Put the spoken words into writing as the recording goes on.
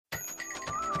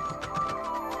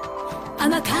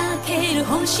甘かける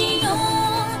星よ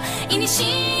いにし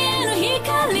えの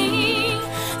光永遠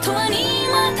に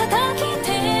瞬き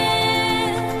て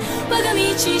我が道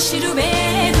しるべとな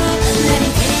り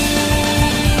て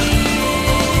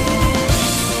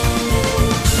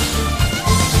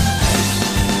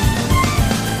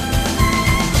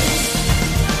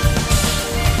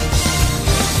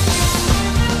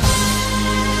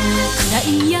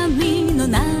暗闇の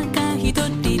中一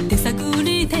人手探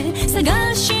りで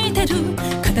探してる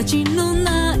形の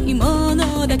ないも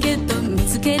のだけど見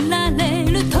つけられ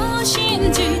ると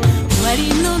信じ終わり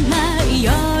のない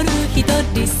夜一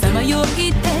人さまよ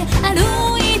いて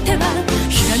歩いては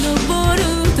日が昇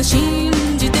ると信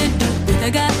じてる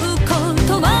疑うこ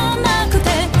とはなくて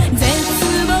絶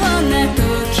望な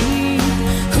時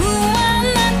不安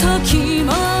な時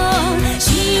も信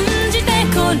じて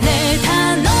これ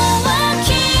たの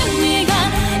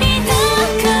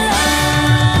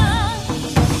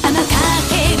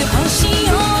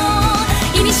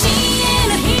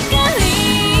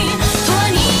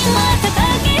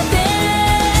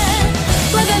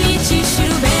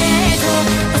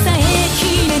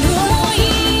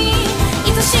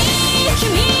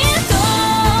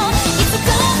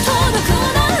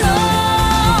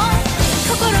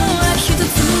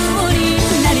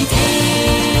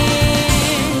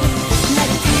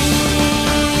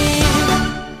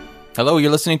Hello,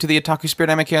 you're listening to the Otaku Spirit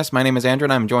Animecast. My name is Andrew,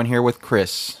 and I'm joined here with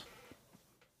Chris.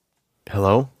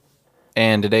 Hello?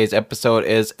 And today's episode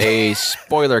is a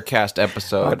spoiler cast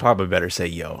episode. I'd probably better say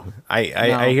yo.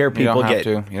 I hear people get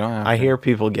You don't have I to. hear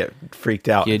people get freaked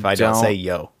out if I don't say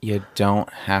yo. You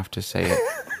don't have to say it.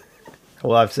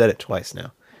 Well, I've said it twice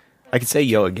now. I can say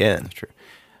yo again. That's true.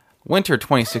 Winter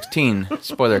 2016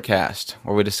 spoiler cast,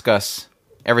 where we discuss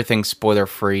everything spoiler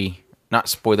free. Not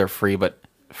spoiler free, but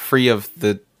free of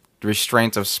the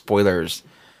restraints of spoilers.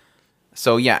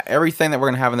 So yeah, everything that we're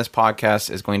going to have in this podcast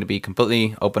is going to be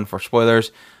completely open for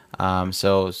spoilers.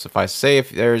 So suffice to say, if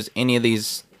there's any of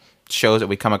these shows that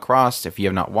we come across, if you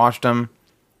have not watched them,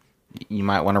 you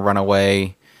might want to run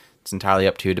away. It's entirely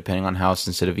up to you, depending on how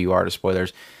sensitive you are to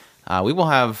spoilers. We will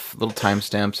have little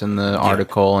timestamps in the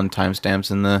article and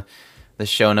timestamps in the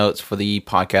show notes for the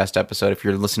podcast episode. If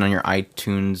you're listening on your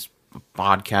iTunes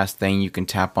podcast thing, you can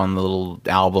tap on the little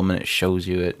album and it shows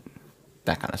you it,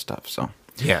 that kind of stuff. So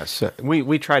yes,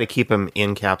 we try to keep them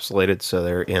encapsulated so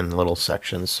they're in little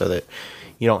sections so that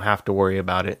you don't have to worry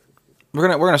about it. We're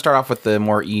gonna start off with the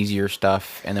more easier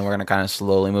stuff, and then we're gonna kind of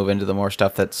slowly move into the more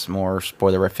stuff that's more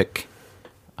spoilerific.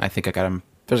 I think I got them.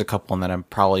 There's a couple in that I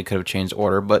probably could have changed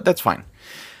order, but that's fine.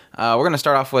 We're gonna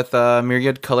start off with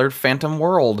Myriad Colors Phantom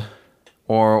World,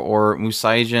 or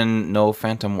Musaijin no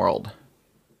Phantom World.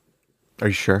 Are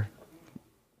you sure?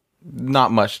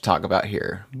 Not much to talk about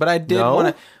here, but I did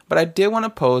want to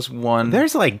pose one.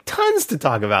 There's like tons to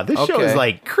talk about. This show is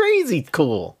like crazy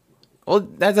cool. Well,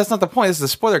 that's not the point. This is a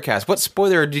spoiler cast. What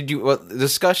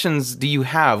discussions do you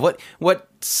have? What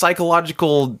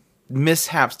psychological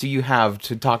mishaps do you have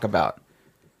to talk about?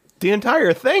 The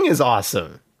entire thing is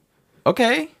awesome.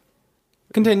 Okay,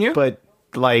 continue. But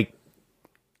like,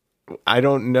 I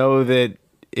don't know that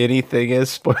anything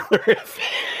is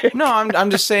spoilerific. No,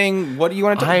 I'm just saying, what do you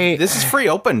want to talk? This is free,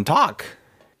 open, talk.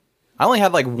 I only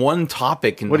had like one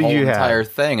topic in the whole entire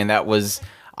thing, and that was,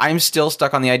 I'm still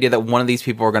stuck on the idea that one of these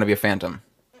people are going to be a phantom.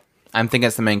 I'm thinking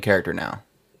it's the main character now.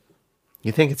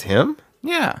 You think it's him?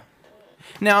 Yeah.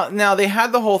 Now they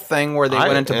had the whole thing where they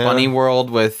went into Bunny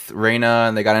World with Reina,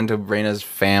 and they got into Reina's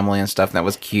family and stuff, and that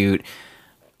was cute.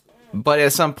 But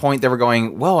at some point they were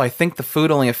going, well, I think the food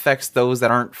only affects those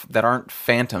that aren't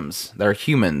phantoms, that are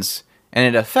humans.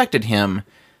 And it affected him.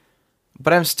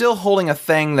 But I'm still holding a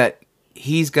thing that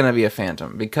he's going to be a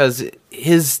phantom. Because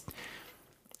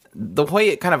the way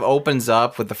it kind of opens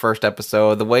up with the first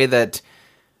episode, the way that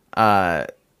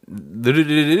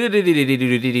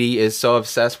is so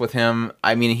obsessed with him,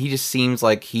 I mean, he just seems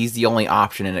like he's the only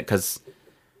option in it. Because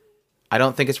I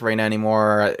don't think it's Reina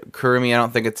anymore. Kurumi, I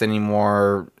don't think it's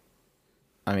anymore.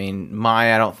 I mean,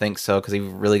 Mai, I don't think so, because he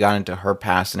really got into her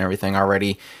past and everything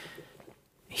already.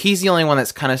 He's the only one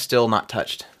that's kind of still not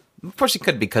touched. Of course, he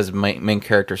could because of main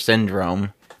character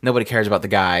syndrome. Nobody cares about the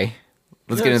guy.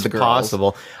 Let's get into the girls.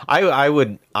 Possible. I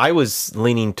was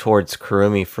leaning towards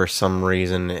Kurumi for some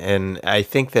reason, and I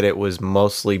think that it was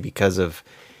mostly because of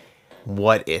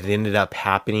what it ended up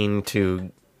happening to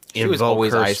she was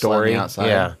always her story.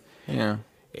 Outside. Yeah.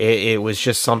 It was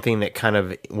just something that kind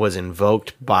of was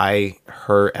invoked by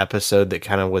her episode that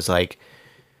kind of was like,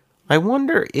 I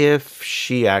wonder if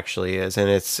she actually is, and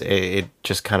it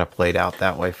just kind of played out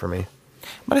that way for me.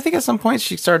 But I think at some point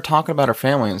she started talking about her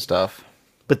family and stuff.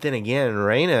 But then again,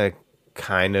 Reina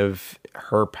kind of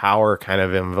her power kind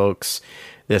of invokes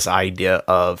this idea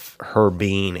of her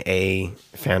being a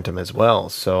phantom as well.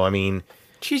 So, I mean...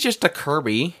 She's just a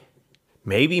Kirby.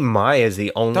 Maybe Maya is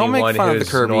the only one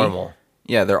who's normal.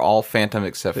 Yeah, they're all phantom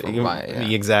except for Maya. Yeah.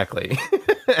 Exactly.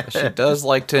 She does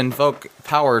like to invoke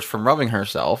powers from rubbing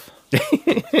herself.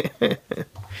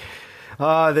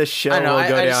 This show will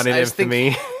go down in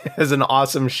infamy as an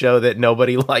awesome show that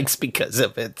nobody likes because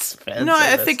of its fan service.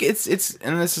 I think it's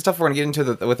and this is stuff we're going to get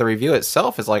into with the review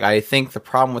itself, is like, I think the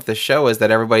problem with the show is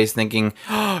that everybody's thinking,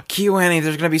 oh, KyoAni,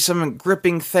 there's going to be some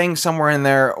gripping thing somewhere in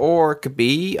there, or it could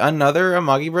be another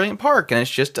Amagi Brilliant Park, and it's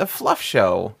just a fluff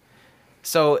show.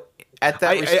 So... At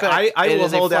that respect, I will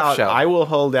hold out. Show. I will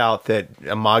hold out that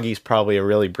Amagi's probably a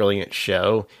really brilliant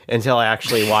show until I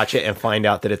actually watch it and find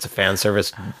out that it's a fan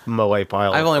service moe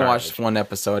pile. I've only watched one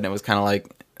episode and it was kind of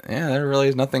like, yeah, there really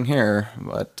is nothing here.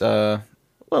 But well,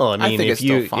 I mean,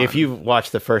 if you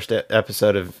watch the first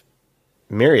episode of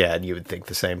Myriad, you would think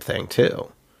the same thing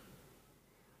too.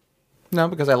 No,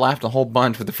 because I laughed a whole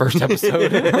bunch with the first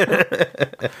episode.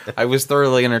 I was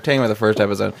thoroughly entertained with the first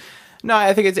episode. No,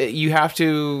 I think you have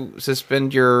to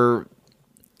suspend your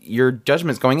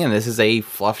judgments going in. This is a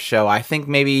fluff show. I think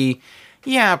maybe,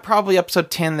 yeah, probably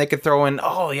episode 10 they could throw in,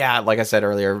 oh yeah, like I said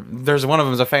earlier, there's one of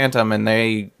them is a phantom and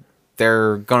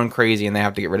they're going crazy and they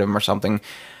have to get rid of him or something.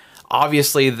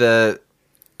 Obviously, the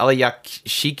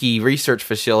Aliyashiki research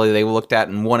facility they looked at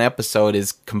in one episode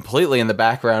is completely in the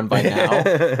background by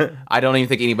now. I don't even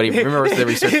think anybody remembers the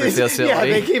research facility. Yeah,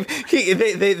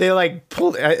 they like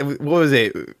pulled. What was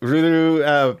it?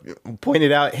 Ruru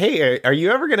pointed out, "Hey, are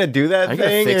you ever gonna do that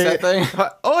thing? Fix that thing?"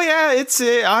 Oh yeah, it's.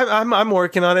 I'm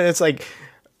working on it. It's like,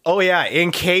 oh yeah,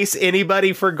 in case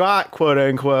anybody forgot, quote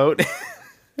unquote.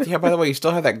 Yeah, by the way, you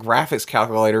still have that graphics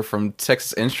calculator from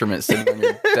Texas Instruments sitting on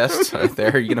your desk right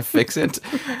there. Are you going to fix it?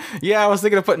 Yeah, I was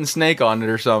thinking of putting Snake on it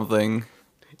or something.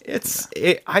 It's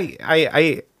a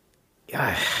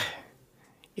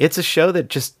show that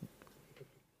just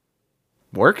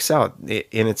works out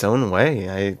in its own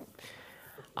way.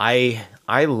 I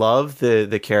love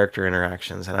the character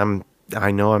interactions, and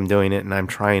I know I'm doing it, and I'm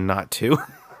trying not to.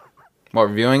 While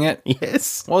reviewing it?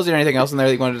 Yes. Well, is there anything else in there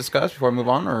that you want to discuss before we move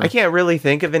on? Or? I can't really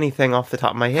think of anything off the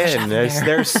top of my head.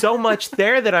 There's so much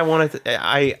there that I want to...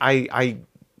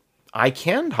 I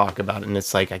can talk about it, and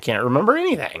it's like I can't remember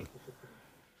anything.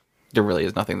 There really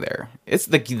is nothing there. It's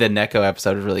the Neko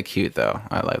episode is really cute, though.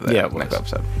 I like that Neko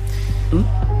episode.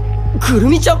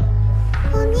 Kurumi-chan!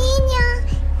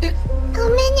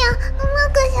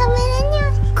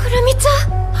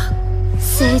 Kurumi-chan!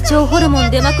 成長ホルモン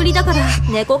出まくりだから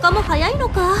猫化も早いの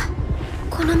か。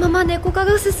このまま猫化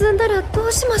が進んだらど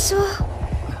うしましょう。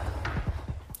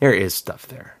There is stuff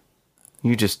there.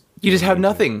 You just have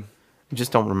nothing. You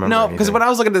just don't remember. No, because when I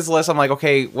was looking at this list, I'm like,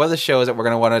 okay, what are the shows that we're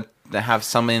going to want to have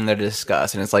something in there to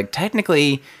discuss? And it's like,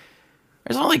 technically,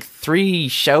 there's only like 3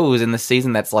 shows in the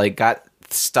season that's like got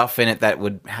stuff in it that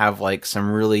would have like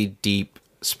some really deep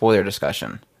spoiler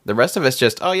discussion. The rest of it's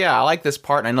just, oh yeah, I like this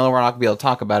part, and I know we're not going to be able to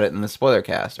talk about it in the spoiler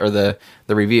cast, or the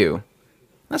review.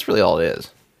 That's really all it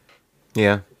is.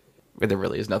 Yeah. But there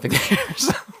really is nothing there.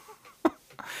 So.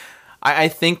 I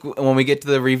think when we get to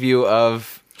the review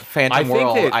of Phantom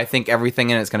World, I think everything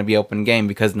in it's going to be open game,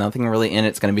 because nothing really in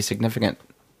it's going to be significant.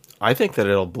 I think that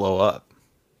it'll blow up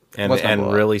and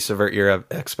really subvert your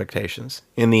expectations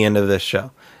in the end of this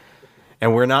show.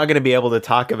 And we're not going to be able to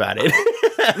talk about it.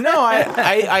 No,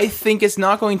 I think it's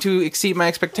not going to exceed my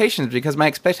expectations, because my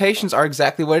expectations are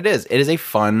exactly what it is. It is a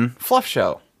fun fluff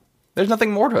show. There's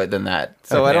nothing more to it than that.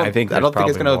 So okay, I don't think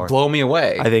it's going to blow me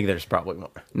away. I think there's probably more.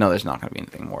 No, there's not going to be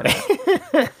anything more to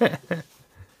it.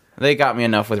 They got me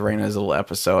enough with Reina's little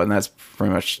episode, and that's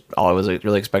pretty much all I was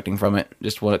really expecting from it.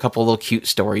 Just a couple of little cute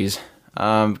stories.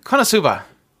 KONOSUBA.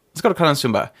 Let's go to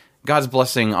KONOSUBA. God's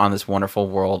blessing on this wonderful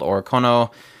world, or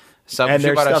Kono... And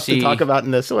there's stuff to talk about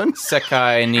in this one.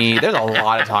 Sekai ni... There's a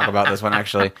lot to talk about this one,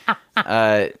 actually.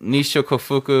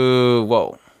 Nishokofuku...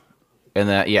 Whoa. And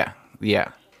that... Yeah.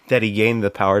 That he gained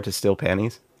the power to steal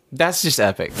panties? That's just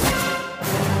epic.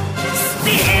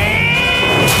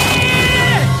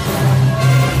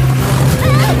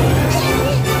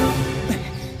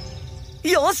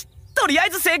 Yosh! とりあえ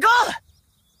ず成功!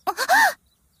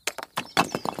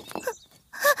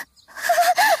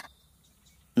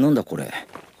 Nandaこれ?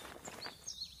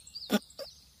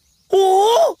 お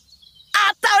お! 当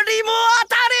たりも当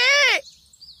たり!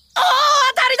 おお!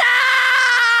 当たりだ!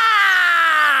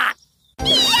 い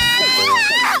や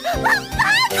ー! マー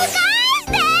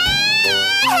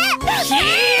ク返して!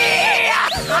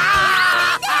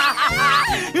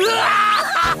 うわ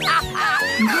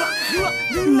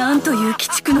ー! なんという鬼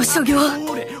畜の所業!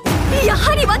や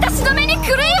はり私の目に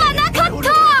狂いはなかっ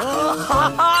た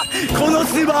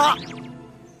KONOSUBA!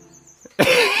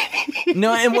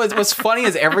 No, and what's funny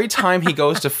is every time he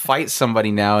goes to fight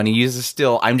somebody now and he uses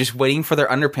still, I'm just waiting for their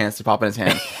underpants to pop in his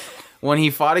hand. When he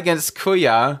fought against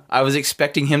Kuya, I was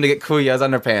expecting him to get Kuya's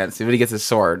underpants, but he gets his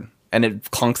sword, and it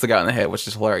clunks the guy in the head, which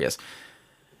is hilarious.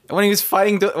 And when he was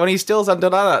fighting, when he steals on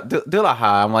Duraha,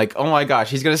 I'm like, oh my gosh,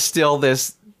 he's gonna steal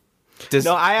this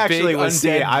No, I actually was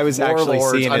seeing his head.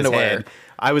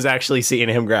 I was actually seeing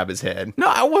him grab his head. No,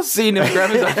 I was seeing him grab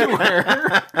his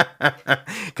underwear.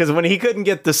 Because when he couldn't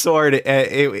get the sword,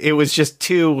 it was just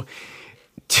too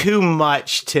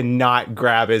much to not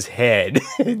grab his head.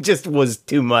 It just was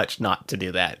too much not to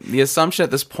do that. The assumption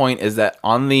at this point is that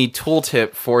on the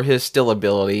tooltip for his still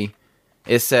ability,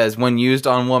 it says, when used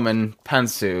on woman,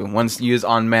 pansu. When used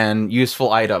on man,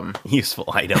 useful item. Useful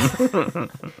item.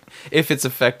 If it's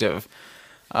effective.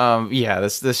 Yeah,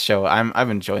 this show, I'm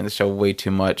enjoying the show way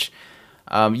too much.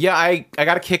 Yeah, I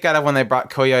got a kick out of when they brought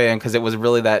Koya in, because it was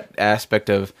really that aspect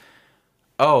of,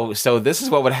 oh, so this is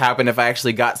what would happen if I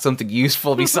actually got something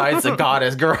useful besides the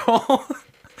goddess girl.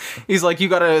 He's like, you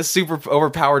got a super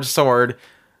overpowered sword.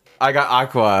 I got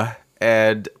Aqua,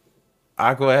 and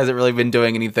Aqua hasn't really been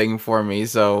doing anything for me,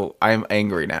 so I'm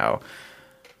angry now.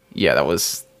 Yeah, that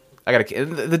was...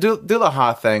 The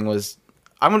Dulaha thing was...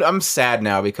 I'm sad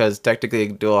now because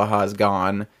technically Dulaha is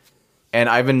gone, and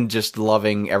I've been just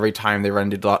loving every time they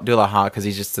run into Dulaha because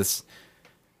he's just this...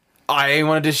 I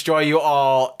want to destroy you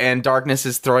all, and Darkness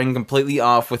is throwing completely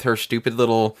off with her stupid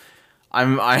little...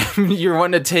 you're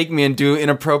wanting to take me and do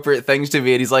inappropriate things to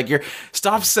me, and he's like,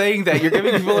 stop saying that, you're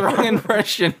giving people the wrong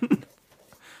impression.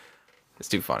 It's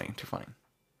too funny.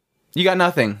 You got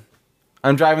nothing.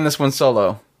 I'm driving this one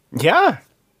solo. Yeah.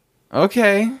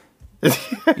 Okay.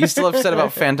 You still upset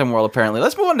about Phantom World, apparently.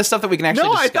 Let's move on to stuff that we can actually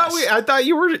discuss. I thought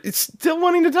you were still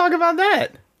wanting to talk about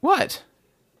that. What?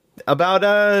 About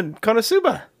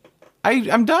KONOSUBA.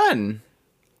 I'm done.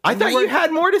 I thought you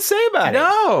had more to say about it.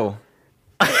 No.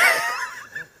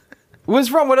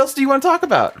 What's wrong? What else do you want to talk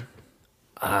about?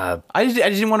 I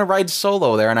didn't want to ride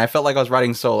solo there, and I felt like I was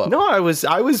riding solo. No, I was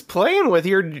playing with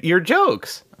your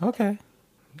jokes. Okay.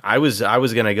 I was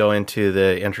gonna go into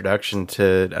the introduction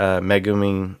to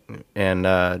Megumi and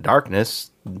Darkness.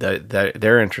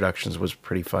 Their introductions was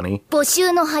pretty funny. 募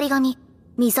集の張り紙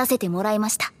見させてもらいま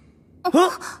した。こ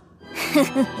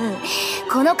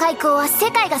の開口は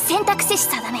世界が選択せし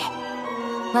定め。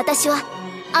私は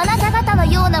あなた方の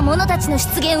ような者たちの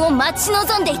出現を待ち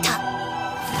望んでいた。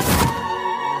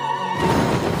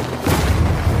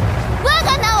我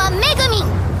が名はメグミ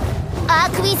ン。アー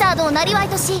クウィザードを生業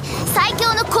とし、最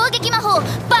強の攻撃魔法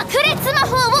爆裂魔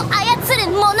法を操る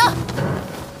者。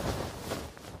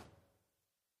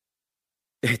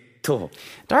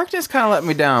Darkness kind of let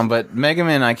me down, but Mega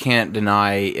Man, I can't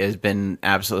deny, has been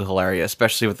absolutely hilarious,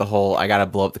 especially with the whole I gotta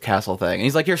blow up the castle thing. And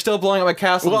he's like, you're still blowing up my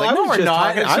castle. Well, I was like, no, we're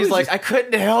not. And she's like, I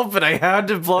couldn't help it. I had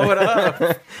to blow it up.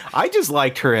 I just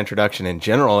liked her introduction in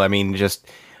general. I mean, just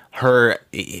her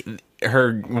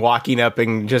walking up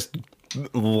and just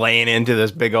laying into this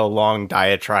big old long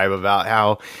diatribe about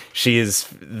how she is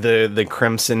the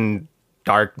Crimson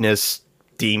Darkness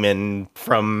demon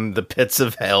from the pits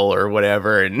of hell or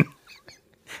whatever, and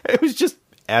it was just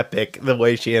epic the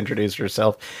way she introduced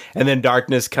herself. And then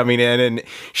Darkness coming in, and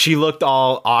she looked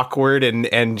all awkward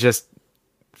and just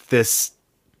this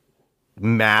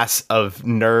mass of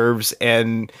nerves.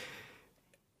 And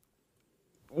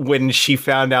when she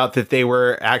found out that they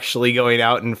were actually going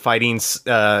out and fighting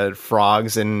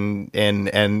frogs and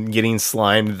getting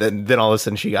slimed, then all of a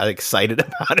sudden she got excited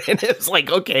about it. And it was like,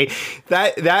 okay,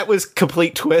 that was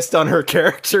complete twist on her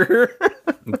character.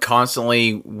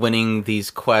 Constantly winning these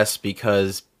quests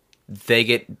because they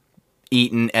get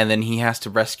eaten and then he has to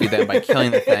rescue them by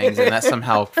killing the things, and that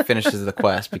somehow finishes the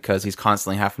quest because he's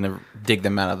constantly having to dig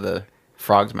them out of the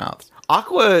frogs' mouths.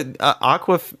 Aqua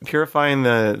purifying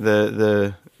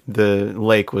the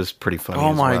lake was pretty funny.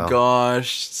 Oh as my well.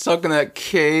 gosh, stuck in that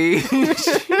cage.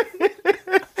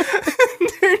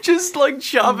 They're just like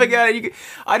chopping at it.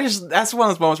 That's one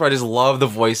of those moments where I just love the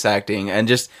voice acting, and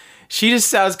she just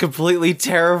sounds completely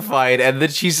terrified, and then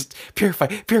she's purify.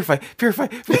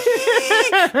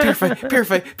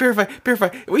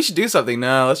 We should do something.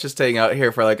 No, let's just hang out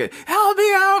here for like help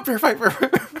me out, purify.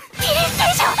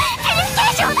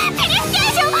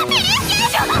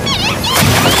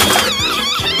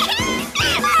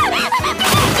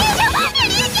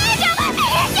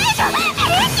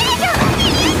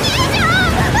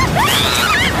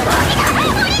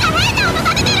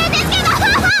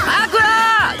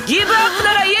 Give up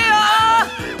なら言えよ。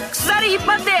鎖引っ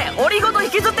張って檻ごと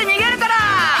引きずって逃げるから。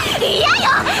いやよ、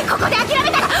ここ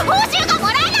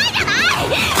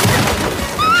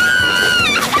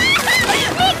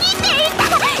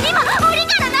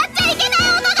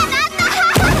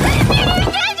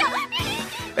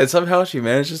And somehow she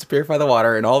manages to purify the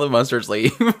water and all the monsters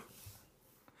leave.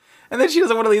 And then she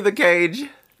doesn't want to leave the cage.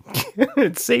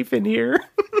 It's safe in here.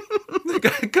 The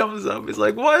guy comes up. He's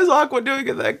like, what is Aqua doing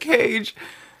in that cage?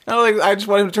 And I'm like, I just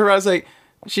want him to turn around and say,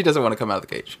 she doesn't want to come out of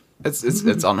the cage.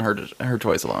 It's on her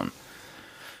choice alone.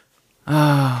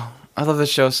 Oh, I love this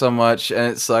show so much.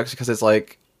 And it sucks because it's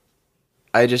like,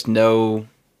 I just know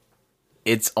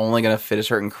it's only going to fit a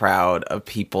certain crowd of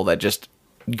people that just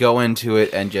go into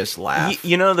it and just laugh.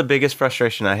 You know, the biggest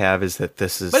frustration I have is that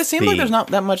this is. But it seems like there's not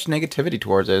that much negativity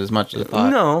towards it as much as I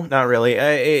thought. No, not really.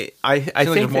 I think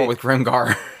there's more with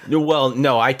Grimgar. Well,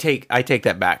 no, I take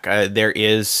that back. There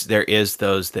is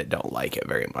those that don't like it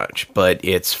very much, but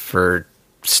it's for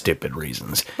stupid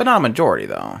reasons. But not a majority,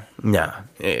 though. No,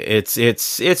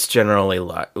 it's generally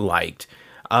liked.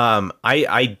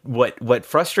 What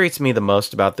frustrates me the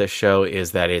most about this show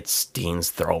is that it's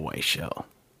Dean's throwaway show.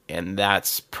 And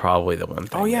that's probably the one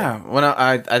thing. Oh, yeah. When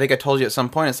I think I told you at some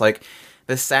point, it's like,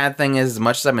 the sad thing is, as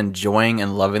much as I'm enjoying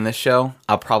and loving this show,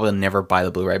 I'll probably never buy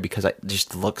the Blu-ray because it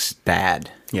just looks bad.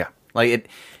 Yeah. Like, it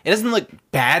doesn't look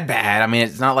bad. I mean,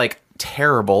 it's not, like,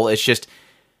 terrible. It's just,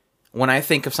 when I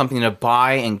think of something to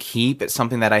buy and keep, it's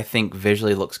something that I think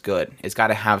visually looks good. It's got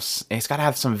to have some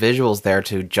visuals there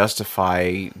to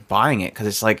justify buying it, because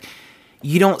it's like,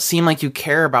 you don't seem like you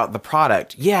care about the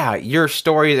product. Yeah, your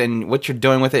story and what you're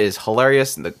doing with it is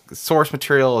hilarious. The source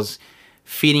material is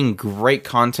feeding great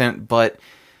content, but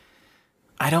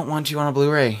I don't want you on a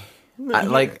Blu-ray.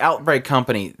 Like Outbreak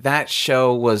Company, that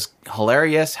show was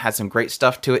hilarious, had some great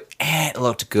stuff to it, and it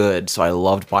looked good, so I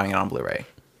loved buying it on Blu-ray.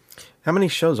 How many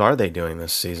shows are they doing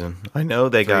this season? I know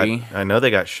they 3.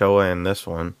 got Showa in this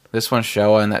one. This one's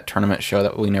Showa and that tournament show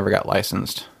that we never got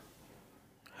licensed.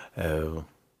 Oh.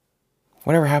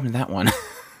 Whatever happened to that one?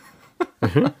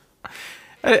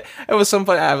 It was some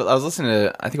fun. I was listening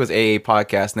to, I think it was AA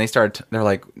podcast, and they're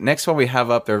like, next one we have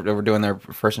up, they were doing their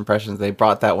first impressions. They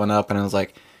brought that one up, and I was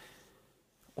like,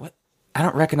 what? I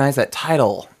don't recognize that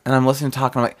title. And I'm listening to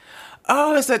talk, and I'm like,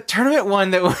 oh, it's that tournament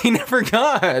one that we never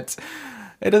got.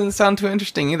 It doesn't sound too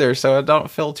interesting either, so I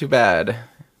don't feel too bad.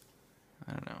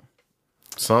 I don't know.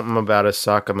 Something about a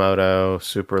Sakamoto,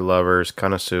 Super Lovers,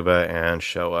 Konosuba, and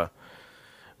Showa.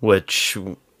 Which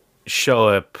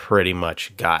Showa pretty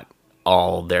much got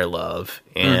all their love,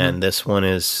 and this one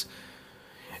is,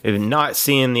 if not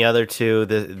seeing the other two,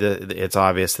 it's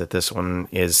obvious that this one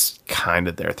is kind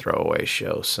of their throwaway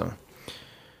show. So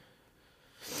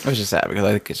it was just sad because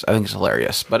I think it's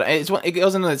hilarious, but it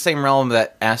goes into the same realm of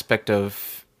that aspect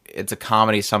of it's a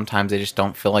comedy. Sometimes they just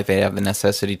don't feel like they have the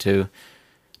necessity to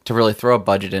really throw a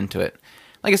budget into it.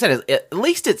 Like I said, at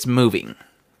least it's moving.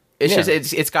 It's just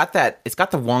it's got the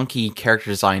wonky character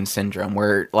design syndrome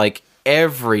where like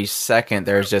every second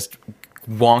there's just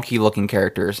wonky looking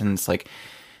characters, and it's like,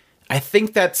 I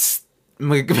think that's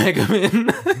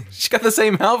Megaman. She's got the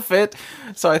same outfit,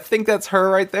 so I think that's her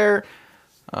right there.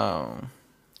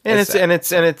 It's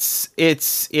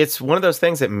one of those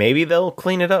things that maybe they'll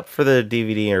clean it up for the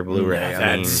DVD or Blu-ray.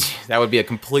 Yeah, that would be a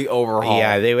complete overhaul.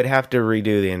 Yeah, they would have to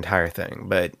redo the entire thing,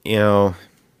 but you know.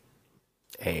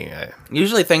 Hey,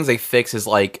 usually things they fix is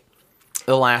like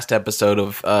the last episode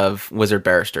of Wizard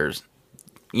Barristers.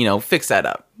 You know, fix that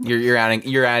up. You're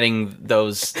adding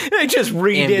those. They just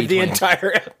redid the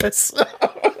entire episode.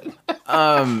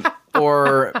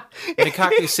 Or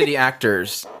Mikaku City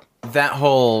Actors. That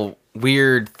whole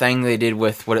weird thing they did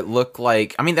with what it looked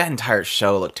like. I mean, that entire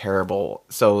show looked terrible.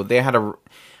 So they had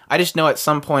I just know at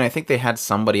some point, I think they had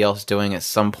somebody else doing at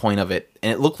some point of it,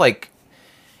 and it looked like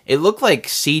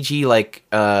CG, like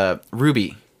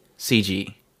Ruby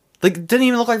CG. Like, it didn't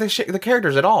even look like the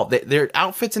characters at all. Their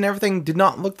outfits and everything did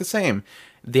not look the same.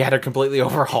 They had to completely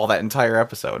overhaul that entire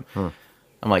episode. I'm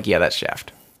like, yeah, that's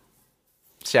Shaft.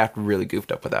 Shaft really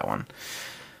goofed up with that one.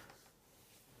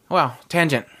 Wow,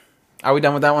 tangent. Are we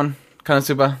done with that one,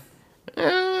 Konosuba?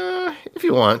 If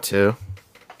you want to.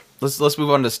 Let's move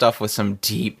on to stuff with some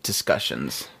deep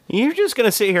discussions. You're just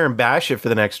gonna sit here and bash it for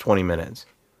the next 20 minutes.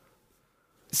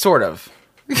 Sort of.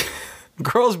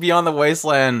 Girls Beyond the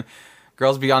Wasteland,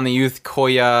 Girls Beyond the Youth,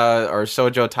 Koya, or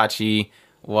Shoujo Tachi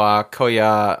wa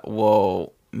Koya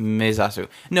wo Mezasu.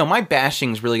 No, my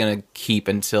bashing's really going to keep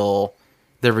until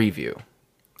the review.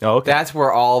 Oh, okay. That's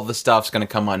where all the stuff's going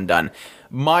to come undone.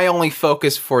 My only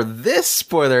focus for this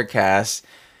spoiler cast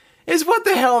is what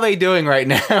the hell are they doing right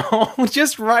now?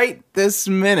 Just right this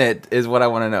minute is what I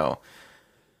want to know.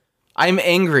 I'm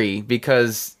angry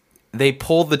because they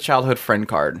pulled the childhood friend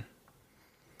card.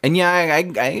 And yeah, I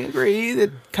agree that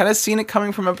kind of seen it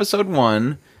coming from episode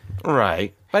 1.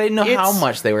 Right. But I didn't know how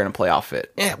much they were going to play off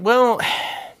it. Yeah, well,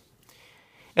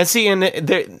 And see,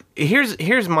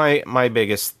 here's my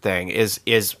biggest thing is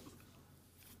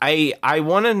I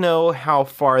want to know how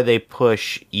far they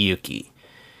push Yuki,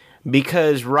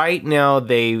 because right now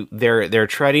they're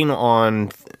treading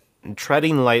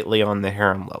lightly on the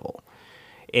harem level,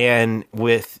 and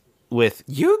with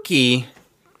Yuki.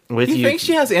 with Do you Yuki, think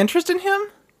she has interest in him,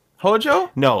 Hojo?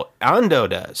 no, Ando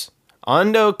does.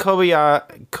 Ando,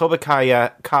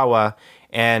 Kobakawa,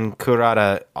 and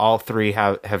Kurata, all three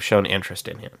have shown interest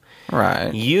in him.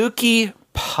 Right. Yuki,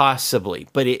 possibly,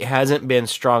 but it hasn't been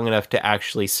strong enough to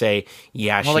actually say,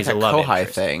 yeah, More she's like a a love Kohai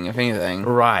interest. thing, if anything.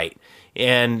 Right.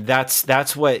 And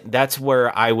that's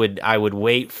where I would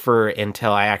wait for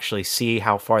until I actually see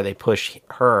how far they push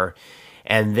her,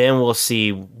 and then we'll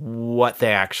see what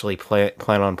they actually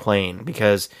plan on playing,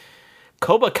 because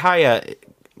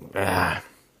Kobayakawa,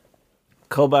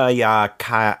 Claude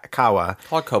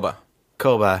Koba.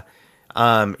 Koba,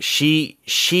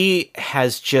 she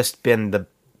has just been the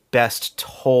best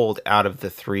told out of the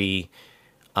three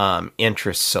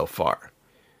interests so far.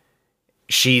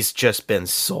 She's just been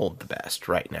sold the best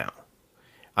right now.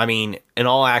 I mean, in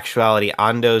all actuality,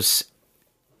 Ando's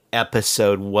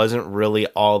episode wasn't really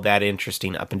all that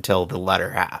interesting up until the latter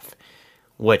half,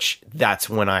 which that's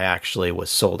when I actually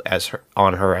was sold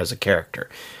on her as a character.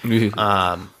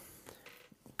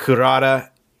 Kurata,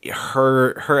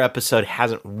 her episode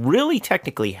hasn't really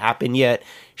technically happened yet.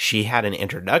 She had an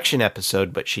introduction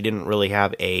episode, but she didn't really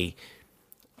have a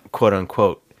quote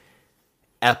unquote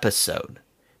episode,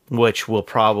 which will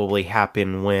probably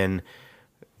happen when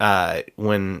Koba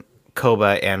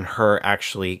and her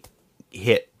actually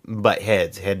butt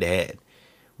heads head to head.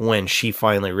 When she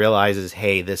finally realizes,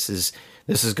 hey, this is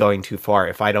going too far.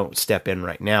 If I don't step in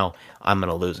right now, I'm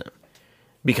gonna lose him.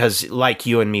 Because like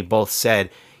you and me both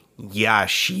said, yeah,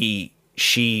 she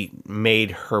made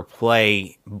her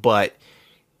play, but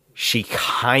she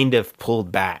kind of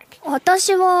pulled back.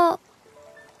 私は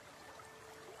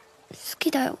好き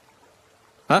だよ。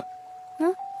あ？あ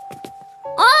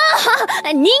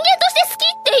あ、人間として好き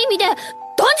って意味で、断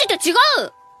じて違う。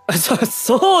そ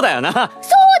うだよな。そうだそう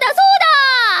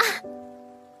だ。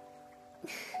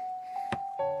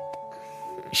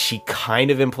She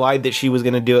kind of implied that she was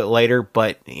going to do it later,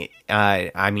 but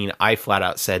I mean, I flat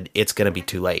out said it's going to be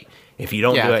too late. If you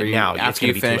don't do it now, it's after going to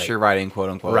you be too finish late. your writing, quote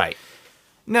unquote. Right.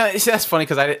 No, that's funny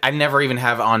because I never even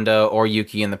have Ando or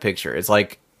Yuki in the picture. It's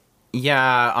like,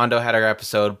 yeah, Ando had her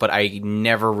episode, but I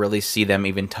never really see them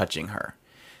even touching her.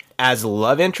 As a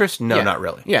love interest? No, Yeah. not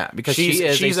really. Yeah, because she's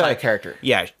a side character.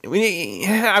 Yeah.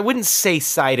 I wouldn't say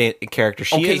side character.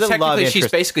 She is a love technically, interest.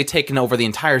 she's basically taken over the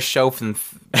entire show from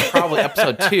probably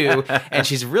episode 2, and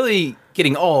she's really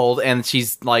getting old, and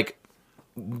she's like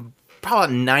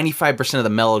probably 95% of the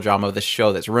melodrama of the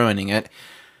show that's ruining it.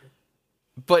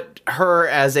 But her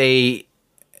as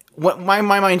what my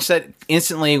mindset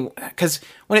instantly, because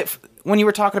when you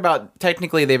were talking about,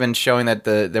 technically they've been showing that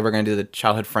they were going to do the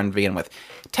childhood friend to begin with.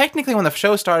 Technically, when the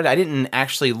show started, I didn't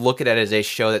actually look at it as a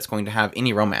show that's going to have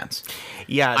any romance.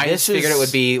 Yeah, I just figured it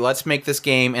would be, let's make this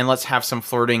game and let's have some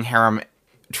flirting harem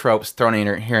tropes thrown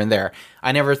in here and there.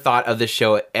 I never thought of this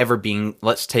show ever being,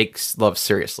 let's take love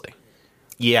seriously.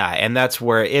 Yeah, and that's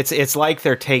where it's like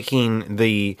they're taking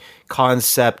the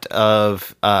concept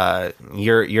of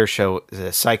your show,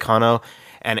 Saikano,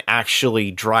 and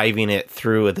actually driving it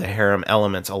through the harem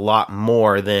elements a lot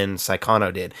more than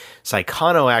Saikano did.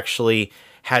 Saikano actually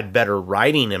had better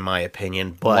writing, in my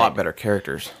opinion, but a lot better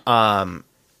characters. Yeah,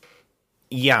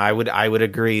 I would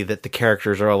agree that the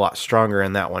characters are a lot stronger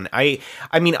in that one. I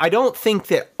mean, I don't think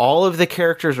that all of the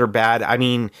characters are bad. I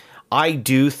mean, I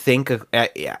do think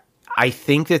I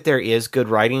think that there is good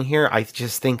writing here. I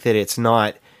just think that it's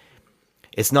not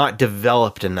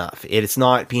developed enough. It's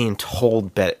not being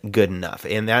told good enough,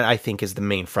 and that I think is the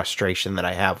main frustration that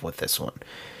I have with this one.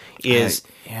 Is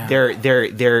they're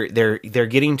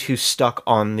getting too stuck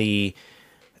on the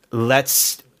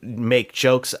let's make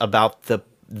jokes about the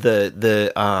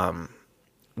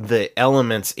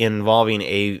elements involving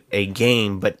a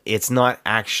game, but it's not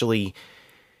actually,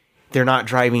 they're not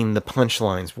driving the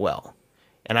punchlines well.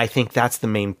 And I think that's the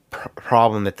main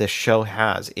problem that this show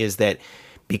has, is that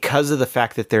because of the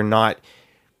fact that they're not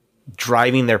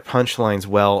driving their punchlines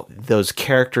well, those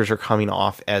characters are coming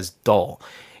off as dull.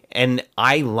 And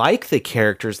I like the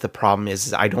characters. The problem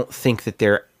is I don't think that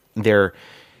they're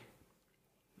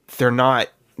not,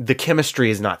 the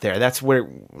chemistry is not there. That's where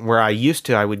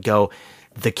I would go,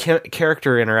 the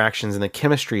character interactions and the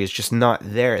chemistry is just not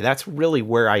there. That's really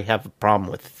where I have a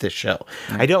problem with this show.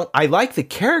 Mm-hmm. I like the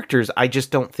characters. I just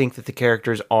don't think that the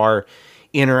characters are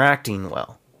interacting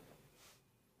well.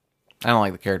 I don't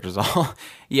like the characters at all.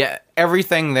 Yeah,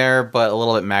 everything there, but a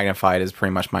little bit magnified is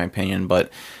pretty much my opinion.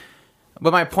 But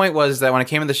my point was that when I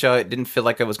came to the show, it didn't feel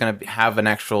like it was going to have an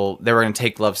actual... They were going to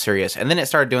take love serious. And then it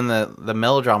started doing the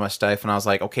melodrama stuff, and I was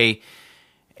like, okay,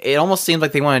 it almost seems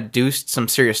like they want to do some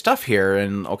serious stuff here,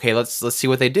 and okay, let's see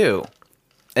what they do.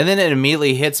 And then it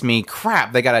immediately hits me,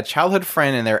 crap, they got a childhood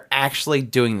friend, and they're actually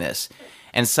doing this.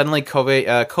 And suddenly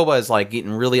Koba is like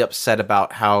getting really upset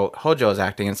about how Hojo is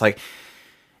acting. It's like,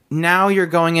 now you're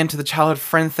going into the childhood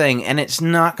friend thing, and it's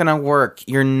not going to work.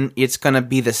 It's going to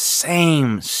be the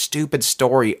same stupid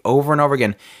story over and over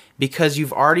again, because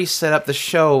you've already set up the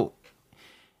show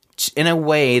in a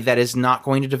way that is not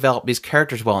going to develop these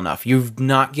characters well enough. You've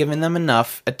not given them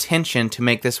enough attention to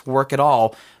make this work at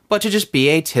all, but to just be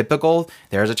a typical,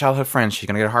 there's a childhood friend, she's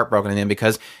going to get heartbroken in the end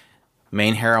because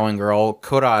main heroine girl,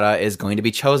 Kurata, is going to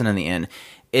be chosen in the end.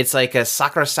 It's like a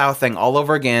Sakura Sao thing all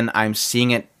over again. I'm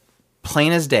seeing it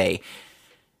plain as day.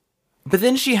 But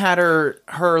then she had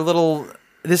her little,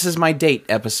 this is my date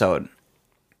episode.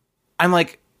 I'm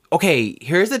like, okay,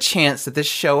 here's the chance that this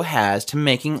show has to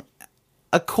making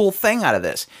a cool thing out of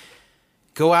this.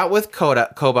 Go out with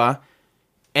Koba,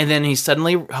 and then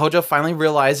Hojo finally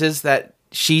realizes that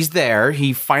she's there.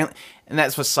 And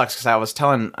that's what sucks, because I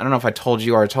don't know if I told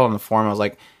you or I told in the forum, I was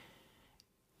like,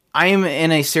 I am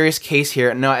in a serious case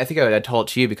here. No, I think I told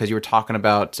it to you because you were talking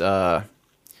about a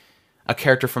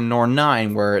character from Nor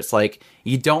 9, where it's like,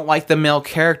 you don't like the male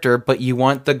character, but you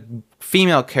want the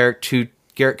female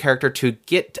character to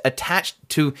get attached,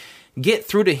 to get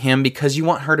through to him because you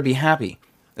want her to be happy.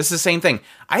 This is the same thing.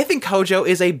 I think Hojo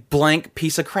is a blank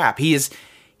piece of crap. He is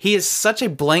such a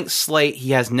blank slate.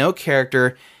 He has no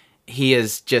character. He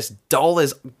is just dull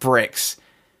as bricks.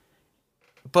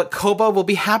 But Koba will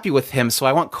be happy with him, so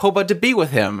I want Koba to be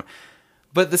with him.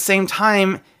 But at the same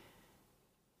time,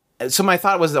 so my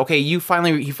thought was, okay, he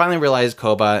finally realized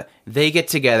Koba. They get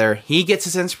together. He gets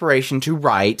his inspiration to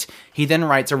write. He then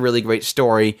writes a really great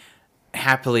story,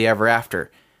 happily ever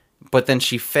after. But then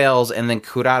she fails, and then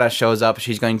Kurata shows up.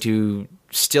 She's going to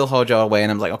steal Hojo away,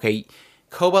 and I'm like, okay,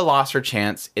 Koba lost her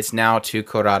chance. It's now to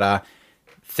Kurata.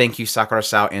 Thank you, Sakura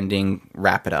Sao ending.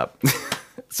 Wrap it up.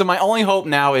 So my only hope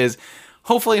now is,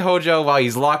 hopefully Hojo, while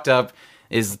he's locked up,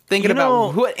 is thinking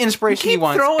about what inspiration he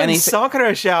wants. Throwing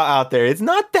Sakura Sao out there. It's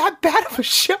not that bad of a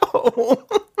show.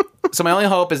 So my only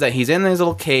hope is that he's in his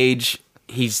little cage.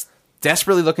 He's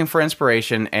desperately looking for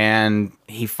inspiration, and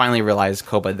he finally realized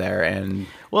Koba there. And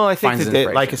well, I think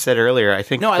that, like I said earlier, I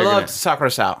think I loved Sakura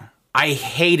Sao. I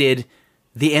hated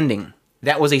the ending.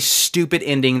 That was a stupid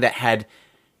ending that had,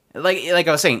 like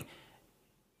I was saying,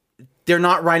 they're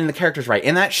not writing the characters right.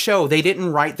 In that show, they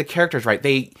didn't write the characters right.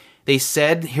 They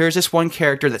said, here's this one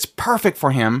character that's perfect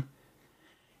for him,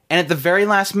 and at the very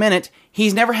last minute,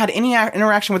 he's never had any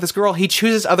interaction with this girl. He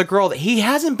chooses other girl that he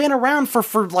hasn't been around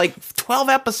for like 12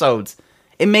 episodes.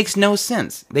 It makes no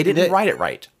sense. They didn't write it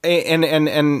right.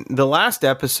 And the last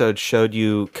episode showed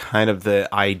you kind of the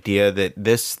idea that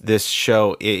this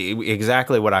show,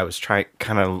 exactly what I was kind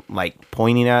of like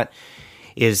pointing at,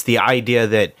 is the idea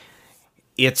that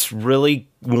it's really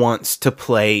wants to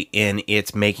play in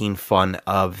its making fun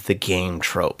of the game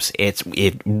tropes.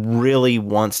 It really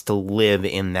wants to live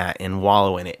in that and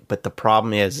wallow in it. But the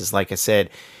problem is like I said,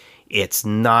 it's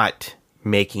not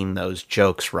making those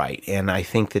jokes right. And I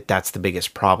think that that's the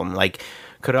biggest problem. Like,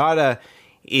 Kurata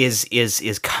is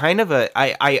kind of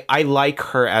I like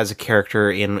her as a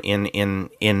character in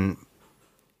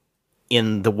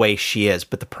the way she is.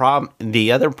 But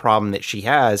the other problem that she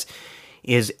has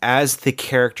is as the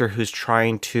character who's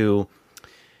trying to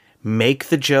make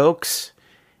the jokes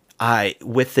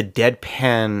with the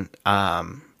deadpan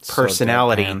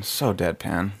personality. So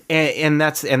deadpan. And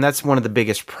that's one of the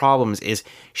biggest problems is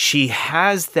she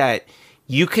has that.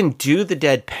 You can do the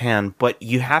deadpan, but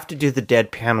you have to do the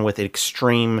deadpan with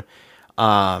extreme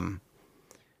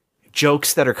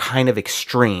jokes that are kind of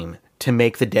extreme to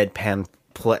make the deadpan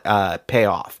pay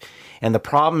off. And the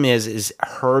problem is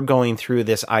her going through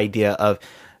this idea of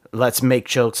let's make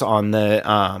jokes on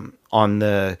the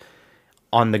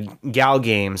gal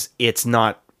games. It's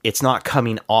not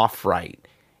coming off right.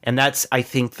 And that's, I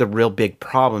think, the real big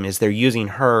problem is they're using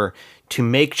her to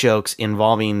make jokes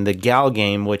involving the gal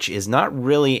game, which is not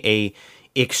really a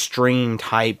extreme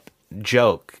type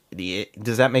joke.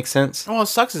 Does that make sense? Well, what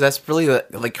sucks is that's really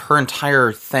like her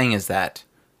entire thing is that.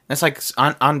 It's like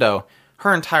Ando.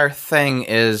 Her entire thing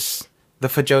is the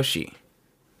Fujoshi.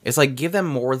 It's like, give them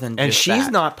more than just and she's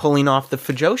that. not pulling off the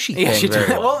Fujoshi thing.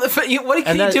 Yeah, well, what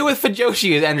can you do with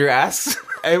Fujoshi, Andrew asks?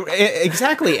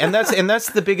 Exactly, and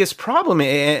that's the biggest problem.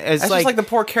 It's That's just like the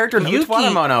poor character in Yuki-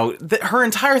 Utawarerumono. Her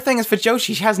entire thing is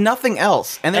Fujoshi. She has nothing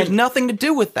else, and there's nothing to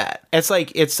do with that. It's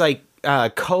like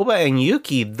Koba and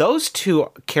Yuki. Those two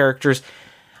characters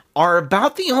are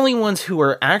about the only ones who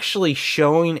are actually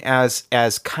showing as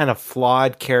kind of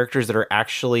flawed characters that are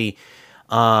actually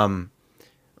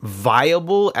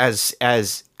viable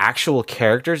as actual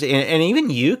characters. And even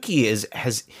Yuki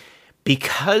has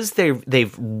because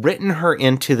they've written her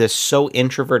into this so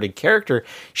introverted character,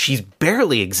 she's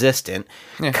barely existent.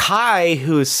 Yeah. Kai,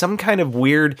 who is some kind of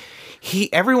weird,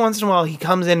 he every once in a while he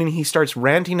comes in and he starts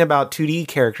ranting about 2D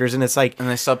characters, and it's like, and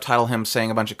they subtitle him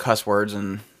saying a bunch of cuss words,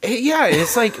 and yeah,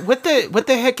 it's like what the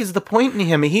heck is the point in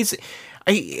him?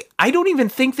 I don't even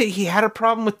think that he had a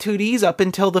problem with 2Ds up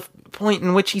until the point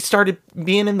in which he started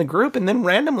being in the group, and then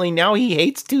randomly now he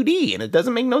hates 2D, and it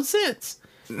doesn't make no sense.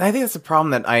 I think that's the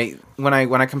problem that when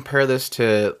I compare this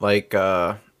to like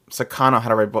Sakano How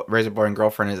to Raise a Boring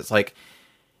Girlfriend, is it's like,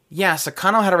 yeah,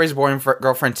 Sakano How to Raise a Boring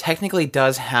Girlfriend technically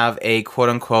does have a quote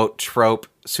unquote trope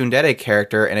tsundere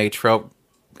character and a trope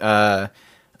the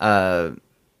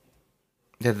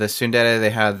tsundere, they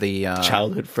had the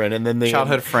childhood friend, and then the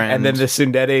childhood friend, and then the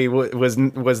tsundere was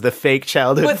the fake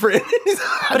childhood friend.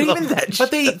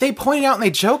 But they point it out and they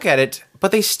joke at it,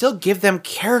 but they still give them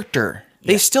character.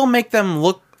 They still make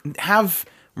them have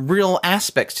real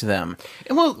aspects to them.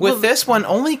 And with this one,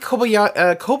 only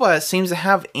Koba seems to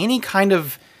have any kind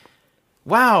of,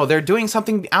 wow, they're doing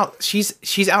something out.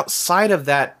 She's outside of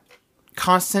that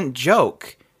constant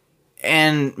joke.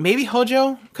 And maybe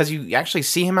Hojo, because you actually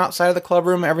see him outside of the club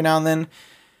room every now and then.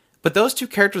 But those two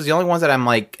characters, the only ones that I'm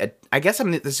like, I guess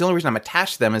that's the only reason I'm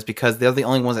attached to them, is because they're the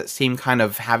only ones that seem kind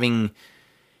of having,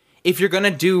 if you're going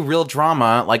to do real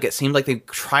drama, like it seems like they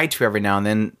try to every now and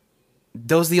then,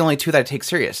 those are the only two that I take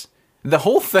serious. The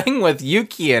whole thing with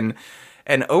Yuki and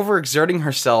overexerting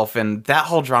herself and that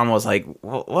whole drama was like,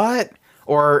 what?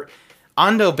 Or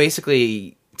Ando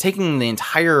basically taking the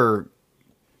entire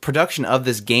production of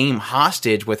this game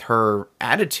hostage with her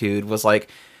attitude was like,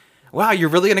 wow, you're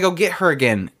really going to go get her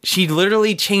again. She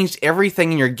literally changed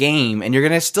everything in your game, and you're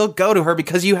going to still go to her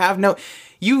because you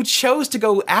chose to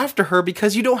go after her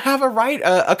because you don't have a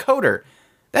coder.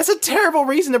 That's a terrible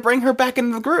reason to bring her back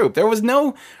into the group. There was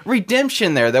no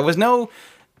redemption there. There was no,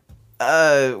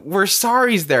 we're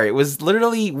sorry's there. It was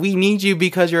literally, we need you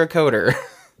because you're a coder.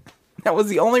 That was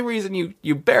the only reason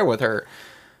you bear with her.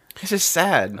 It's just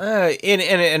sad. And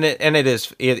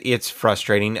it's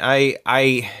frustrating.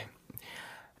 I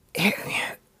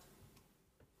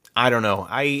don't know.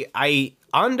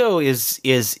 Ando is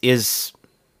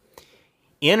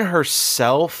in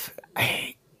herself.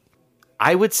 I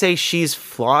would say she's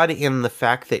flawed in the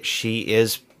fact that she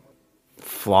is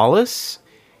flawless.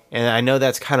 And I know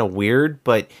that's kind of weird,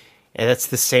 but that's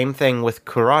the same thing with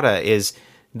Kurata, is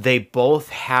they both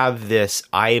have this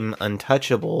I'm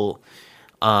untouchable.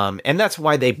 And that's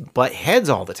why they butt heads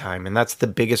all the time. And that's the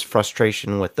biggest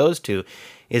frustration with those two,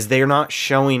 is they're not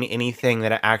showing anything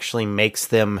that actually makes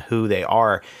them who they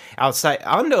are. Outside,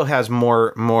 Ando has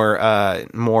more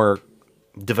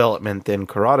development than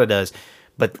Kurata does,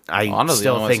 but Ando's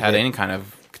still the only think had any kind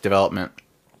of development.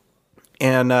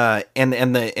 And the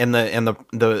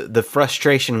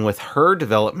frustration with her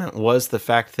development was the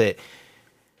fact that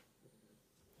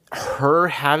her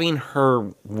having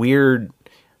her weird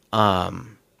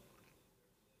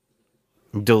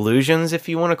delusions, if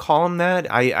you want to call them that.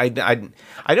 I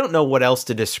don't know what else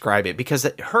to describe it, because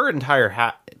her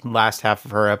entire last half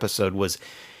of her episode was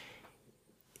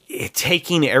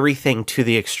taking everything to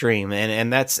the extreme,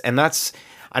 and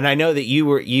I know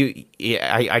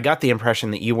that I got the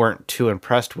impression that you weren't too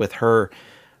impressed with her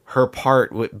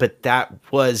part, but that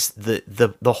was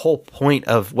the whole point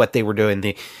of what they were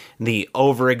doing, the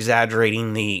over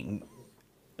exaggerating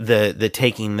the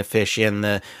taking the fish in,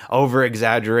 the over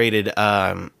exaggerated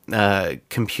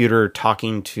computer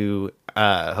talking to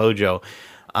Hojo,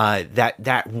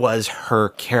 that was her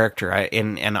character,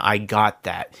 and I got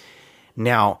that.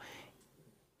 Now,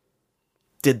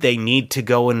 did they need to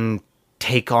go and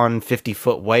take on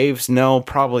 50-foot waves? No,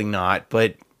 probably not,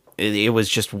 but it was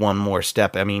just one more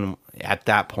step. I mean, at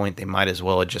that point, they might as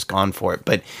well have just gone for it.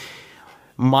 But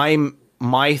my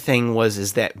thing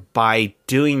is that by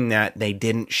doing that, they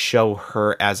didn't show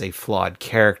her as a flawed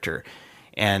character,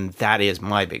 and that is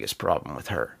my biggest problem with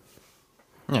her.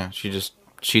 Yeah, she's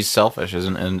selfish,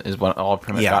 and is what all I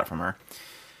pretty much got from her.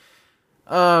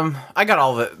 I got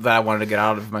all that I wanted to get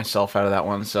out of myself out of that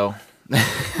one, so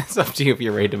it's up to you if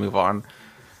you're ready to move on.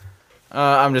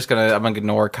 I'm gonna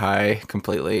ignore Kai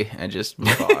completely and just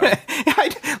move on.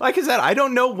 Like I said, I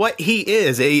don't know what he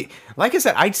is. Like I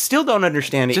said, I still don't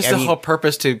understand it. Just the whole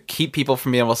purpose to keep people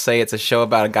from being able to say it's a show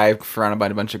about a guy surrounded by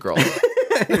a bunch of girls.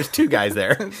 There's two guys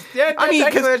there. Yeah, I mean,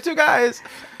 because there's two guys.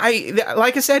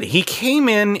 Like I said, he came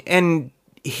in and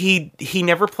he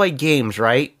never played games,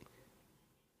 right?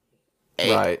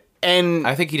 Right. And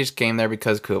I think he just came there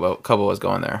because Kobo was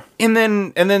going there. And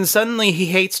then suddenly he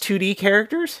hates 2D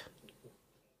characters?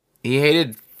 He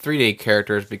hated 3D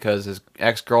characters because his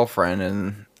ex-girlfriend,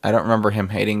 and I don't remember him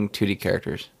hating 2D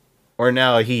characters. Or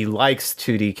now he likes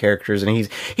 2D characters, and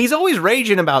he's always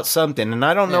raging about something, and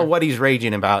I don't know what he's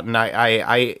raging about.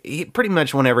 And he pretty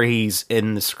much whenever he's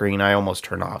in the screen, I almost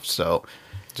turn off. So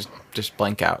just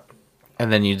blank out,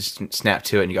 and then you just snap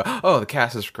to it, and you go, "Oh, the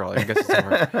cast is scrolling. I guess it's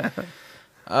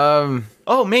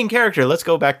over." Main character. Let's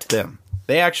go back to them.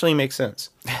 They actually make sense.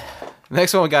 The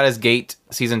next one we got is Gate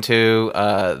Season 2.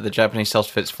 The Japanese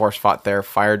Self-Defense Force fought there.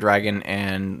 Fire Dragon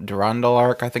and Durandal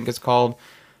Arc, I think it's called.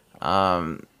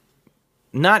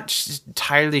 Not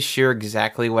entirely sure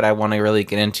exactly what I want to really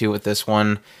get into with this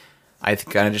one. I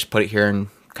kind of just put it here and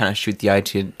kind of shoot the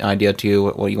idea to you,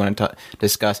 what you want to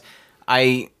discuss.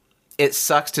 It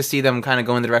sucks to see them kind of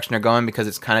go in the direction they're going because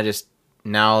it's kind of just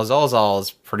now Zolzal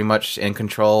is pretty much in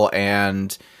control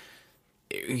and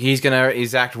he's going to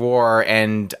exact war,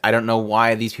 and I don't know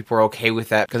why these people are okay with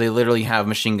that because they literally have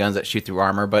machine guns that shoot through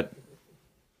armor, but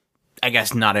I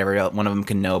guess not every one of them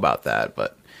can know about that,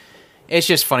 but it's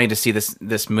just funny to see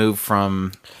this move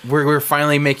from we're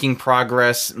finally making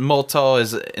progress. Molto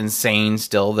is insane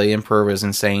still. The Emperor is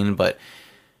insane, but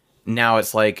now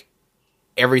it's like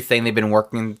everything they've been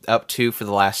working up to for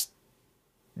the last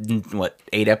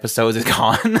 8 episodes is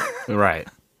gone. Right.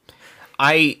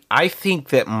 I think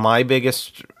that my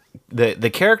biggest the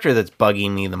character that's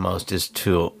bugging me the most is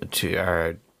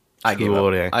I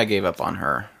gave up on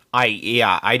her.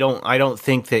 I don't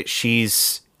think that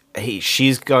she's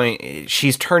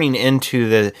turning into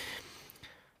the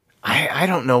I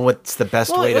don't know what's the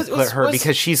best way to put her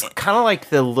because she's kind of like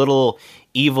the little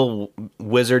evil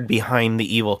wizard behind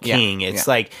the evil king. It's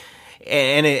like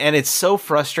and it's so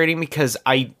frustrating because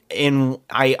I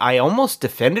almost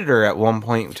defended her at one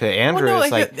point to Andrew. Well,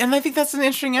 no, and I think that's an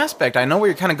interesting aspect. I know where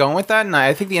you're kind of going with that, and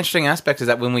I think the interesting aspect is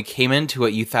that when we came into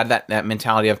it, you thought that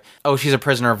mentality of, oh, she's a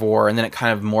prisoner of war, and then it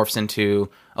kind of morphs into,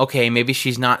 okay, maybe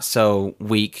she's not so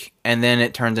weak, and then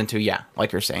it turns into,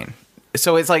 like you're saying.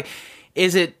 So it's like,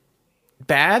 is it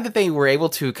bad that they were able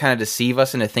to kind of deceive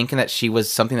us into thinking that she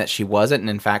was something that she wasn't, and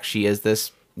in fact she is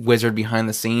this wizard behind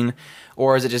the scene?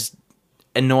 Or is it just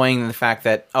annoying the fact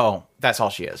that, oh, that's all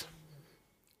she is?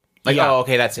 Like, oh,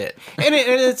 okay, that's it. and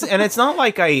it's not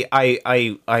like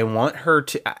I want her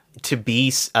to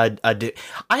be I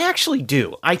actually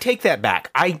do. I take that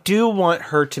back. I do want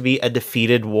her to be a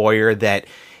defeated warrior that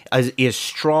is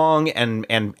strong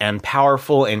and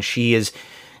powerful, and she's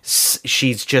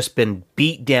just been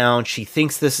beat down. She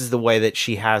thinks this is the way that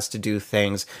she has to do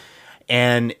things,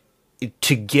 and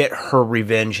to get her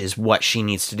revenge is what she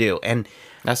needs to do. And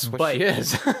that's what she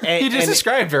is. You just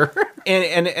described her.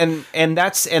 And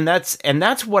that's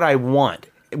what I want.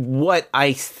 What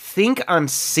I think I'm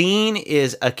seeing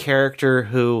is a character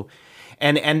who,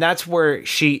 and that's where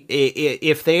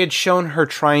if they had shown her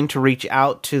trying to reach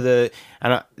out to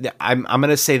I'm going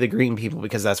to say the green people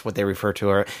because that's what they refer to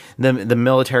her, the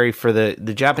military, for the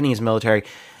Japanese military.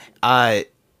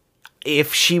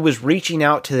 If she was reaching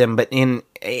out to them, but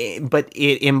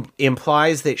it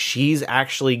implies that she's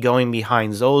actually going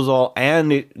behind Zolzal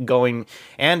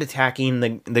and attacking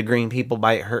the green people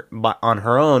on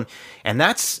her own, and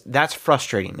that's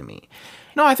frustrating to me.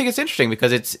 No, I think it's interesting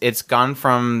because it's gone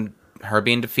from her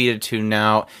being defeated to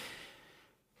now.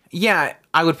 Yeah,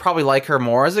 I would probably like her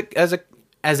more as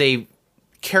a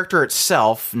character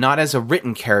itself, not as a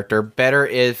written character. Better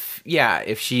if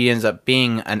she ends up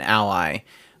being an ally.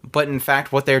 But in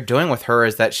fact, what they're doing with her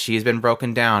is that she's been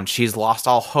broken down. She's lost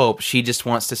all hope. She just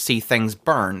wants to see things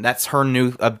burn. That's her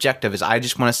new objective, is I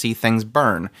just want to see things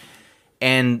burn.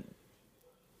 And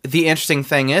the interesting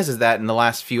thing is that in the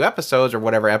last few episodes, or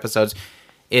whatever episodes,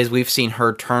 is we've seen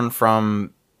her turn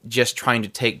from just trying to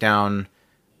take down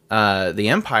the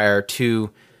Empire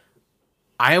to,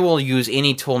 I will use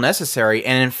any tool necessary,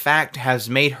 and in fact has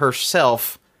made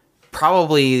herself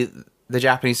probably the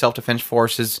Japanese Self-Defense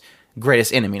Force's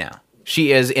greatest enemy now.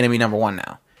 She is enemy number 1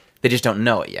 now. They just don't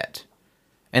know it yet.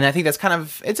 And I think that's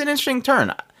it's an interesting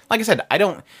turn. Like I said,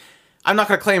 I'm not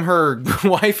going to claim her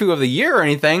waifu of the year or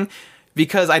anything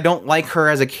because I don't like her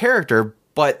as a character,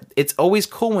 but it's always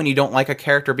cool when you don't like a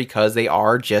character because they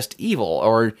are just evil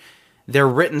or they're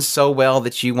written so well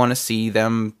that you want to see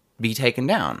them be taken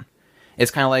down.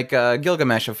 It's kind of like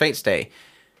Gilgamesh of Fate's Day.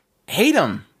 Hate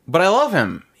him. But I love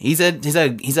him. He's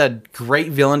a great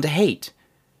villain to hate.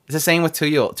 It's the same with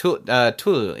Tulu. I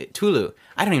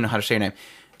don't even know how to say her name.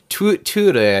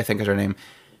 Tulu, I think is her name.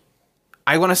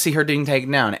 I want to see her being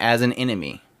taken down as an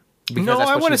enemy. No,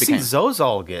 I want to see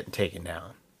Zozal get taken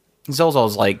down.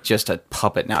 Zolzal's like just a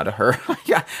puppet now to her.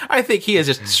 Yeah, I think he is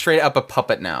just straight up a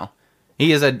puppet now.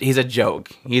 He's a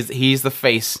joke. He's the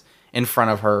face in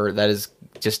front of her that is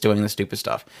just doing the stupid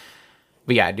stuff.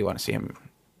 But yeah, I do want to see him,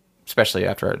 especially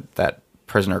after that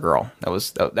prisoner girl. That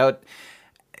would.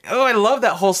 Oh, I love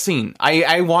that whole scene.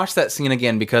 I watched that scene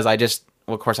again because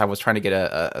of course, I was trying to get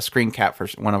a screen cap for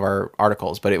one of our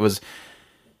articles, but it was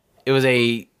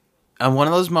a one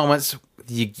of those moments.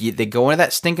 They go into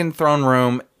that stinking throne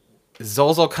room.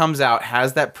 Zolzal comes out,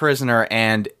 has that prisoner,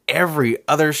 and every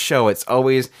other show, it's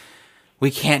always, we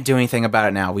can't do anything about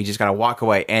it now. We just gotta walk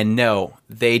away. And no,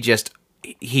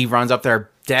 he runs up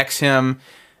there, decks him.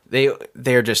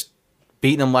 They're just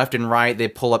beating him left and right. They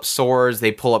pull up swords,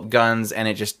 they pull up guns, and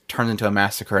it just turns into a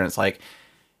massacre. And it's like,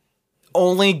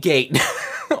 only Gate,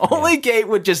 Gate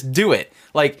would just do it.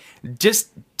 Like, just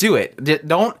do it.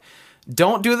 Don't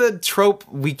do the trope.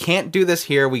 We can't do this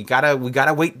here. We gotta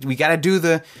wait. We gotta do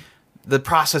the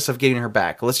process of getting her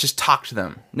back. Let's just talk to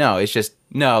them. No, it's just,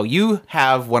 no, you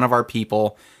have one of our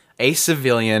people, a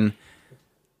civilian,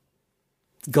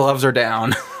 gloves are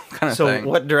down, kind of thing. So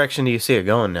what direction do you see it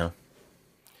going now?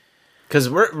 Because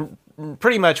we're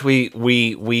pretty much,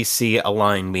 we see a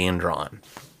line being drawn.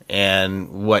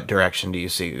 And what direction do you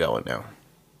see it going now?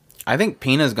 I think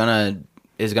Pina's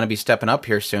is gonna be stepping up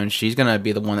here soon. She's gonna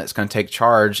be the one that's gonna take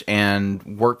charge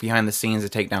and work behind the scenes to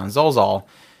take down Zolzal.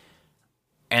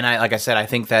 And like I said, I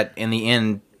think that in the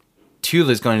end,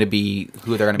 Tula is going to be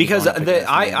who they're going to be. Because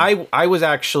I was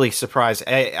actually surprised.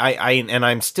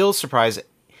 I'm still surprised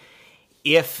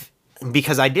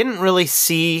because I didn't really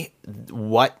see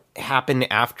what happened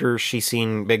after she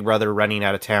seen Big Brother running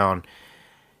out of town.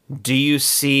 Do you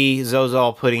see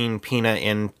Zozal putting Pina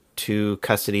into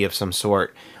custody of some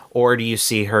sort? Or do you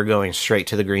see her going straight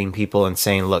to the green people and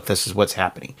saying, look, this is what's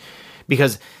happening?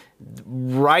 Because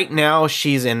right now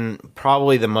she's in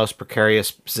probably the most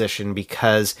precarious position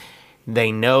because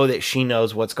they know that she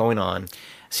knows what's going on.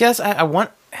 See, I want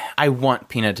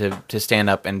Pina to stand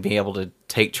up and be able to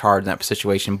take charge in that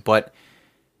situation. But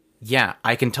yeah,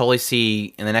 I can totally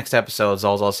see in the next episode,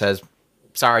 Zolzal says,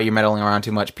 sorry, you're meddling around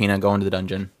too much, Pina, go into the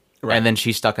dungeon. Right. And then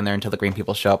she's stuck in there until the green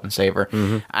people show up and save her.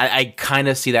 Mm-hmm. I kind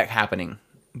of see that happening.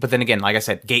 But then again, like I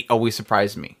said, Gate always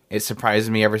surprised me. It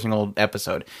surprises me every single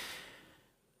episode.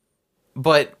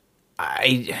 But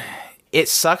it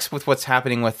sucks with what's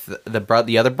happening with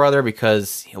the other brother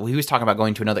because he was talking about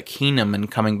going to another kingdom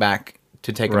and coming back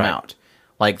to take him out.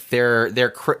 Like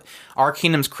our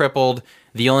kingdom's crippled.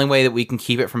 The only way that we can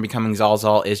keep it from becoming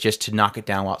Zolzal is just to knock it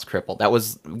down while it's crippled. That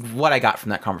was what I got from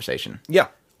that conversation. Yeah,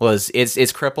 was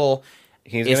it's crippled.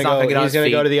 He's going to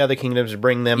go to the other kingdoms,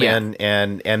 bring them in,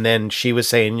 and then she was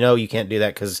saying, no, you can't do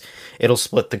that because it'll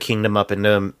split the kingdom up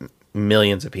into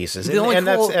millions of pieces. And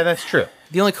that's true.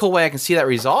 The only cool way I can see that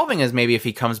resolving is maybe if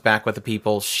he comes back with the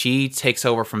people, she takes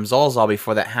over from Zolzal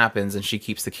before that happens, and she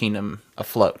keeps the kingdom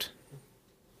afloat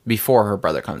before her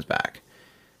brother comes back.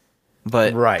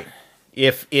 But right.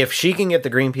 If she can get the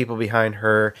green people behind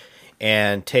her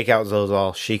and take out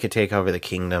Zolzal, she could take over the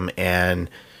kingdom, and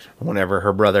whenever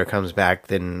her brother comes back,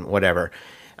 then whatever.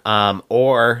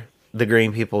 Or the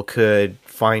green people could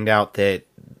find out that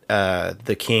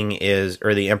the king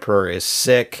or the emperor is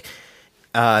sick.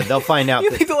 They'll find out.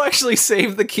 You think they'll actually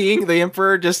save the king, the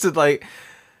emperor, just to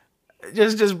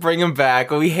just bring him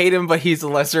back? We hate him, but he's the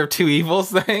lesser of two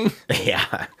evils thing.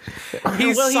 Yeah,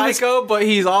 he's psycho, but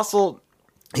he's also.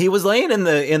 He was laying in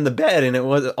the bed, and it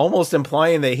was almost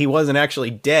implying that he wasn't actually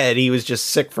dead. He was just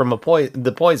sick from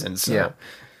the poison. So.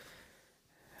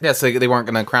 Yeah, so they weren't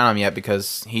going to crown him yet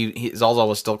because Zolzal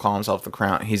was still calling himself the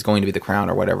crown. He's going to be the crown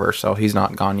or whatever, so he's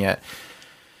not gone yet.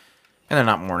 And they're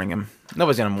not mourning him.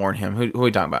 Nobody's going to mourn him. Who are we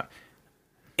talking about?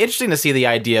 Interesting to see the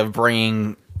idea of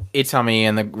bringing Itami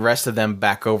and the rest of them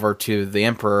back over to the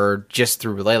Emperor just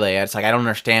through Lele. It's like, I don't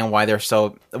understand why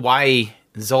why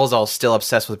Zolzal's still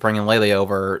obsessed with bringing Lele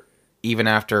over even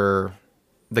after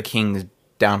the king's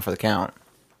down for the count.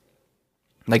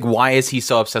 Like, why is he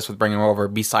so obsessed with bringing them over,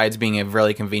 besides being a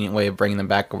really convenient way of bringing them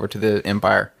back over to the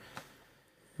Empire?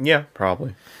 Yeah,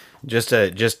 probably.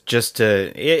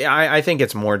 I think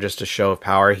it's more just a show of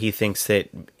power. He thinks that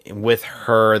with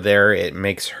her there, it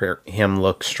makes him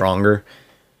look stronger.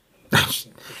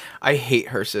 I hate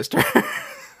her sister.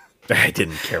 I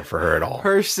didn't care for her at all.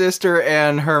 Her sister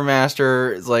and her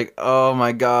master is like, oh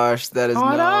my gosh, that is no.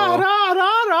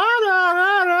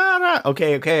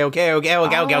 Okay.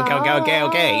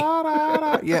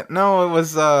 Yeah, no, it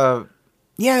was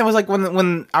it was like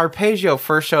when Arpeggio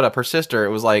first showed up, her sister, it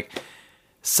was like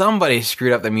somebody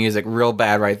screwed up the music real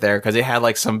bad right there, because it had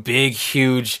like some big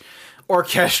huge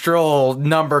orchestral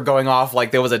number going off,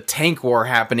 like there was a tank war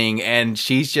happening, and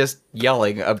she's just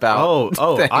yelling about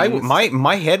things.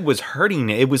 My head was hurting.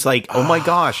 It was like, oh my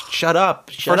gosh, shut up.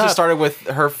 First it started with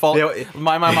her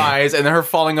my eyes, and then her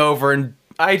falling over, and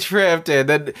I tripped, and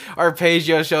then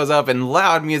Arpeggio shows up and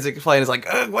loud music playing. It's like,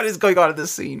 what is going on in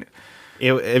this scene?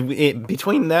 It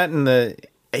between that and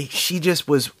she just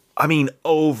was, I mean,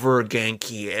 over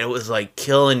Genki. It was like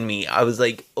killing me. I was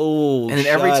like, oh, and then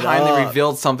every time they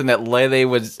revealed something that Lele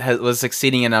was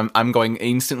succeeding in, I'm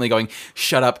instantly going,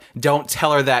 shut up, don't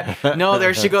tell her that. No,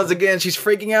 there she goes again. She's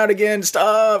freaking out again.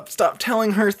 Stop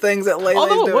telling her things that Lele's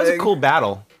doing. Although it was a cool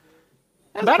battle.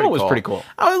 The battle was pretty cool.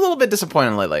 I was a little bit disappointed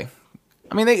in Lele.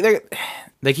 I mean,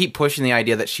 they keep pushing the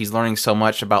idea that she's learning so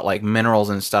much about like minerals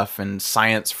and stuff and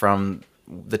science from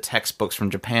the textbooks from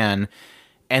Japan,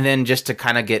 and then just to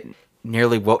kind of get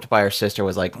nearly whooped by her sister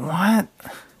was like, what?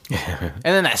 And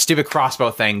then that stupid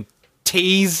crossbow thing.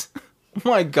 Tease. Oh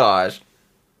my gosh.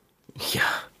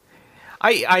 Yeah.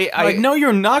 I no,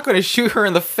 you're not going to shoot her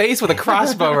in the face with a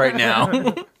crossbow right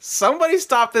now. Somebody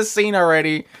stop this scene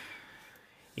already.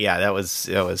 Yeah, that was.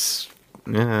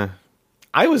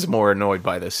 I was more annoyed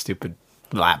by this stupid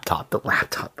laptop. The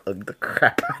laptop bugged the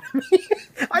crap out of me.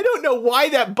 I don't know why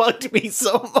that bugged me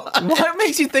so much. What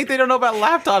makes you think they don't know about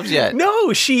laptops yet?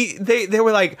 No, they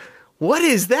were like, what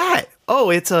is that? Oh,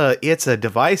 it's a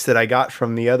device that I got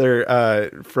from the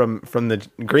other from the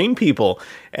green people.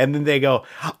 And then they go,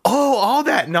 oh, all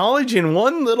that knowledge in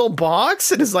one little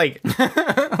box? And it's like,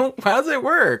 how does it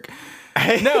work?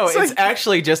 No, it's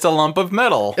actually just a lump of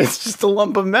metal. It's just a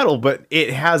lump of metal, but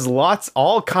it has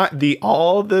all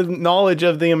the knowledge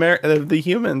of the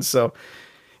humans. So,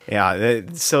 yeah.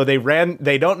 So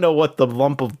they don't know what the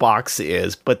lump of box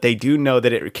is, but they do know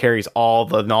that it carries all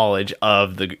the knowledge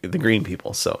of the green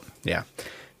people. So, yeah,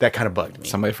 that kind of bugged me.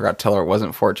 Somebody forgot to tell her it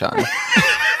wasn't 4chan.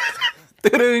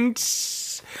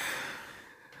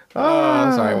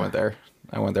 Sorry, I went there.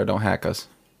 Don't hack us.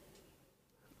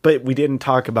 But we didn't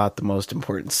talk about the most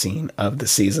important scene of the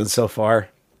season so far.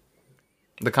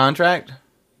 The contract?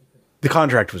 The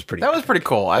contract was pretty. That was pretty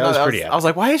cool. I was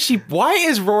like, why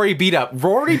is Rory beat up?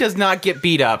 Rory does not get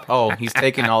beat up. Oh, he's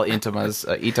taking all Itama's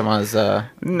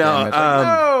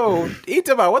no,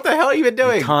 Itama, what the hell have you been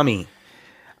doing? Tommy.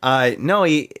 But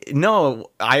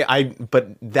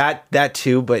that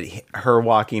too, but her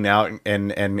walking out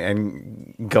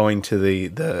and going to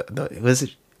the was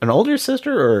it an older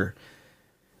sister or?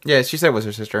 Yeah, she said it was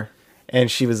her sister. And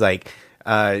she was like,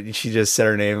 she just said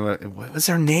her name. What was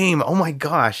her name? Oh my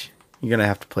gosh. You're going to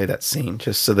have to play that scene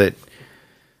just so that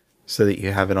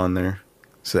you have it on there.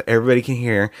 So that everybody can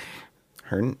hear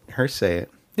her say it.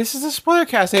 This is a spoiler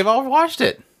cast. They've all watched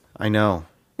it. I know.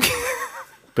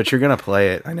 But you're going to play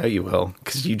it. I know you will.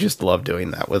 Because you just love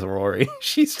doing that with Rory.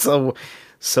 She's so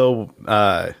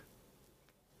no,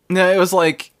 it was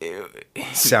like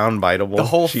soundbiteable. The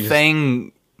whole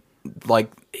thing, like,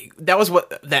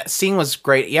 that scene was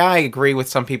great. Yeah, I agree with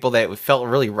some people that it felt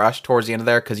really rushed towards the end of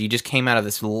there, because you just came out of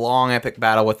this long epic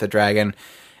battle with the dragon,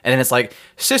 and then it's like,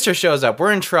 sister shows up,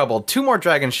 we're in trouble, 2 more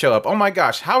dragons show up, oh my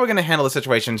gosh, how are we going to handle the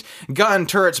situations? Gun,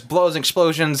 turrets, blows,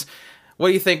 explosions. What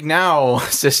do you think now,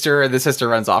 sister? And the sister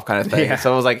runs off, kind of thing. Yeah.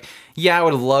 So I was like, yeah, I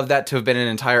would have loved that to have been an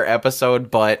entire episode,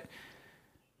 but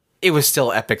it was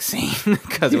still epic scene,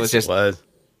 because it was just...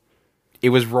 It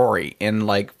was Rory in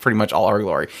like pretty much all her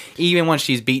glory. Even when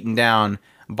she's beaten down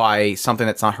by something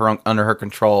that's not under her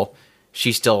control,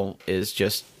 she still is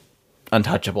just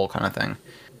untouchable, kind of thing.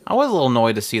 I was a little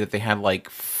annoyed to see that they had like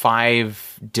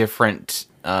 5 different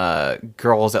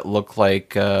girls that look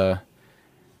like the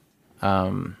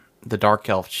dark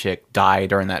elf chick die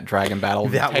during that dragon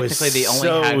battle. Technically, they only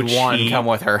had one come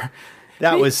with her.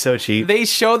 That was so cheap. They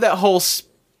showed that whole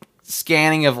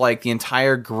scanning of like the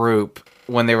entire group.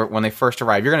 When they first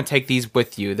arrived, you're going to take these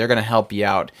with you. They're going to help you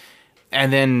out.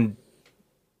 And then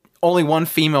only one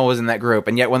female was in that group.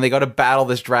 And yet when they go to battle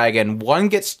this dragon, one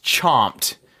gets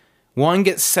chomped. One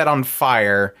gets set on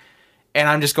fire. And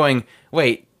I'm just going,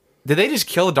 wait, did they just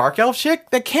kill the dark elf chick?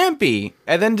 That can't be.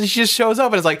 And then she just shows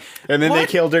up and it's like... And then what? They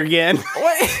killed her again.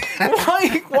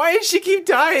 Why did she keep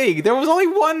dying? There was only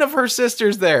one of her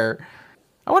sisters there.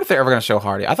 I wonder if they're ever going to show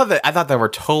Hardy. I thought they were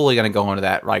totally going to go into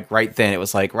that, like, right then. It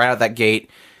was like right out that gate,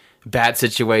 bad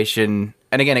situation.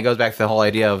 And again, it goes back to the whole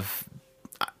idea of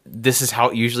this is how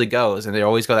it usually goes, and they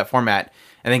always go that format.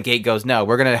 And then Gate goes, no,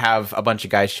 we're going to have a bunch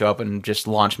of guys show up and just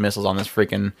launch missiles on this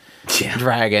freaking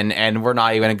dragon, and we're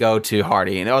not even going to go to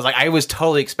Hardy. And I was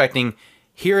totally expecting,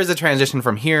 here is a transition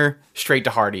from here straight to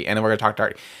Hardy, and then we're going to talk to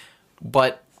Hardy.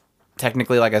 But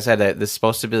technically, like I said, this is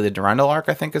supposed to be the Durandal arc,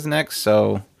 I think, is next,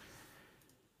 so...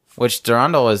 Which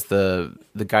Durandal is the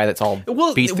guy that's all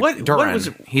beat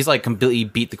he's like completely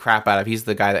beat the crap out of. He's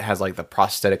the guy that has like the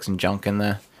prosthetics and junk in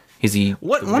the...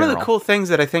 One of the cool things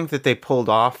that I think that they pulled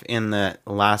off in the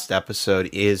last episode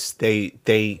is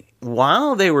they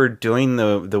while they were doing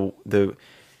the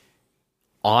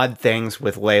odd things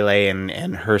with Lele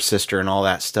and her sister and all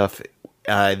that stuff,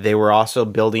 they were also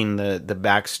building the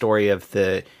backstory of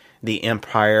the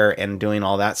Empire and doing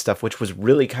all that stuff, which was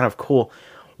really kind of cool.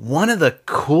 One of the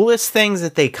coolest things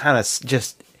that they kind of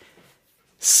just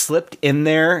slipped in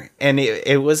there, and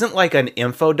it wasn't like an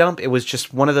info dump, it was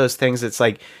just one of those things that's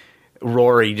like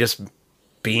Rory just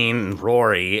being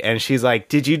Rory, and she's like,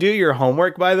 did you do your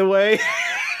homework, by the way?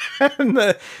 and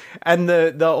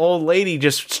the old lady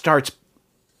just starts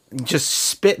just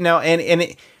spitting out, and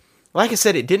it, like I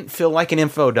said, it didn't feel like an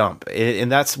info dump,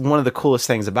 and that's one of the coolest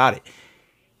things about it.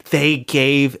 They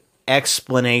gave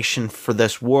explanation for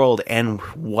this world and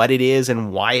what it is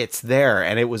and why it's there,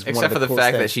 and it was except for the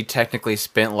fact that she technically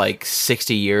spent like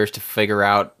 60 years to figure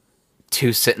out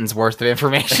 2 sentences worth of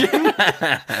information.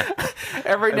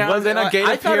 Every now and then a gate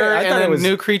appears, and then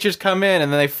new creatures come in,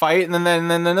 and then they fight, and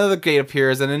then another gate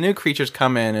appears, and then new creatures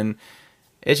come in, and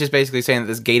it's just basically saying that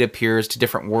this gate appears to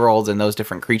different worlds, and those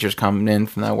different creatures come in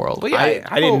from that world. But yeah,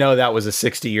 I didn't know that was a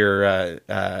 60-year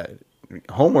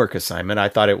homework assignment. I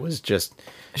thought it was just...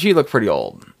 She looked pretty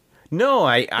old. No,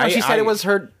 she said it was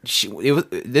her...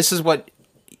 This is what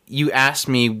you asked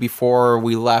me before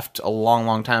we left a long,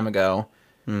 long time ago.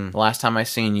 The last time I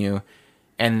seen you.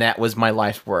 And that was my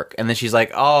life's work. And then she's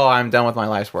like, oh, I'm done with my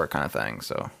life's work kind of thing.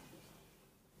 So,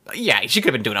 yeah, she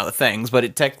could have been doing other things. But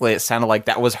it sounded like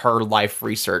that was her life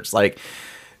research. Like,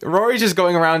 Rory's just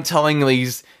going around telling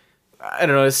these... I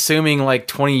don't know, assuming like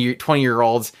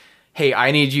 20-year-olds... hey,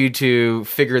 I need you to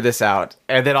figure this out,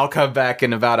 and then I'll come back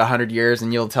in about 100 years,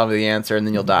 and you'll tell me the answer, and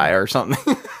then you'll die, or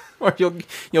something. Or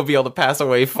you'll be able to pass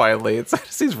away finally. It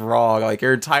seems wrong. Like,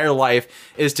 your entire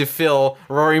life is to fill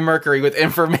Rory Mercury with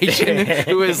information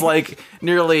who is, like,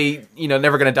 nearly,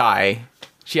 never going to die.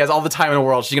 She has all the time in the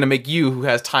world. She's going to make you, who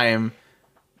has time,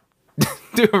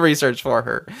 do research for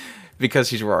her, because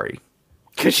she's Rory.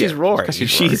 Because she's Rory. Because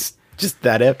she's just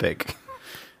that epic.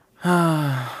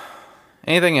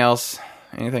 Anything else?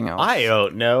 I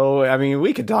don't know. I mean,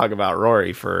 we could talk about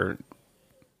Rory for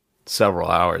several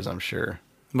hours, I'm sure.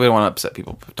 We don't want to upset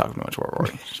people talking too much about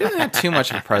Rory. She doesn't have too much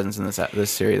of a presence in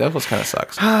this series. That was kind of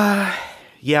sucks.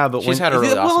 Yeah, but she's had a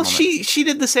really awesome moment. She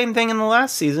did the same thing in the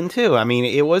last season too. I mean,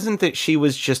 it wasn't that she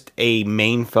was just a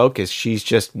main focus. She's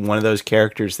just one of those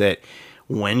characters that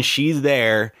when she's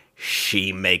there,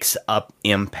 she makes up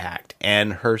impact,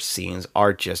 and her scenes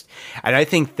are just... And I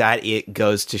think that it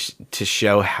goes to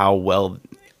show how well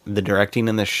the directing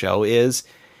in the show is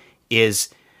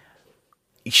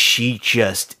she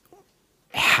just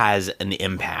has an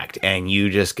impact, and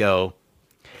you just go...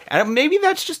 And maybe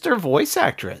that's just her voice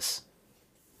actress.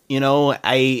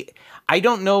 I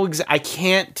don't know. I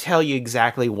can't tell you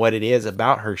exactly what it is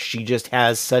about her. She just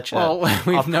has such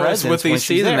we've noticed with these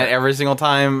seasons that every single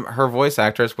time her voice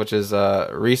actress, which is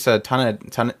Risa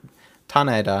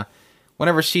Taneda,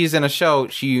 whenever she's in a show,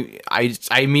 I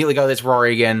immediately go, "It's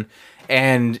Rory again,"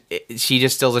 and she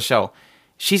just steals the show.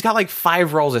 She's got like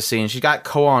 5 roles this season. She's got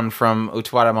Koon from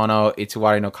Utawarerumono,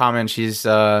 Ituwari no Kamen. She's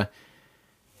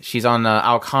on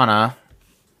Aokana.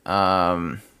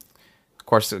 Of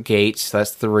course, Gates. So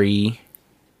that's 3.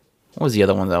 What was the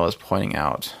other one that I was pointing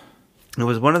out? It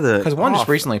was one of the... Because one just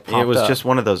recently popped up. It was just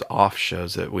one of those off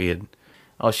shows that we had...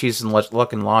 Oh, she's in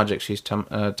Luck and Logic. She's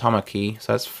Tamaki,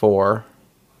 so that's 4.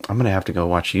 I'm going to have to go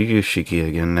watch Yu Yu Shiki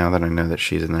again now that I know that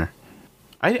she's in there.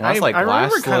 I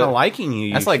remember kind of liking Yu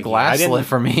Yu That's like Glasslip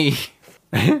for me.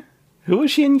 Who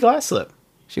was she in Glasslip?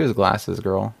 She was Glasses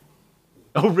Girl.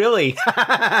 Oh, really?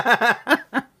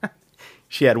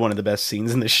 She had one of the best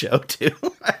scenes in the show, too.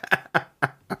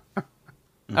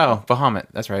 Oh, Bahamut.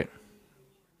 That's right.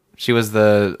 She was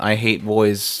the I Hate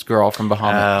Boys girl from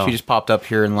Bahamut. She just popped up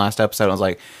here in the last episode and was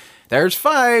like, there's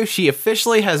 5. She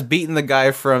officially has beaten the guy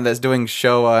that's doing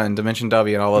Showa and Dimension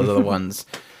W and all those other ones.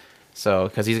 So,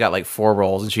 because he's got like 4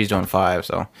 roles and she's doing 5.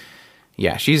 So,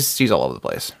 yeah, she's all over the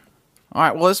place. All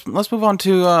right, well, let's move on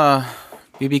to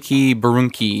Bibiki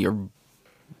Barunki, or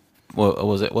what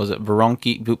was it? Was it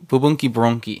Baronki? Bubunki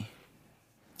Baronki.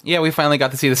 Yeah, we finally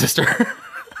got to see the sister.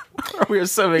 We were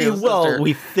so big. Well,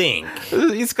 we think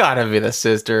he's got to be the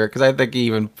sister, because I think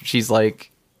she's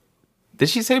like Did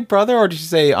she say brother, or did she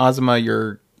say Azuma,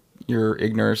 you're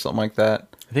ignorant, or something like that?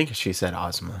 I think she said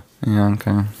Ozma. Yeah,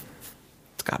 okay.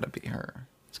 It's gotta be her.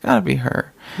 It's gotta be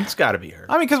her. It's got to be her.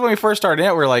 I mean, because when we first started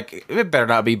out, we were like, it better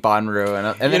not be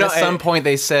Banru. And then at some point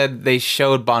they said they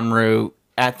showed Banru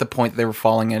at the point they were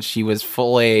falling, and she was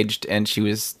full-aged, and she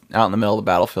was out in the middle of the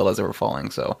battlefield as they were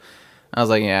falling. So I was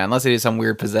like, yeah, unless they did some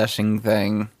weird possession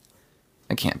thing,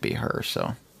 it can't be her,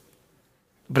 so...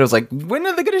 But it was like, when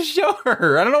are they going to show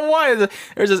her? I don't know why.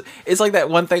 It's like that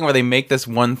one thing where they make this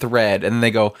one thread, and then they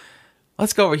go,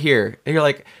 let's go over here. And you're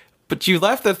like, but you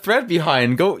left the thread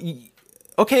behind. Go,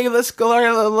 okay, let's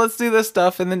go. Let's do this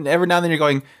stuff. And then every now and then you're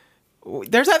going,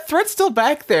 there's that thread still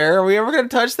back there. Are we ever going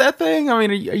to touch that thing? I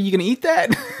mean, are you going to eat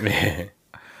that?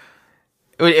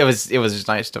 It was just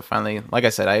nice to finally, like I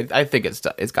said, I think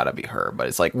it's got to be her. But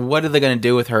it's like, what are they going to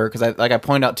do with her? Because I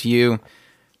pointed out to you,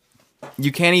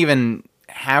 you can't even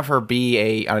have her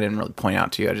be I didn't really point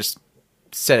out to you, I just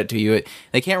said it to you.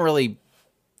 They can't really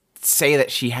say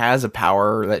that she has a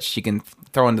power that she can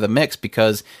throw into the mix,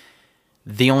 because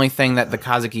the only thing that the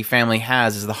Kazuki family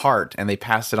has is the heart, and they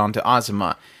passed it on to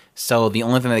Azuma. So the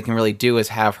only thing they can really do is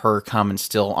have her come and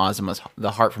steal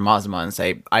the heart from Azuma and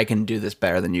say, I can do this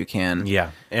better than you can.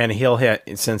 Yeah, and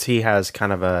since he has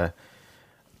kind of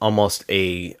almost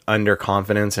a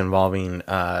underconfidence involving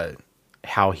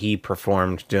how he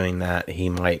performed doing that,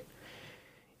 that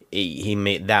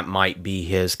might be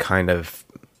his kind of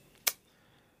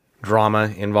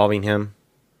drama involving him,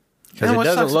 because it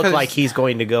doesn't look like he's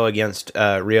going to go against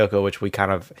Ryoko, which we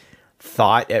kind of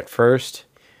thought at first,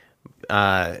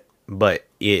 but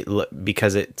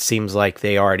because it seems like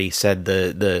they already said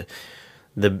the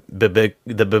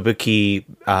Babuki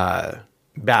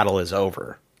battle is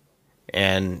over,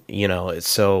 and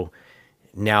so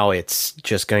now it's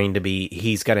just going to be,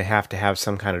 he's going to have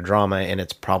some kind of drama, and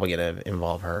it's probably going to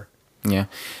involve her. Yeah.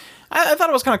 I thought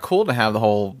it was kind of cool to have the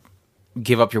whole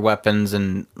give up your weapons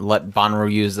and let Banru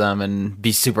use them and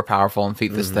be super powerful and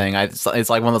defeat this thing. It's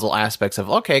like one of those little aspects of,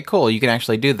 okay, cool, you can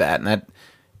actually do that. And that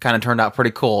kind of turned out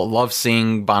pretty cool. Love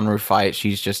seeing Banru fight.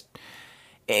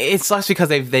 It sucks because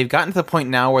they've gotten to the point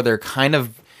now where they're kind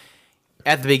of,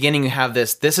 at the beginning, you have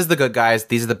this is the good guys,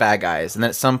 these are the bad guys. And then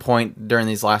at some point during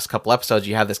these last couple episodes,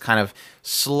 you have this kind of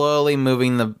slowly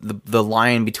moving the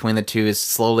line between the two is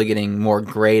slowly getting more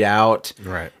grayed out.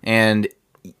 Right. And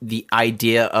the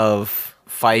idea of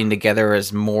fighting together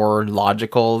is more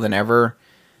logical than ever.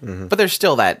 Mm-hmm. But there's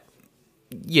still that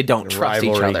you don't trust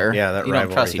each other. Yeah, that you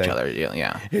don't trust each thing. other.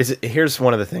 Yeah. Here's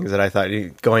one of the things that I thought,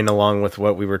 going along with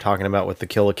what we were talking about with the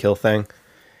Kill la Kill thing.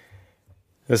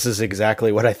 This is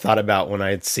exactly what I thought about when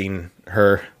I had seen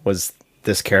her, was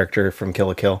this character from Kill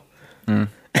la Kill.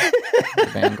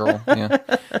 Fangirl, yeah.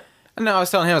 No, I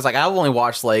was telling him, I was like, I've only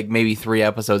watched like maybe 3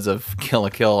 episodes of Kill la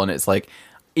Kill, and it's like,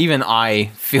 even I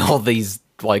feel these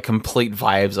like complete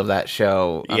vibes of that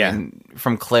show. I mean,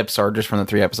 from clips or just from the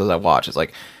 3 episodes I watched. It's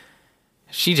like,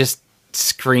 she just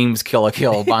screams Kill la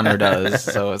Kill, Banner does.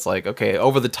 So it's like, okay,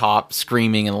 over the top,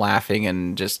 screaming and laughing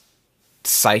and just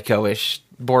psycho-ish,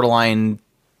 borderline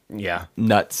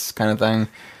nuts kind of thing.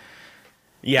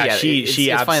 Yeah,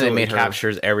 she absolutely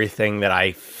captures everything that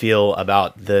I feel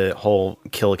about the whole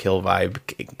Kill la Kill vibe.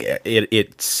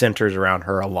 It centers around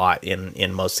her a lot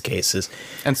in most cases.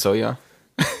 And Soya.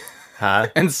 Huh?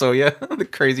 And Soya, the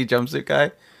crazy jumpsuit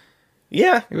guy.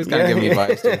 Yeah. He was kind of giving me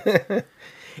advice too.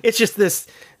 It's just this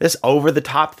over the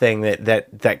top thing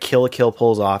that Kill la Kill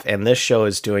pulls off, and this show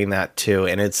is doing that too.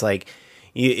 And it's like,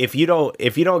 if you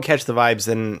don't catch the vibes,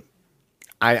 then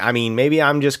I mean, maybe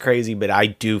I'm just crazy, but I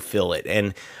do feel it,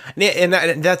 and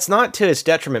that's not to its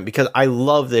detriment, because I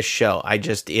love this show.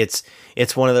 It's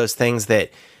one of those things that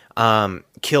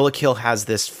Kill la Kill has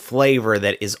this flavor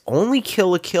that is only Kill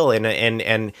la Kill,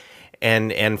 and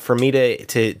for me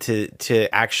to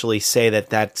actually say that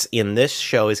that's in this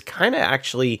show is kind of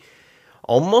actually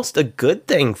almost a good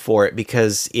thing for it,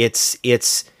 because it's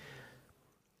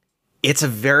a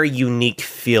very unique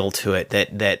feel to it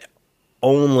that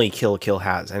only Kill la Kill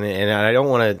has, and I don't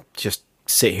want to just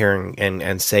sit here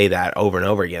and say that over and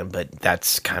over again, but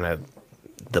that's kind of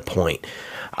the point.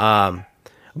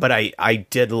 But I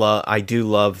do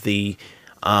love the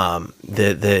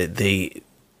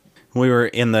we were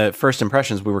in the first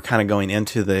impressions, we were kind of going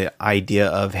into the idea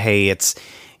of, hey, it's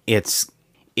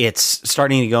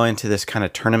starting to go into this kind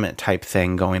of tournament type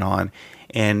thing going on,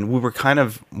 and we were kind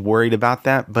of worried about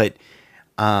that, but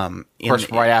of course,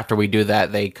 right after we do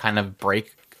that, they kind of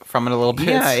break from it a little bit.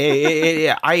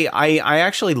 Yeah, I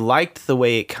actually liked the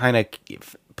way it kind of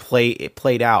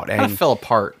played out. It kind of fell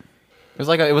apart. It was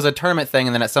like it was a tournament thing,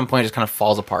 and then at some point it just kind of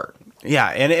falls apart. Yeah,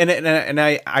 and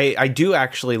I do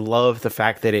actually love the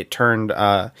fact that it turned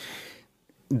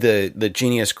the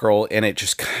Genius Girl, and it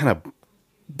just kind of,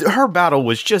 her battle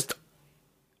was just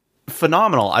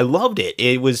phenomenal. I loved it.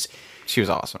 She was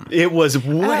awesome. It was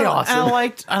way awesome.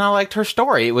 And I liked her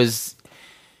story. It was.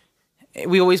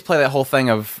 We always play that whole thing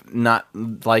of not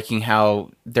liking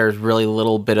how there's really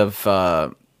little bit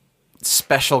of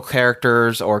special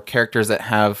characters or characters that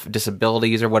have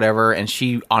disabilities or whatever, and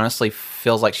she honestly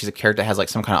feels like she's a character that has like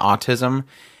some kind of autism.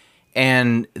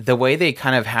 And the way they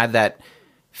kind of had that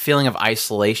feeling of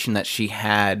isolation that she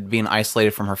had, being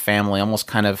isolated from her family, almost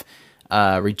kind of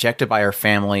rejected by her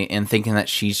family, and thinking that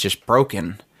she's just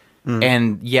broken.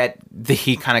 And yet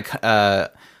he kind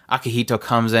of Akihito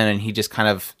comes in, and he just kind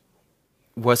of,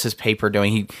 what's his paper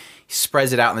doing? He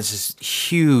spreads it out, and this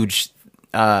huge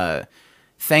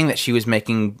thing that she was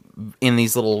making in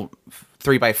these little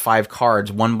 3x5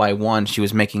 cards, one by one. She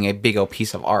was making a big old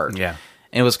piece of art. Yeah,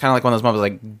 and it was kind of like one of those moments,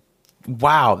 like,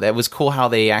 wow, that was cool how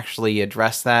they actually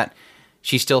addressed that.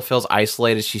 She still feels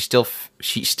isolated. She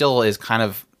still is kind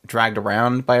of dragged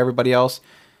around by everybody else.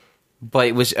 But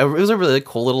it was a really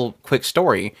cool little quick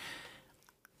story.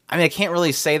 I mean, I can't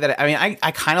really say that. I mean,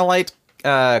 I kind of liked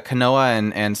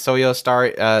Kanoa and Soyo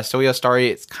story.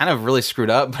 It's kind of really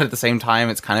screwed up, but at the same time,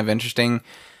 it's kind of interesting.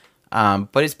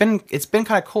 But it's been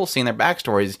kind of cool seeing their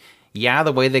backstories. Yeah,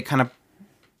 the way they kind of,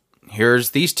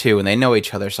 here's these two and they know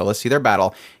each other, so let's see their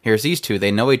battle. Here's these two, they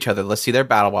know each other, let's see their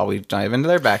battle while we dive into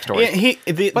their backstory.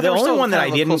 Yeah, the only one that I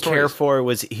didn't care for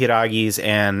was Hiragi's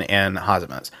and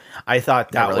Hazuma's. I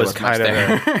thought that really was kind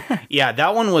of yeah,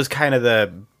 that one was kind of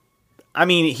the, I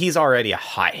mean, he's already a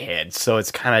hothead, so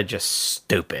it's kind of just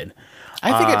stupid.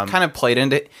 I think it kind of played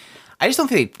into, I just don't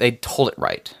think they told it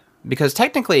right, because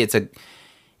technically it's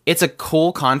a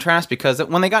cool contrast, because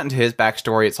when they got into his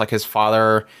backstory, it's like his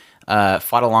father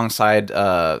fought alongside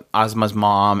Azuma's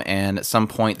mom, and at some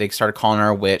point they started calling her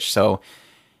a witch. So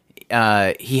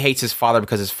he hates his father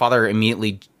because his father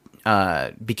immediately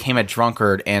became a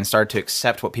drunkard and started to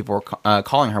accept what people were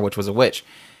calling her, which was a witch.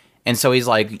 And so he's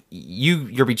like,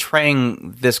 you're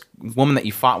betraying this woman that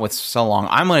you fought with so long.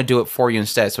 I'm going to do it for you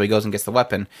instead. So he goes and gets the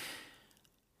weapon.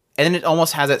 And then it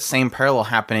almost has that same parallel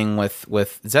happening with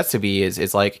Zetsubi.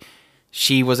 Is like,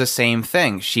 she was the same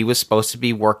thing. She was supposed to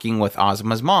be working with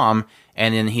Azuma's mom,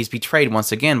 and then he's betrayed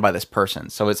once again by this person.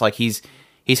 So it's like he's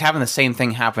having the same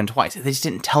thing happen twice. They just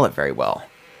didn't tell it very well.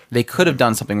 They could have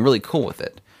done something really cool with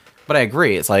it. But I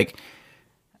agree. It's like,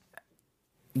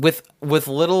 with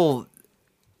little,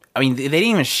 I mean, they didn't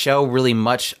even show really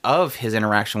much of his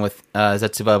interaction with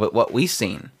Zetsuba, but what we've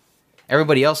seen.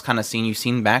 Everybody else kind of you've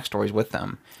seen backstories with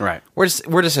them. Right. We're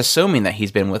just assuming that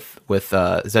he's been with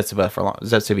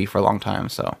Zetsubi for a long time,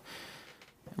 so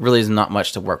really is not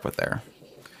much to work with there.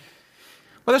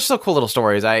 But there's still cool little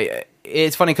stories.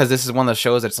 It's funny because this is one of those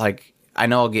shows that's like, I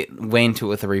know I'll get way into it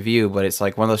with the review, but it's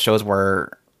like one of those shows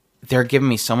where they're giving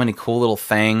me so many cool little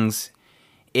things.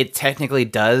 It technically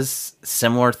does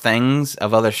similar things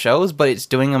of other shows, but it's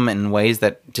doing them in ways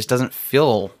that just doesn't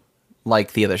feel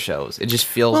like the other shows. It just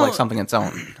feels like something its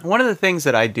own. One of the things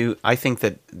that I think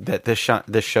that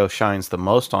this show shines the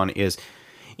most on is,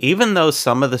 even though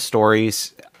some of the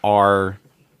stories are,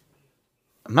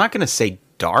 I'm not going to say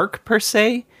dark per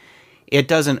se, it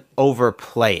doesn't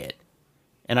overplay it.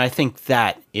 And I think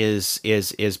that is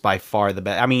by far the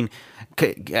best. I mean,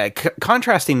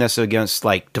 contrasting this against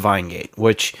like Divine Gate,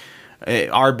 which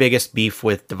our biggest beef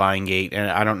with Divine Gate, and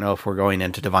I don't know if we're going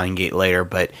into Divine Gate later,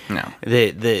 but no.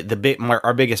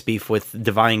 Our biggest beef with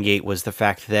Divine Gate was the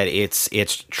fact that it's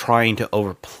trying to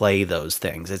overplay those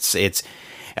things. It's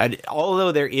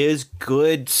although there is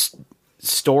good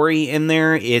story in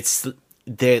there,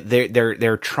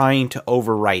 they're trying to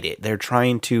overwrite it. They're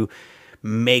trying to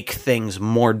make things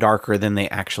more darker than they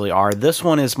actually are. This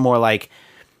one is more like,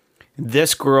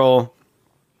 this girl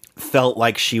felt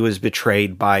like she was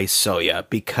betrayed by Soya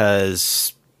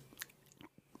because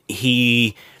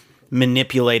he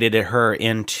manipulated her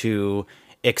into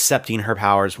accepting her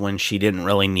powers when she didn't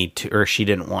really need to, or she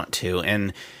didn't want to.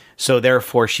 And so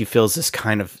therefore she feels this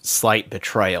kind of slight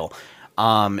betrayal.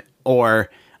 Or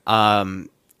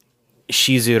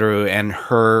Shizuru and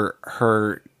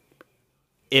her,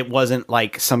 it wasn't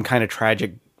like some kind of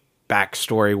tragic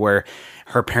backstory where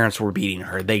her parents were beating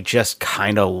her. They just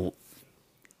kind of,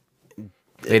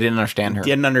 they didn't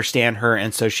understand her.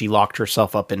 And so she locked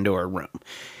herself up into her room.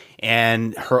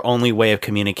 And her only way of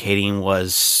communicating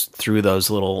was through those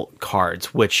little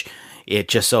cards, which it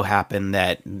just so happened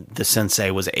that the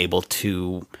sensei was able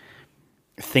to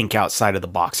think outside of the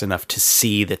box enough to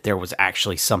see that there was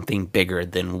actually something bigger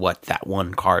than what that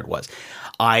one card was.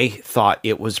 I thought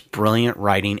it was brilliant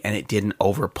writing and it didn't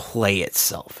overplay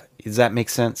itself. Does that make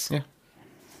sense? Yeah.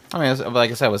 I mean, like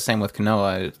I said, it was the same with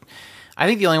Konoha. I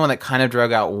think the only one that kind of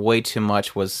drug out way too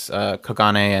much was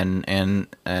Kogane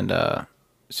and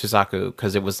Shizaku,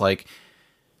 because it was like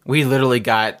we literally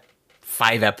got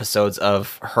 5 episodes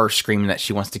of her screaming that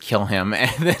she wants to kill him, and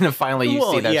then finally you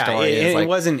see that story.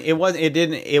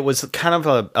 It was kind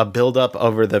of a build up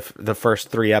over the first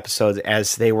 3 episodes,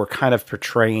 as they were kind of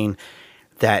portraying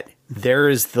that there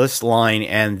is this line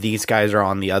and these guys are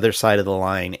on the other side of the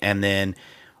line, and then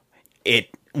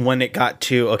when it got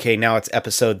to, okay, now it's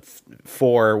episode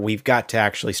 4, we've got to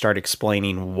actually start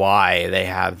explaining why they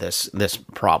have this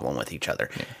problem with each other.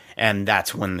 Yeah. And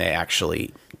that's when they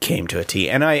actually came to a T.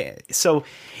 And so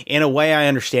in a way, I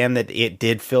understand that it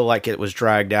did feel like it was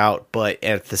dragged out, but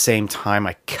at the same time,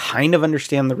 I kind of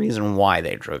understand the reason why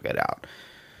they drug it out.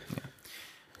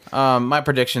 Yeah. My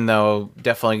prediction, though,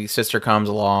 definitely Sister comes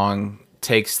along,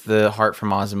 takes the heart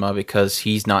from Azuma because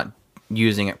he's not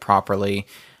using it properly,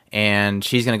 and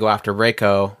she's going to go after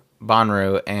Reiko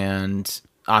Banru, and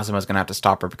Azuma's going to have to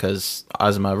stop her because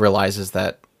Azuma realizes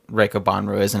that Reiko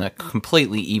Banru isn't a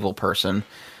completely evil person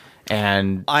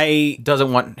and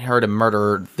doesn't want her to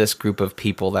murder this group of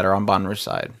people that are on Banru's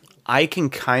side. I can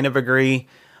kind of agree.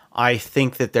 I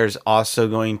think that there's also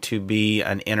going to be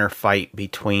an inner fight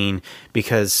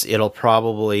because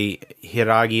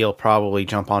Hiragi will probably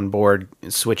jump on board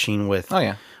switching with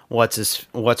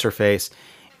what's her face,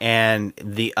 and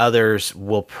the others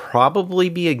will probably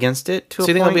be against it to a point.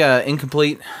 So you think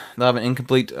they'll have an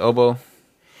incomplete oboe?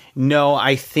 No,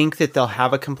 I think that they'll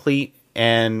have a complete,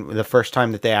 and the first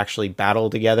time that they actually battle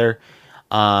together,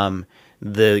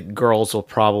 the girls will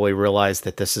probably realize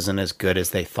that this isn't as good as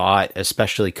they thought,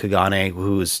 especially Kagane,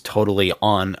 who's totally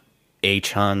on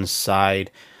A-chan's side.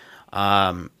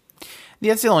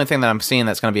 That's the only thing that I'm seeing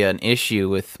that's going to be an issue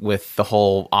with the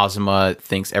whole Azuma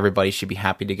thinks everybody should be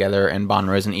happy together and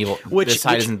Banru isn't evil. This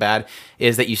side isn't bad,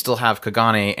 is that you still have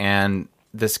Kagane and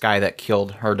this guy that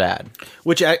killed her dad.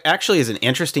 Which actually is an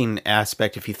interesting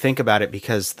aspect if you think about it,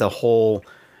 because the whole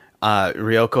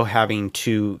Ryoko having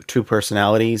two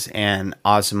personalities and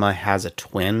Azuma has a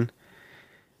twin.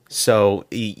 So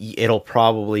it'll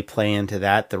probably play into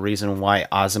that. The reason why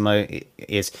Azuma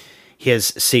is his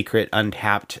secret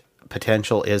untapped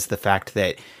potential is the fact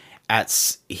that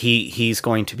he's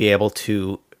going to be able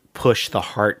to push the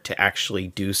heart to actually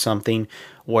do something,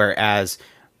 whereas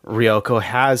Ryoko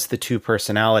has the 2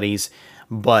 personalities,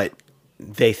 but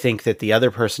they think that the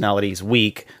other personality is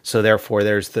weak, so therefore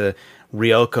there's the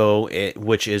Ryoko,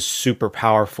 which is super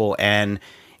powerful and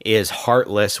is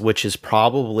heartless, which is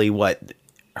probably what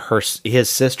his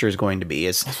sister is going to be,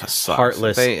 is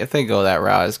heartless. If they go that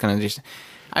route, it's going to just...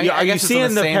 Are you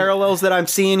seeing the parallels that I'm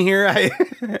seeing here?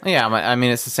 Yeah, I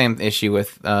mean, it's the same issue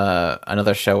with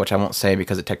another show, which I won't say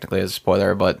because it technically is a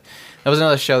spoiler, but there was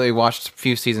another show that we watched a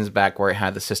few seasons back where it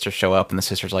had the sister show up, and the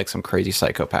sister's like some crazy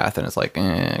psychopath, and it's like,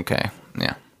 okay,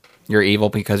 yeah, you're evil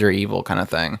because you're evil kind of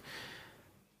thing.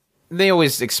 They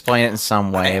always explain it in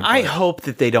some way. I hope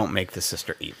that they don't make the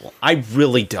sister evil. I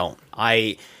really don't.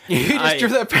 You just drew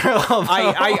that parallel.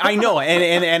 I know,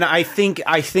 and I think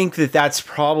that that's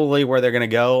probably where they're going to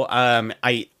go.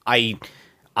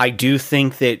 I do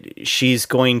think that she's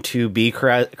going to be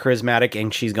charismatic,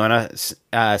 and she's going to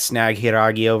snag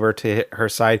Hiragi over to her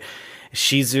side.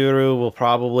 Shizuru will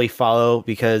probably follow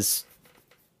because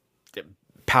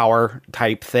power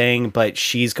type thing, but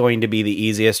she's going to be the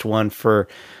easiest one for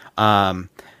when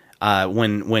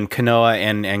Konoha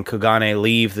and Kogane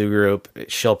leave the group.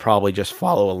 She'll probably just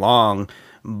follow along,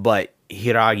 but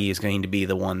Hiragi is going to be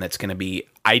the one that's going to be...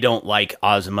 I don't like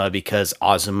Azuma because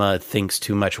Azuma thinks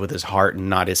too much with his heart and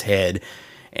not his head,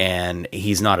 and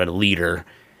he's not a leader,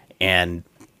 and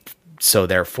so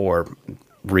therefore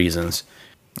reasons.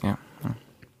 Yeah.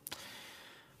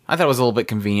 I thought it was a little bit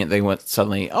convenient. They went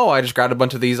suddenly, I just grabbed a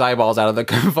bunch of these eyeballs out of the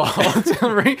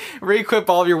vault. Re-equip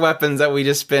all of your weapons that we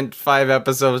just spent 5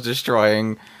 episodes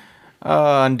destroying.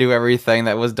 Undo everything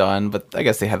that was done. But I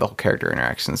guess they had the whole character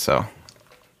interaction. So,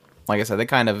 like I said, they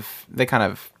kind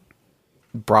of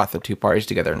brought the 2 parties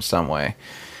together in some way.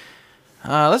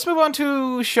 Let's move on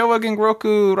to Showa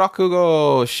Genroku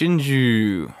Rakugo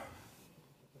Shinju,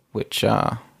 which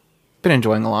been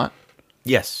enjoying a lot.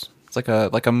 Yes. It's like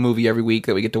a movie every week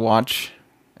that we get to watch,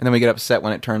 and then we get upset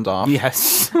when it turns off.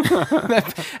 Yes.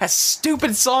 that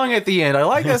stupid song at the end. I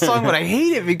like that song, but I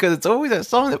hate it because it's always that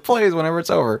song that plays whenever it's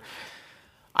over.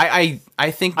 I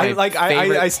think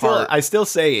I still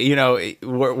say, you know,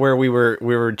 where we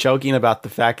were joking about the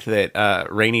fact that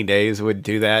Rainy Days would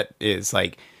do that, is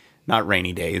like not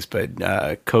Rainy Days,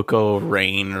 but Coco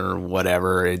Rain or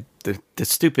whatever. The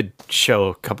stupid show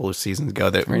a couple of seasons ago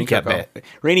that Rainy kept Coco.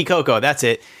 Rainy Coco, that's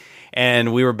it.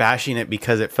 And we were bashing it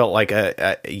because it felt like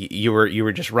you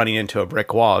were just running into a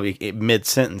brick wall mid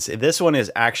sentence. This one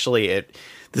is actually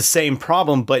the same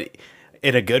problem, but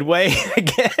in a good way, I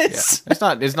guess. Yeah. It's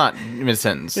not mid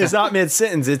sentence. It's not mid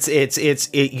sentence.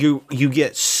 You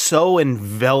get so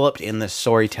enveloped in the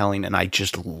storytelling, and I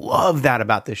just love that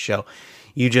about this show.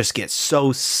 You just get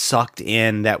so sucked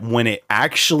in that when it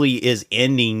actually is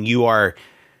ending, you are,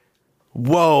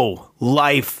 whoa,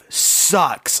 life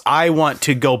sucks. I want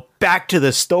to go back to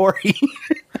the story.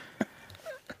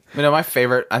 I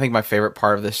think my favorite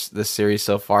part of this series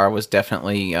so far was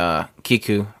definitely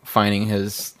Kiku finding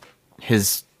his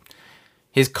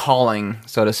calling,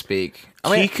 so to speak.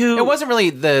 Kiku, it wasn't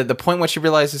really the point when she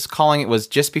realized his calling. It was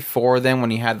just before then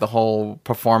when he had the whole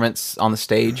performance on the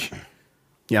stage.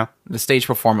 Yeah, the stage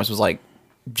performance was like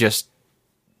just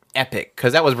epic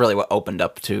because that was really what opened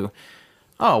up to.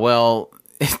 Oh well,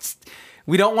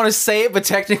 we don't want to say it, but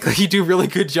technically you do a really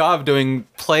good job doing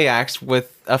play acts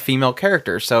with a female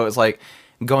character. So it's like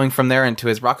going from there into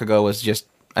his Rakugo was just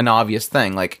an obvious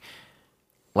thing. Like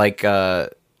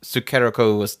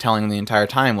Sukeroku was telling him the entire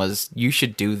time was you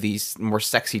should do these more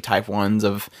sexy type ones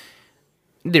of.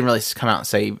 It didn't really come out and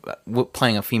say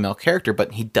playing a female character,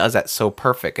 but he does that so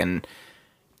perfect. And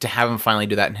to have him finally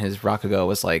do that in his Rakugo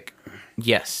was like,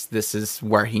 yes, this is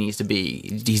where he needs to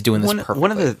be. He's doing this perfectly.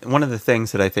 One of the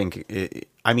things that I think,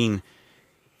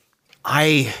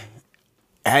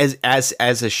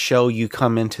 as a show, you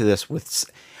come into this with,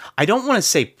 I don't want to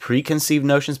say preconceived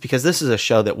notions because this is a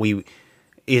show that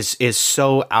is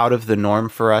so out of the norm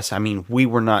for us. I mean,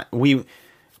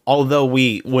 although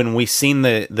when we seen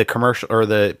the commercial or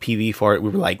the PV for it, we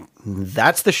were like,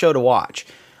 that's the show to watch.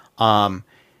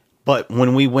 But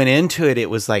when we went into it, it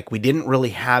was like we didn't really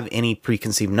have any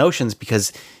preconceived notions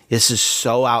because this is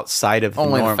so outside of the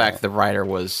only normal. The fact the writer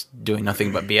was doing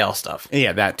nothing but BL stuff.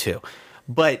 Yeah, that too.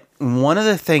 But one of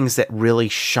the things that really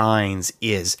shines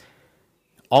is,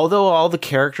 although all the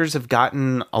characters have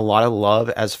gotten a lot of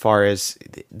love as far as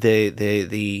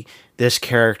this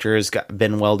character has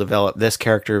been well developed, this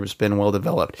character has been well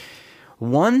developed.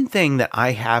 One thing that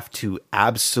I have to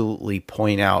absolutely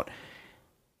point out.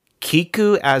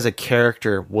 Kiku as a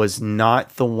character was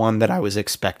not the one that I was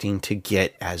expecting to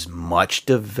get as much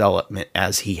development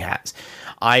as he has.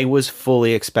 I was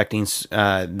fully expecting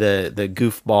the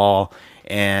goofball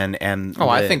and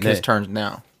I think his turn's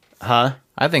now. Huh?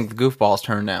 I think the goofball's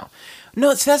turn now.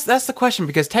 No, that's the question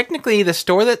because technically the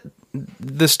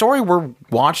story we're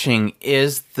watching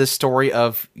is the story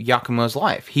of Yakumo's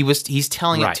life. He's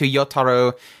telling it to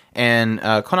Yotaro and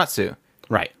Konatsu.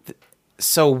 Right.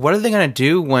 So what are they going to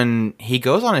do when he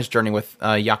goes on his journey with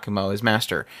Yakumo, his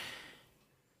master?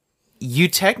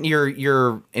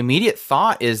 Your immediate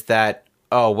thought is that,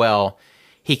 oh, well,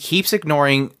 he keeps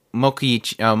ignoring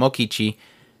Mokichi.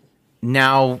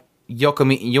 Now,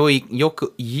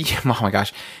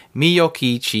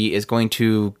 Miyokichi is going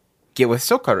to get with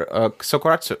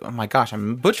Sokoratsu. Oh my gosh,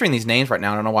 I'm butchering these names right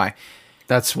now. I don't know why.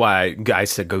 That's why I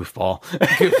said goofball.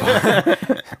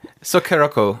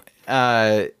 Sokeroku.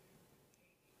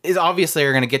 Is obviously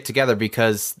are going to get together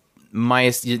because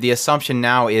the assumption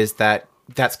now is that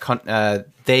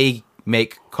they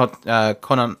make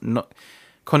Konatsu.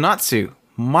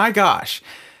 My gosh,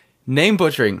 name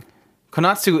butchering.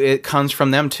 Konatsu, it comes from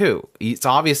them too. It's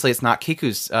not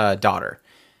Kiku's daughter.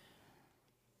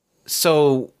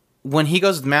 So when he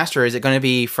goes with Master, is it going to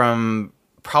be from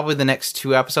probably the next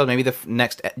 2 episodes, maybe the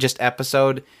next just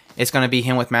episode? It's going to be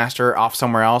him with Master off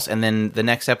somewhere else, and then the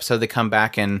next episode they come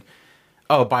back and.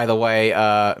 Oh, by the way,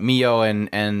 Miyo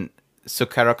and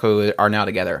Sukeroku are now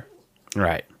together.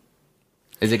 Right.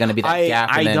 Is it going to be that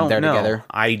gap and then they're together?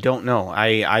 I don't know.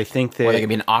 I think that... Or there going to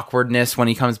be an awkwardness when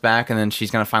he comes back and then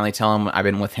she's going to finally tell him, I've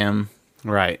been with him.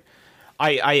 Right.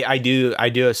 I do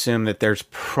assume that there's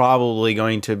probably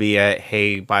going to be a,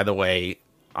 hey, by the way,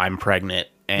 I'm pregnant.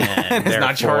 And it's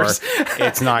not yours.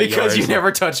 It's not because yours. You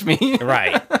never touched me.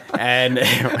 Right. And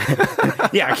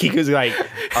yeah, Kiku's like,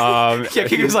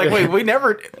 Kiku's like, wait, we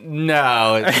never.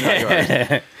 No, it's not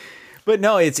yours. But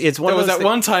no, it's one. There was that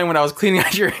one time when I was cleaning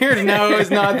out your hair. No, it's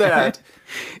not that.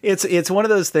 It's one of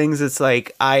those things. It's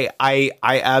like I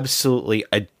absolutely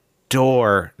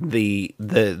adore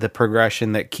the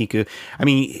progression that Kiku. I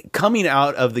mean, coming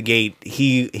out of the gate,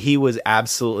 he was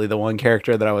absolutely the one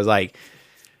character that I was like.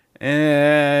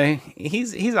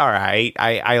 He's all right.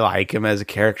 I like him as a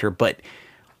character, but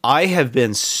I have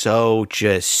been so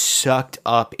just sucked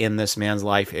up in this man's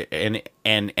life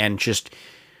and just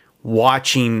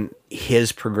watching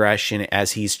his progression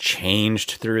as he's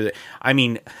changed through the, I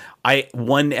mean,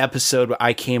 one episode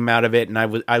I came out of it and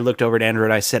I looked over at Andrew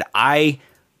and I said,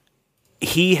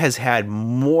 he has had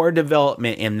more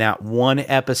development in that one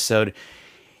episode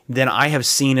than I have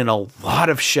seen in a lot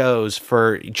of shows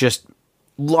for just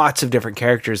lots of different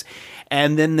characters.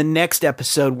 And then the next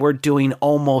episode, we're doing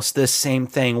almost the same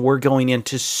thing. We're going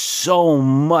into so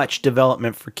much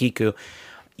development for Kiku.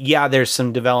 Yeah, there's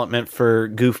some development for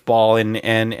Goofball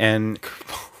and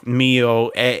Mio,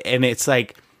 and it's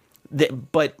like,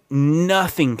 but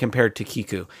nothing compared to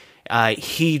Kiku.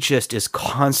 He just is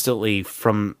constantly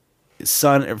from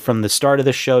the start of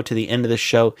the show to the end of the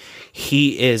show.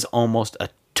 He is almost a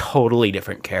totally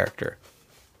different character.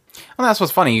 Well, that's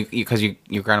what's funny because you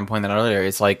kind of pointed that out earlier.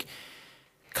 It's like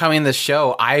coming in this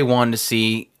show, I wanted to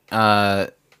see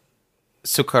Sukaroko.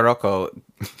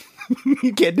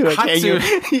 You can't do it, can you?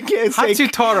 You can't say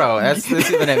Hatsutoro. That's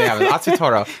the name they have.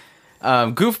 Hatsutoro.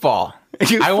 Goofball.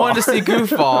 I wanted to see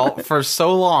Goofball for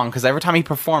so long because every time he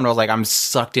performed, I was like, I'm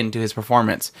sucked into his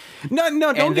performance. No,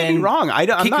 don't get me wrong.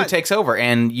 Kiku takes over,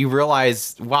 and you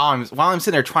realize while I'm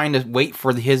sitting there trying to wait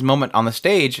for his moment on the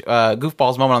stage,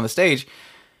 Goofball's moment on the stage,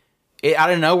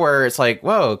 out of nowhere, it's like,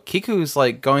 whoa, Kiku's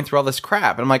like going through all this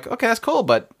crap, and I'm like, okay, that's cool,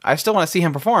 but I still want to see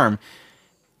him perform.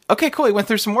 Okay, cool. He went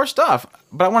through some more stuff,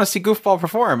 but I want to see Goofball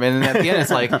perform, and at the end,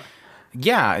 it's like,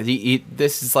 yeah,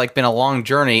 this has like been a long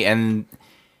journey, and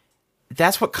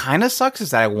that's what kind of sucks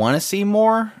is that I want to see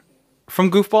more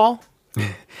from Goofball.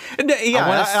 Yeah, I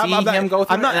want to see him go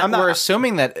through. We're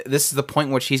assuming that this is the point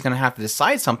in which he's going to have to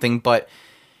decide something, but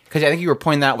because I think you were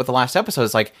pointing that out with the last episode,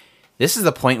 it's like this is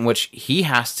the point in which he's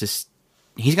going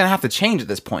to have to change at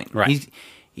this point. Right.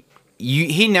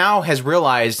 He now has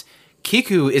realized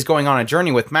Kiku is going on a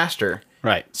journey with Master.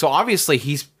 Right. So obviously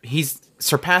he's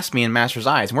surpassed me in Master's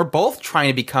eyes, and we're both trying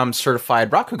to become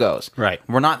certified Rakugos. Right.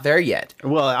 We're not there yet.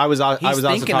 Well, I was also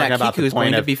talking that about Kiku the is point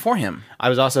going to of, be for him. I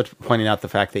was also pointing out the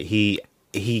fact that he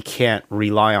can't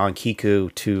rely on Kiku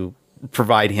to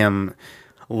provide him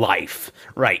life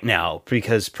right now,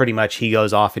 because pretty much he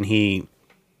goes off and he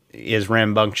is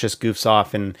rambunctious, goofs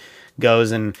off and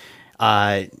goes, and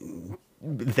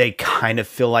they kind of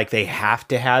feel like they have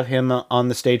to have him on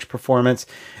the stage performance,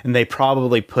 and they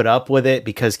probably put up with it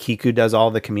because Kiku does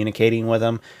all the communicating with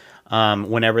them.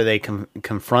 Whenever they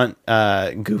confront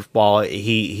Goofball,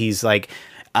 he's like,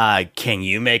 can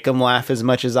you make him laugh as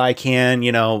much as I can?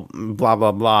 You know, blah,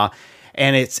 blah, blah.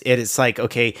 And it's like,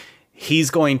 okay, he's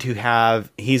going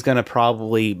to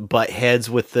probably butt heads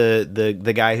with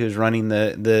the guy who's running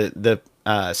the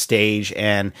stage,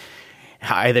 and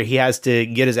either he has to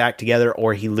get his act together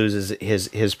or he loses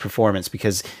his performance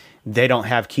because they don't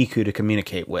have Kiku to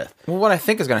communicate with. Well, what I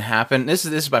think is going to happen, this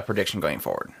is my prediction going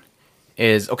forward,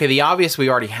 is, okay, the obvious we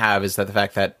already have is that the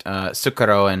fact that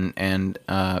Sukaro and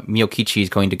Miyokichi is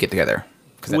going to get together.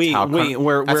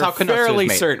 We're fairly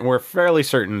certain. We're fairly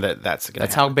certain that that's going to happen.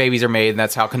 That's how babies are made, and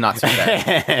that's how Konatsu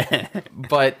is made.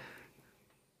 But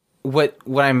what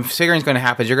I'm figuring is going to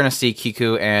happen is you're going to see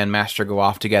Kiku and Master go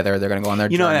off together. They're going to go on their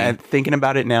journey. You know, I'm thinking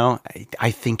about it now, I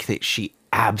think that she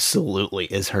absolutely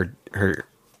is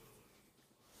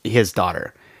his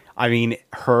daughter. I mean,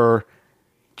 her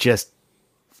just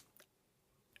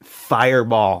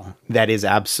fireball that is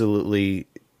absolutely...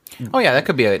 Oh yeah, that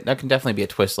can definitely be a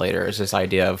twist later. It's this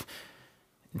idea of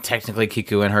technically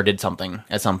Kiku and her did something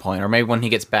at some point, or maybe when he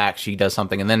gets back, she does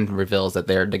something and then reveals that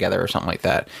they're together or something like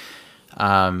that.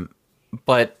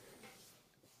 But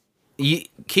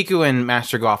Kiku and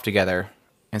Master go off together,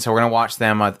 and so we're gonna watch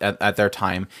them at their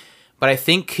time. But I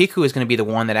think Kiku is going to be the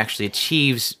one that actually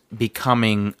achieves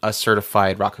becoming a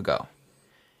certified Rakugo,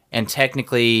 and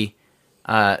technically,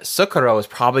 Sukaro is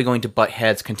probably going to butt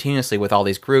heads continuously with all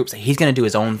these groups. He's going to do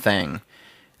his own thing,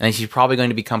 and he's probably going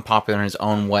to become popular in his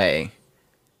own way.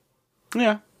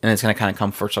 Yeah, and it's going to kind of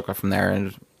come full circle from there.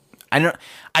 And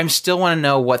I still want to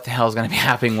know what the hell is going to be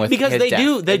happening with because his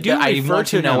death. They do. I want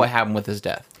to know what happened with his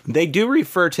death. They do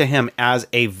refer to him as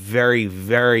a very,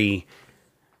 very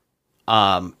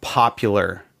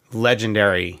popular,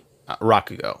 legendary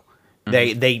Rakugo.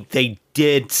 Mm-hmm. They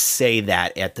did say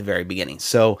that at the very beginning.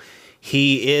 So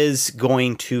he is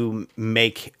going to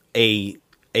make a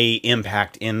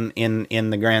impact in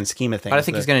the grand scheme of things. But I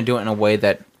think he's going to do it in a way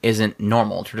that isn't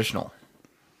normal, traditional.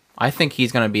 I think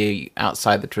he's going to be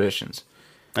outside the traditions.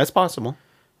 That's possible.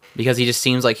 Because he just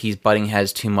seems like he's butting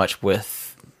heads too much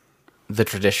with the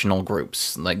traditional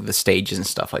groups, like the stages and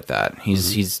stuff like that.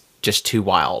 He's just too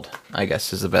wild, I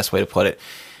guess is the best way to put it.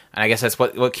 And I guess that's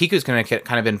what Kiku's going to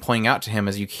kind of been pointing out to him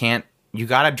is you can't you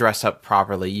got to dress up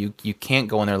properly. You can't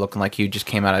go in there looking like you just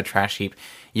came out of a trash heap.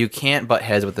 You can't butt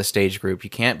heads with the stage group. You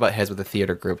can't butt heads with the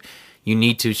theater group. You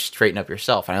need to straighten up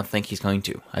yourself. I don't think he's going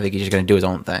to. I think he's just going to do his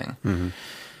own thing. Mm-hmm.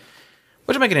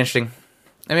 Which will make it interesting.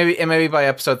 And maybe by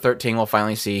episode 13 we'll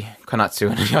finally see Konatsu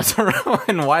and Yotaro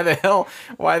and why the hell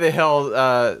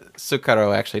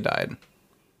Sukaro actually died.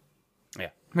 Yeah.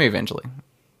 Maybe eventually.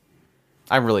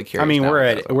 I'm really curious. I mean,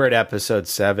 we're at episode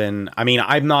 7. I mean,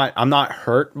 I'm not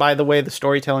hurt by the way the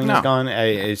storytelling has gone.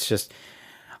 It's just,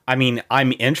 I mean,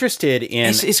 I'm interested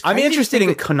in I'm interested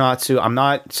in Konatsu. I'm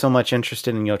not so much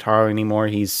interested in Yotaro anymore.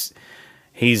 He's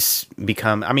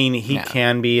become, I mean, he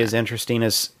can be as interesting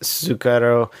as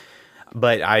Sukaro,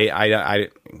 but I'm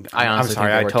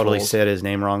sorry, I totally said his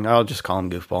name wrong. I'll just call him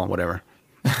Goofball, whatever.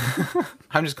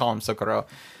 I'm just calling him Sukaro.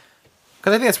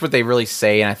 Because I think that's what they really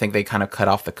say, and I think they kind of cut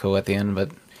off the ko at the end.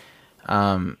 But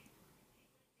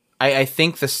I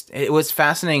think it was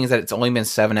fascinating is that it's only been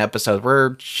 7 episodes. We're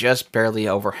just barely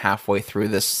over halfway through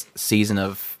this season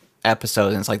of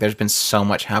episodes, and it's like there's been so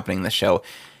much happening in the show,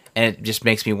 and it just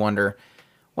makes me wonder,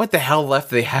 what the hell left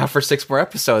do they have for 6 more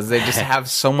episodes? They just have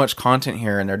so much content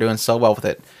here, and they're doing so well with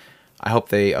it. I hope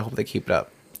they keep it up.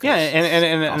 Yeah,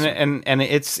 and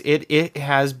it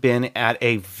has been at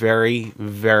a very,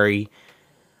 very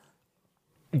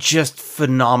just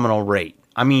phenomenal rate.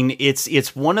 I mean,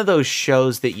 it's one of those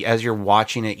shows that as you're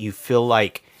watching it, you feel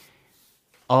like,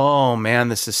 oh man,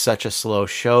 this is such a slow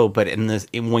show. But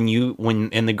when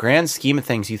in the grand scheme of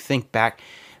things, you think back,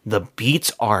 the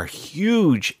beats are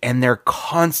huge and they're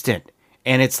constant,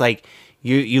 and it's like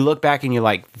you look back and you're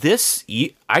like,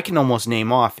 I can almost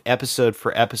name off episode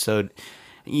for episode,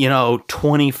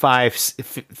 25,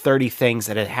 30 things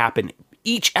that had happened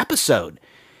each episode.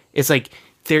 It's like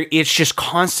it's just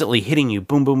constantly hitting you,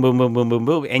 boom, boom, boom, boom, boom, boom,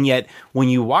 boom. And yet, when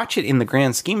you watch it in the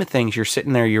grand scheme of things, you're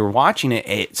sitting there, you're watching it,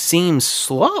 it seems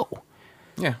slow.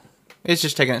 Yeah. It's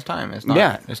just taking its time. It's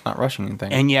not rushing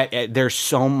anything. And yet, there's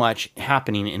so much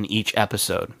happening in each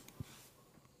episode.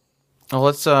 Well,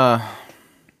 let's, is that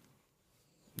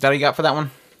all you got for that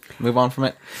one? Move on from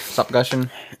it? Stop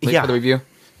gushing? Wait for the review?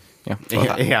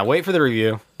 Yeah, wait for the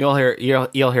review. You'll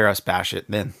hear us bash it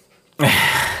then.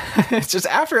 It's just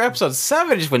after episode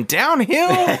 7, it just went downhill.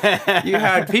 You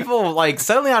had people like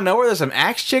suddenly out of nowhere. There's some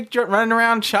axe chick running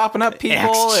around chopping up people.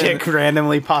 Axe chick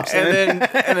randomly pops in,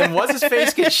 and then what's his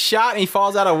face gets shot and he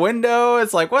falls out a window.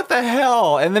 It's like, what the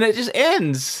hell? And then it just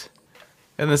ends,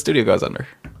 and the studio goes under.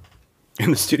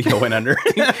 And the studio went under.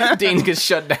 Dean gets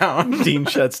shut down. Dean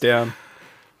shuts down.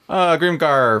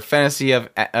 Grimgar, fantasy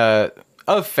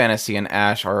of fantasy and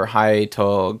Ash, or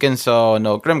Haito Genso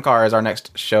no Grimgar is our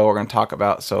next show we're going to talk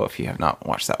about. So if you have not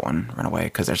watched that one, run away,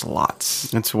 because there's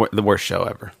lots. It's the worst show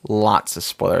ever. Lots of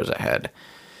spoilers ahead.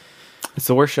 It's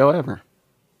the worst show ever.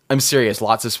 I'm serious.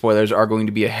 Lots of spoilers are going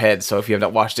to be ahead. So if you have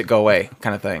not watched it, go away,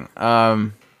 kind of thing.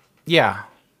 Yeah.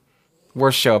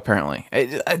 Worst show, apparently.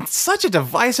 It's such a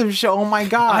divisive show. Oh my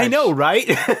god! I know, right?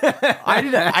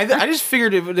 I just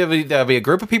figured there'd be a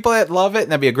group of people that love it, and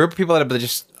there'd be a group of people that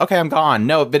just, okay, I'm gone.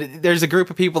 No, but there's a group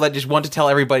of people that just want to tell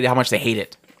everybody how much they hate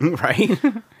it. Right?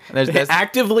 They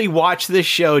actively watch this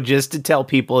show just to tell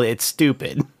people it's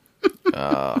stupid.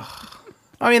 I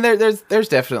mean, there's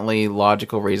definitely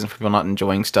logical reason for people not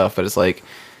enjoying stuff, but it's like,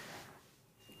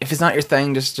 if it's not your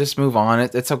thing, just move on.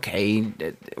 It's okay.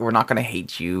 We're not going to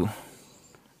hate you.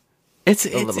 It's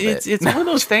one of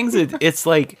those things that it's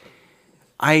like,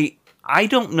 I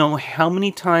don't know how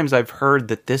many times I've heard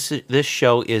that this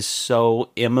show is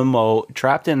so MMO,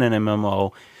 trapped in an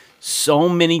MMO so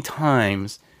many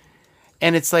times,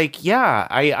 and it's like, yeah,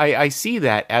 I see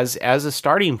that as a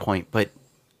starting point, but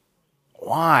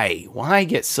why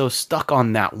get so stuck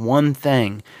on that one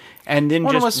thing? And then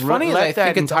what's funny is I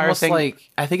think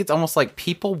it's almost like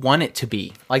people want it to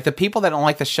be. Like, the people that don't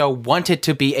like the show want it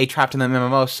to be a Trapped in the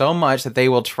MMO so much that they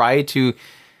will try to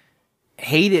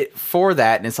hate it for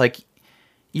that. And it's like,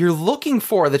 you're looking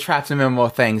for the Trapped in the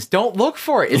MMO things. Don't look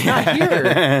for it. It's not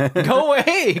here. Go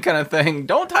away, kind of thing.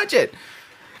 Don't touch it.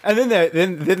 And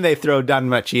then they throw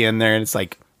Danmachi in there, and it's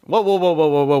like, whoa.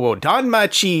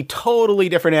 Danmachi, totally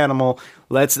different animal.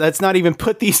 Let's not even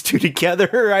put these two together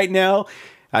right now.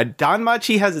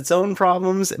 Danmachi has its own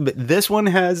problems, but this one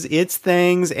has its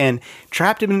things, and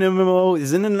Trapped in an MMO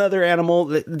is in another animal.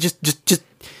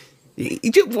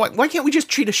 Why can't we just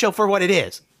treat a show for what it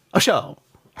is? A show.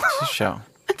 It's a show.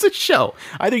 It's a show.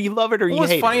 Either you love it or you hate it.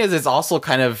 What's funny is it's also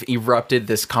kind of erupted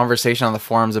this conversation on the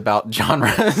forums about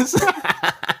genres.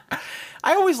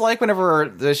 I always like whenever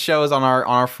the shows on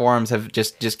our forums have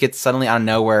just get suddenly out of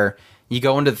nowhere. You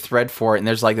go into the thread for it, and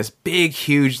there's like this big,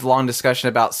 huge, long discussion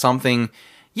about something.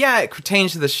 yeah, it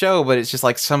pertains to the show, but it's just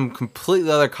like some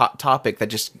completely other topic that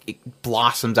just it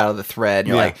blossoms out of the thread.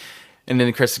 You're like, and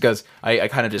then Chris goes, I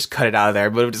kind of just cut it out of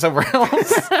there, moved it somewhere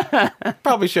else.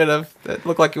 Probably should have. It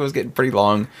looked like it was getting pretty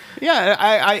long.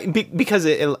 Yeah, because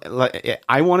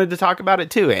I wanted to talk about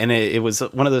it too, and it was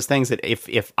one of those things that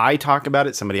if I talk about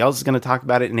it, somebody else is going to talk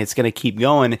about it, and it's going to keep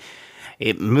going.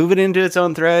 Move it into its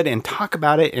own thread and talk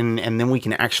about it, and then we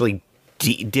can actually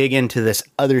dig into this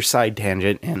other side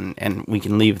tangent, and we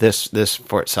can leave this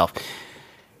for itself.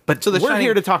 But so we're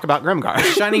here to talk about Grimgar.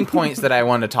 Shining points that I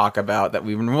wanted to talk about that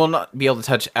we will not be able to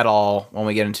touch at all when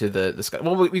we get into the discussion.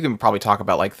 Well, we can probably talk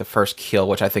about like the first kill,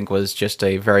 which I think was just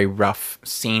a very rough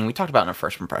scene. We talked about in our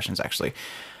first impressions, actually.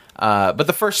 But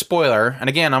the first spoiler, and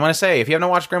again, I'm going to say, if you haven't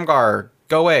watched Grimgar,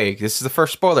 go away. This is the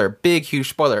first spoiler. Big, huge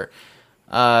spoiler.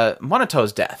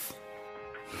 Monoto's death.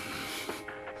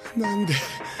 なんで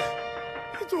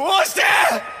どうして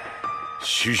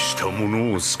死した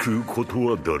者を救うこと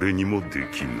は誰にもで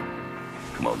きぬ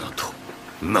マナト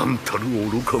なんたる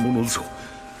愚か者ぞ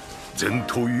前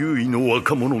途優位の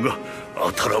若者が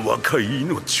あたら若い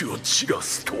命を散ら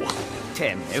すとは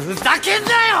てめえふざけんな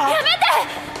よやめて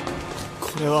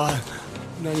これは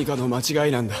何かの間違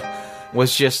いなんだ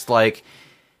Was just like,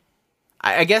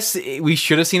 I guess we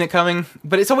should have seen it coming,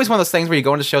 but it's always one of those things where you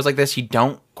go into shows like this, you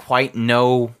don't quite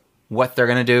know what they're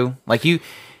gonna do. Like you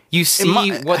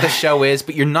see what the show is,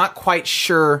 but you're not quite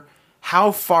sure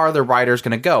how far the writer's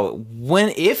gonna go.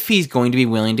 If he's going to be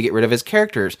willing to get rid of his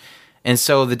characters. And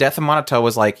so the death of Monoto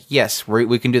was like, yes,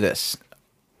 we can do this.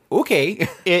 Okay.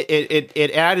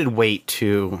 It added weight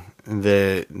to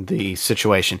the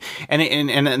situation,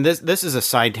 and this is a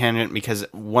side tangent because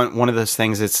one of those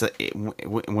things that's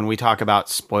when we talk about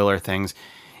spoiler things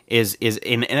is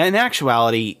in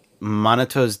actuality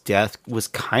Monoto's death was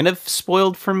kind of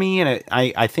spoiled for me, and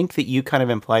I think that you kind of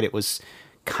implied it was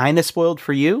kind of spoiled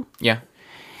for you. Yeah.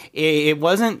 It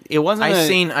wasn't.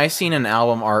 I seen an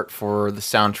album art for the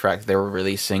soundtrack they were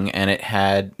releasing, and it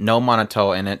had no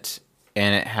Monoto in it,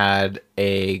 and it had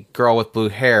a girl with blue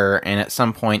hair, and at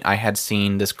some point I had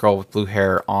seen this girl with blue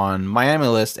hair on my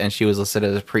anime list, and she was listed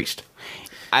as a priest.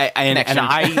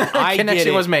 I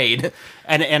connection was made,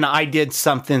 and I did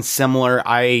something similar.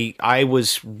 I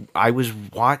was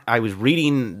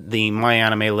reading the my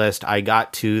anime list. I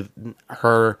got to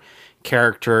her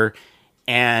character,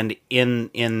 and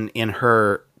in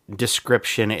her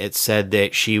description it said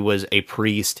that she was a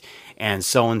priest, and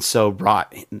so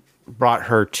brought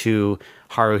her to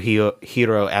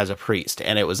Haruhiro as a priest,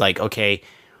 and it was like, okay,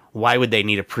 why would they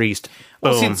need a priest?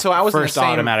 Boom. Well, see, so I was first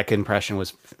automatic impression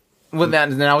was. Well,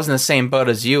 then I was in the same boat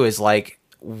as you. Is like,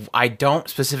 I don't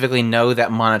specifically know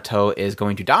that Monoto is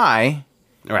going to die.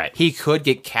 Right. He could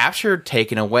get captured,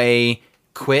 taken away,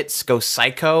 quits, go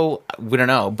psycho. We don't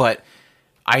know, but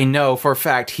I know for a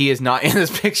fact he is not in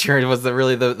this picture. It was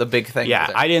the big thing.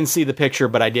 Yeah, I didn't see the picture,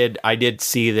 but I did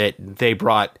see that they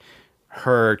brought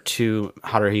her to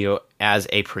Haruhiro as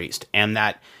a priest, and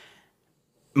that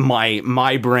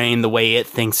my brain, the way it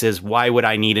thinks is, why would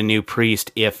I need a new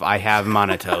priest if I have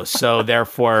Monoto? So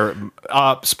therefore,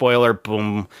 spoiler,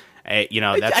 boom.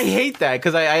 That's, I hate that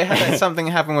because I had something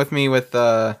happen with me with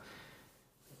another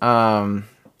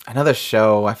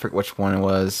show. I forget which one it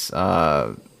was.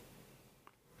 I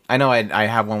know I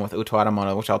have one with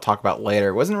Utawarerumono, which I'll talk about later.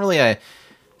 It wasn't really a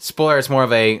spoiler. It's more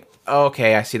of a,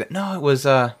 okay, I see that. No, it was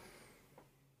Snow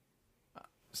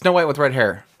White with red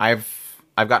hair.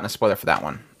 I've gotten a spoiler for that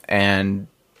one, and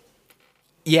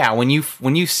yeah, when you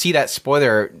see that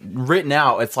spoiler written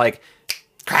out, it's like,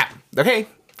 crap. Okay,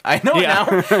 I know it now.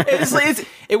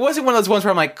 It wasn't one of those ones where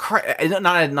I'm like,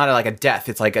 not like a death.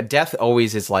 It's like a death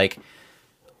always is like,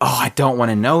 oh, I don't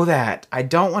want to know that. I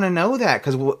don't want to know that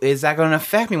because is that going to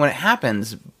affect me when it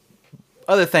happens?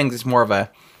 Other things, it's more of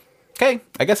a, okay,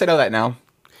 I guess I know that now.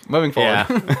 Moving forward.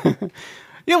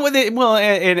 Yeah.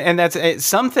 And that's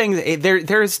some things.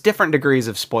 There's different degrees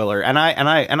of spoiler, and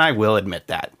I will admit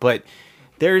that. But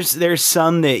there's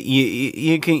some that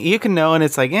you can know, and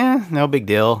it's like, no big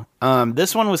deal.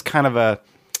 This one was kind of a.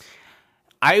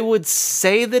 I would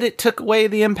say that it took away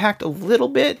the impact a little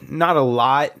bit, not a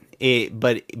lot,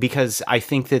 but because I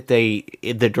think that the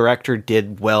director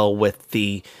did well with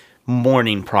the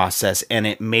mourning process, and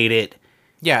it made it.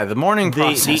 Yeah, the mourning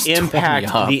process.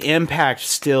 The impact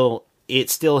still. It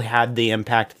still had the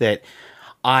impact that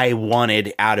I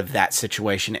wanted out of that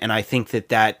situation, and I think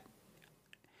that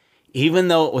even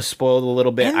though it was spoiled a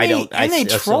little bit, they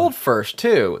trolled first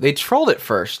too. They trolled it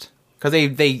first because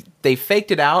they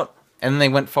faked it out, and then they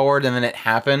went forward, and then it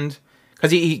happened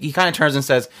because he kind of turns and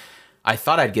says, "I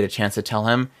thought I'd get a chance to tell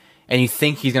him," and you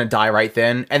think he's gonna die right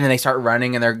then, and then they start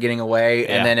running and they're getting away,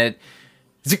 and then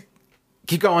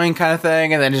keep going kind of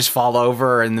thing, and then just fall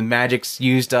over, and the magic's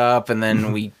used up, and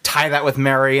then we tie that with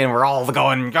Mary, and we're all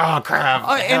going, oh crap!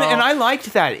 And I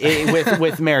liked that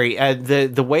with Mary,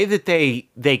 the way that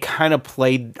they kind of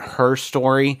played her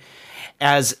story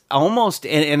as almost,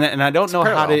 and I don't know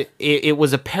how to. It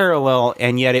was a parallel,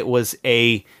 and yet it was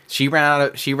a. She ran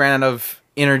out of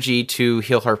energy to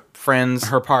heal her friends.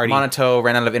 Her party. Monato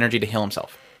ran out of energy to heal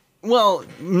himself. Well,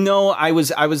 no, I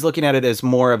was looking at it as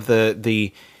more of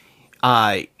the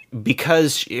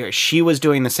because she was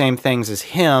doing the same things as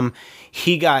him,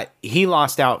 he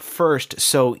lost out first.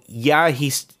 So yeah,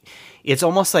 it's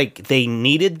almost like they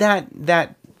needed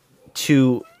that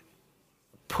to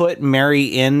put Mary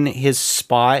in his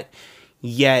spot,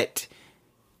 yet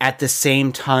at the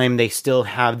same time they still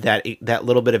have that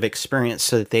little bit of experience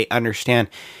so that they understand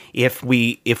if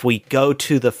we go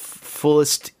to the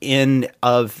fullest end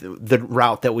of the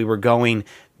route that we were going,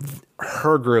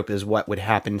 her group is what would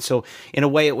happen. So in a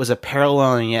way it was a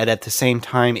parallel, and yet at the same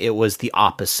time it was the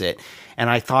opposite.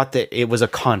 And I thought that it was a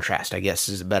contrast, I guess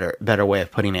is a better way of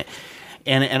putting it.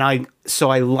 And I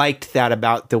liked that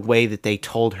about the way that they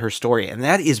told her story. And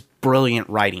that is brilliant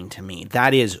writing to me.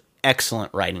 That is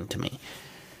excellent writing to me.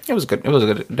 It was good. It was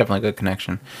definitely a good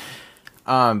connection.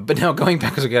 But now going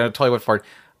back, because again, I totally went forward.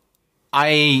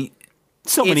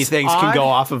 So many things can go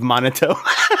off of Monato.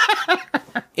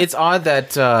 It's odd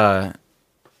that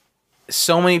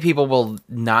so many people will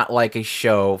not like a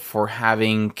show for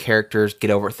having characters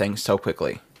get over things so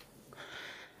quickly.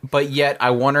 But yet,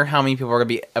 I wonder how many people are going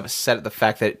to be upset at the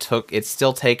fact that it's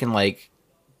still taken like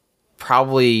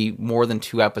probably more than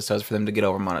 2 episodes for them to get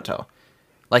over Monato.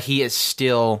 Like, he is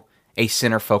still a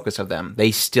center focus of them.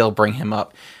 They still bring him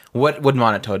up. What would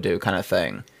Monato do, kind of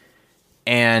thing.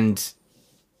 And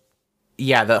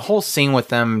yeah, the whole scene with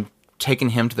them taking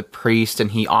him to the priest,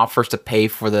 and he offers to pay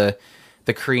for the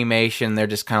cremation. They're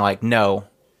just kind of like, no,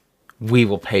 we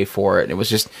will pay for it. It was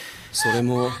just... それ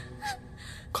も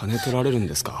金取られるん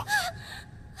ですか?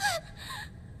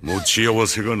 持ち合わ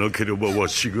せがなければわ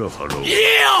しが払う。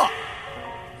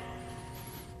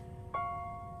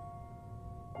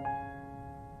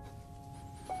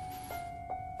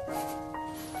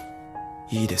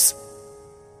いいです。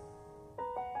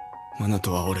マナ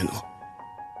トは俺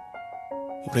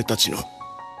たちの。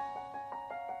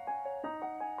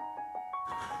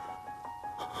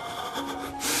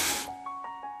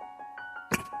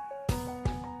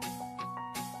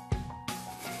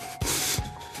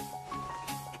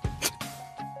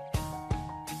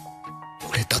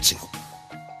俺たちの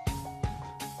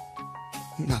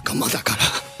仲間だから。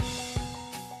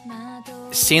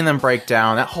 Seeing them break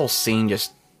down, that whole scene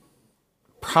just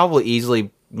probably is the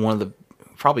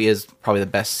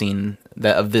best scene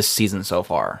of this season so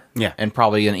far. Yeah. And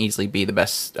probably going to easily be the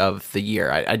best of the year.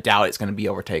 I doubt it's going to be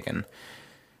overtaken.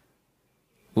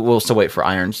 We'll still wait for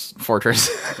Iron's Fortress.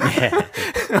 Yeah.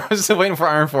 I was still waiting for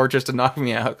Iron Fortress to knock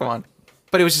me out. Come on.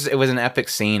 But it was an epic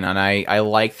scene, and I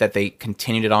like that they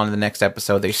continued it on to the next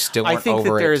episode. They still weren't over it. I think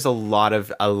that there is a lot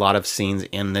of scenes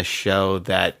in this show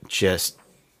that just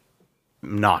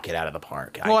knock it out of the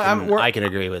park. Well, I can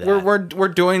agree with that. We're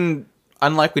doing,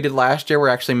 unlike we did last year, we're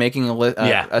actually making a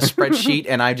spreadsheet,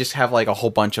 and I just have like a whole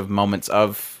bunch of moments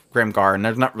of Grimgar, and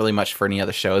there's not really much for any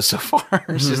other shows so far.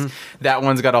 It's just that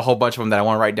one's got a whole bunch of them that I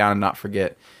want to write down and not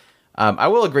forget. I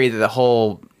will agree that the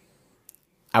whole,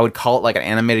 I would call it like an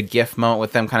animated GIF moment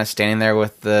with them kind of standing there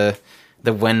with the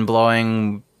wind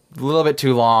blowing a little bit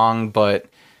too long, but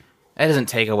that doesn't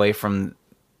take away from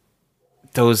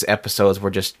those episodes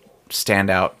were just stand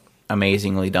out,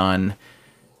 amazingly done.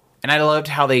 And I loved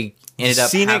how they ended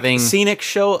up having scenic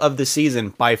show of the season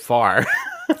by far.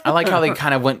 I like how they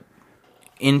kind of went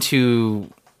into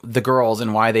the girls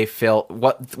and why they felt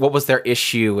what was their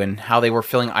issue and how they were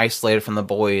feeling isolated from the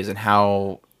boys, and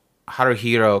how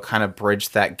Haruhiro kind of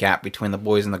bridged that gap between the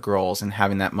boys and the girls, and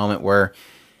having that moment where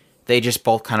they just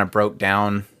both kind of broke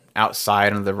down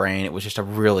outside under the rain. It was just a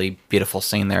really beautiful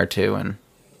scene there too, and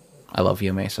I love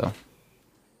Yume, so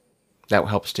that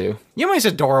helps too. Yume's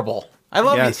adorable. I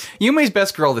love Yume's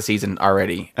best girl this season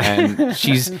already, and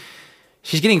she's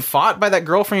getting fought by that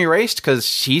girl from Erased because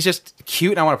she's just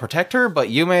cute and I want to protect her. But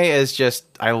Yume is just,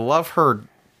 I love her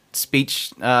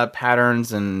speech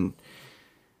patterns and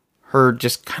her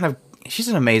just kind of, she's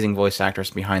an amazing voice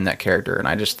actress behind that character, and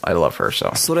I love her.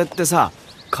 So それってさ、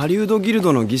狩人ギル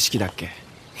ドの儀式だっけ?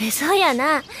 そうや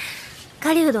な。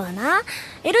狩人はな、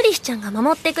エルリスちゃんが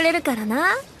守ってくれるから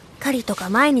な。狩りとか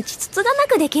毎日つつがな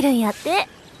くできるんやって。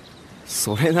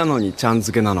それなのにちゃん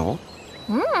付けなの?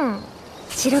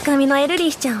 白髪のエル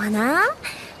リスちゃんはな、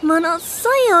ものす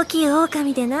ごい大きい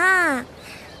狼でな、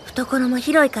懐も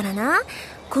広いからな、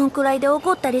こんくらいで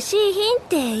怒ったりしいひんっ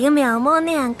て夢は思う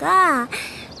ねやんか。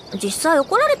実際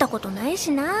怒られたことないし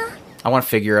な。I want a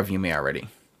figure of Yume already.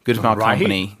 Good Smile Right.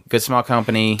 Company. Good Smile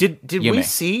Company. Did Yume. we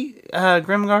see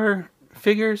Grimgar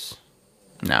figures?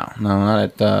 No,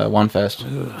 not at One Fest.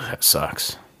 That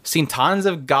sucks. Seen tons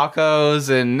of Gakkos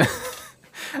and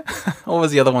what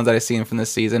was the other ones that I've seen from this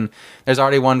season? There's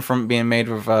already one from being made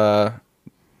with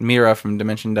Mira from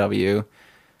Dimension W.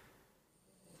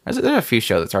 There's a few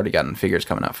shows that's already gotten figures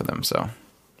coming out for them, so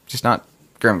just not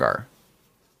Grimgar.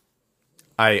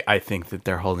 I think that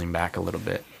they're holding back a little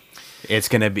bit. It's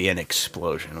going to be an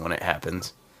explosion when it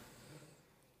happens.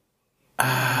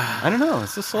 I don't know.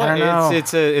 It's just I don't know.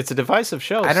 It's a divisive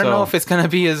show. I don't know if it's going to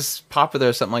be as popular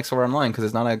as something like Sword Online because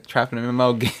it's not a trap and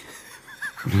MMO game.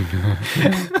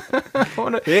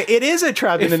 It is a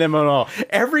trap in an MMO.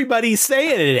 Everybody's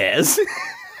saying it is.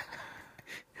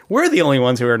 We're the only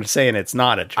ones who are saying it's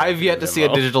not a trap. I've yet to see a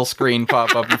digital screen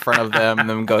pop up in front of them and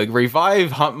them going,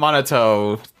 revive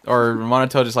Monato. Or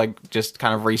Monato just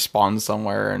kind of respawns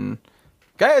somewhere and...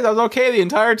 Guys, I was okay the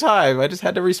entire time. I just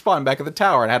had to respawn back at the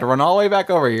tower and I had to run all the way back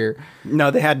over here.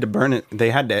 No, they had to burn it.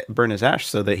 They had to burn his ash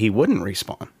so that he wouldn't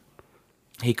respawn.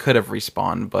 He could have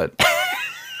respawned, but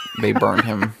they burned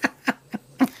him.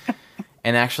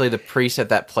 And actually, the priest at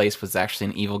that place was actually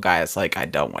an evil guy. It's like, I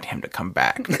don't want him to come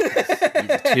back. He's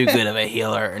too good of a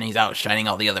healer, and he's outshining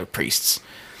all the other priests.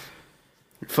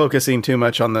 Focusing too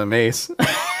much on the mace.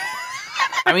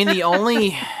 I mean, the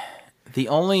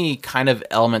only kind of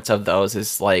elements of those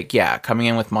is like, yeah, coming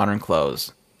in with modern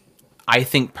clothes. I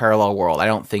think Parallel World. I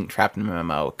don't think Trapped in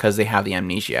MMO because they have the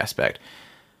amnesia aspect.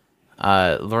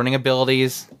 Learning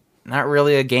abilities, not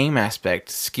really a game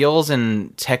aspect. Skills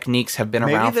and techniques have been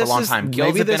around for a long time.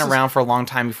 Guilds have been around for a long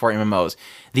time before MMOs.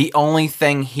 The only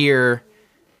thing here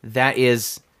that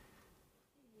is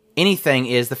anything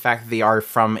is the fact that they are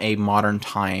from a modern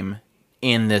time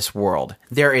in this world.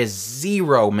 There is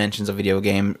zero mentions of video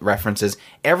game references.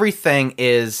 Everything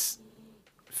is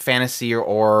fantasy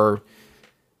or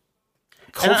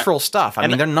cultural stuff. I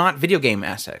mean, they're not video game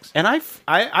aspects. And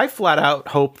I flat out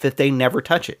hope that they never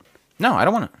touch it. No, I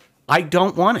don't want it. I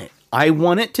don't want it. I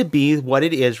want it to be what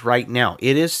it is right now.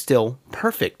 It is still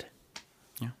perfect.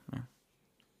 Yeah.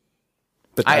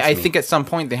 But I think at some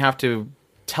point they have to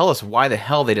tell us why the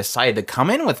hell they decided to come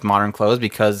in with modern clothes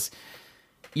because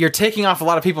you're taking off a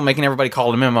lot of people making everybody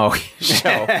call it a MMO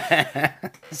show.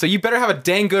 So you better have a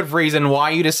dang good reason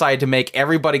why you decide to make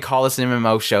everybody call this an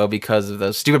MMO show because of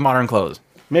those stupid modern clothes.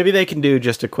 Maybe they can do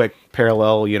just a quick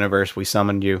parallel universe. We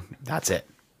summoned you. That's it.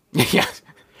 Yeah.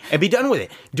 And be done with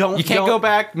it. You can't go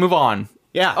back, move on.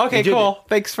 Yeah. Okay, cool.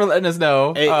 Thanks for letting us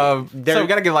know. So we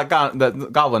got to get like the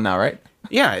Goblin now, right?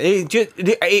 Yeah.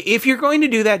 If you're going to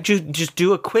do that, just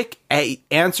do a quick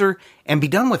answer and be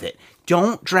done with it.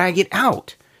 Don't drag it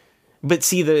out. But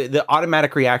see, the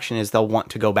automatic reaction is they'll want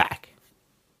to go back.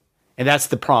 And that's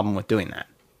the problem with doing that.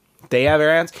 They have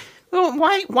their answer. Well,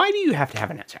 why do you have to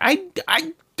have an answer?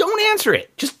 I don't answer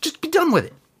it. Just be done with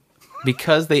it.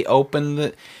 Because they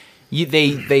open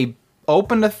they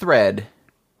opened a thread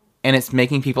and it's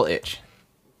making people itch.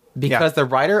 Because the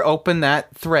writer opened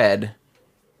that thread,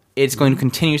 it's going to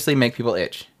continuously make people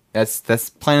itch. That's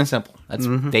plain and simple. That's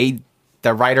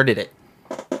the writer did it.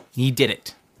 He did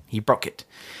it. He broke it.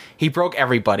 He broke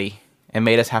everybody and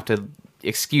made us have to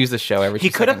excuse the show every 2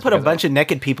 seconds. He could have put a bunch of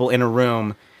naked people in a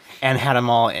room and had them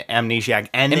all amnesiac,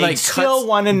 and they like still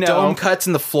want to know. Dome cuts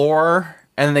in the floor,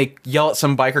 and they yell at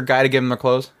some biker guy to give them their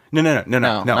clothes. No.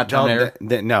 Not Terminator?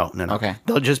 No. Okay.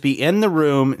 They'll just be in the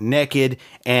room naked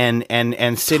and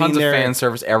sitting Tons there. Of fan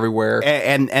service everywhere.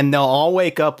 And they'll all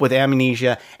wake up with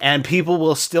amnesia, and people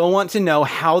will still want to know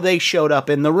how they showed up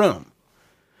in the room.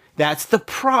 That's the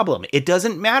problem. It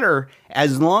doesn't matter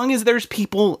as long as there's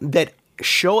people that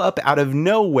show up out of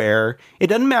nowhere. It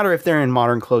doesn't matter if they're in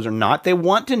modern clothes or not. They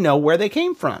want to know where they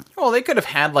came from. Well, they could have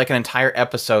had like an entire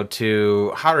episode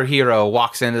to Haruhiro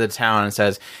walks into the town and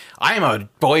says, I'm a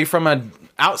boy from an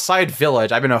outside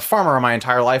village. I've been a farmer my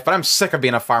entire life, but I'm sick of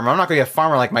being a farmer. I'm not going to be a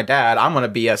farmer like my dad. I'm going to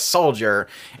be a soldier.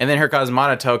 And then here comes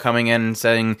Monato coming in and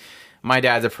saying, my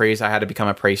dad's a priest. I had to become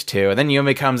a priest too. And then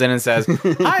Yumi comes in and says,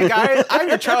 hi guys, I'm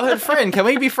your childhood friend. Can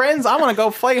we be friends? I want to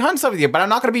go play hunt stuff with you, but I'm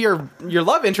not going to be your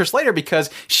love interest later because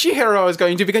Shihiro is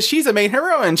going to, because she's the main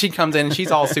hero. And she comes in and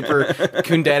she's all super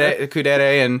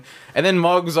kudere. And then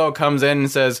Moguzo comes in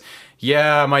and says,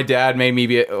 yeah, my dad made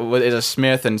me is a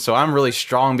smith, and so I'm really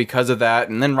strong because of that.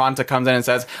 And then Ranta comes in and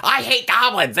says, I hate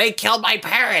goblins. They killed my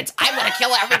parents. I want to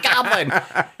kill every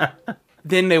goblin.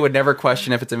 Then they would never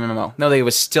question if it's an MMO. No, they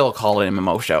would still call it an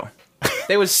MMO show.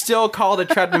 They would still call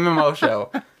it a Trapped MMO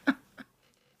show.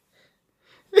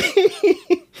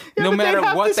 no matter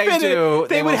what they do,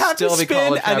 they would have to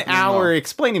spend an hour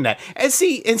explaining that. And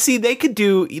see, they could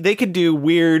do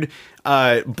weird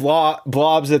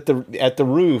blobs at the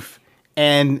roof,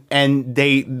 and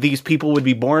these people would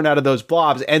be born out of those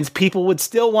blobs, and people would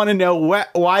still want to know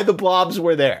why the blobs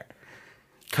were there.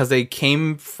 Because they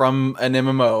came from an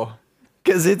MMO.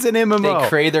 Because it's an MMO. They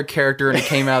created their character and it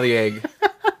came out of the egg.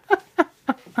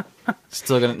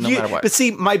 Still gonna, no matter what. But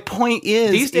see, my point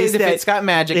is, these days, if it's got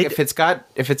magic, if it's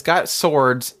got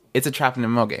swords, it's a trap in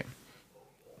an MMO game.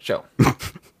 Show. No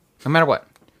matter what.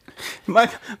 My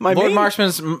Lord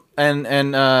Marksman's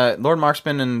and Lord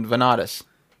Marksman and Venatus,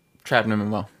 trapped in an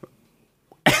MMO.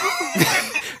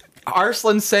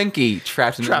 Arslan Senki,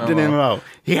 trapped in an MMO.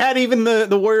 He had even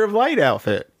the Warrior of Light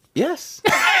outfit. Yes.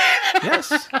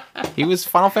 Yes. He was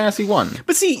Final Fantasy 1.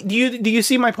 But see, do you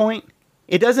see my point?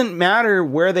 It doesn't matter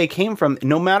where they came from.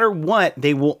 No matter what,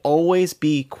 they will always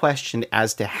be questioned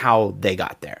as to how they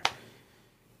got there.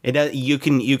 You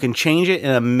can change it in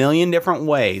a million different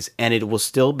ways, and it will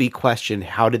still be questioned,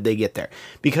 how did they get there?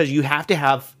 Because you have to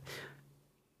have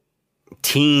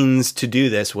teens to do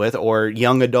this with, or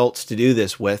young adults to do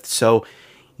this with, so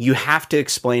you have to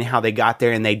explain how they got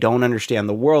there, and they don't understand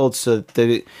the world, so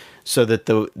that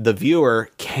the viewer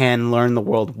can learn the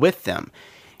world with them.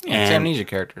 Yeah, it's amnesia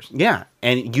characters. Yeah,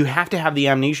 and you have to have the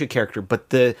amnesia character, but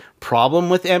the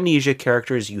problem with amnesia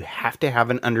characters, you have to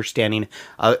have an understanding.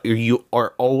 You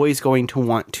are always going to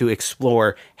want to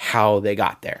explore how they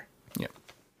got there. Yeah.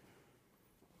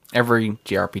 Every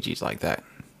JRPG is like that.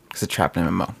 It's a trapped in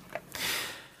MMO.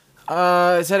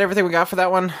 Is that everything we got for that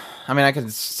one? I mean, I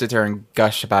could sit there and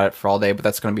gush about it for all day, but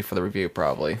that's going to be for the review,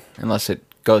 probably. Unless it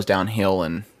goes downhill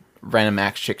and random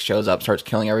axe chick shows up, starts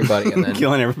killing everybody, and then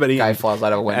killing everybody. Guy flies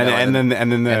out of a window, and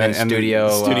then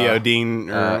studio dean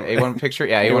A1 picture,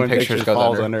 yeah, A1 pictures goes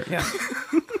falls under. Yeah.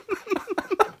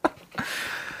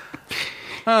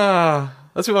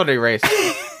 Let's move on to Erase.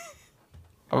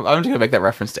 I'm just gonna make that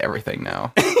reference to everything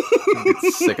now. I'm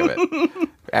sick of it.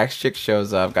 Axe chick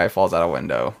shows up, guy falls out a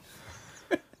window.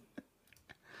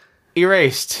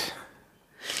 Erased.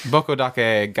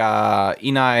 Bokodake ga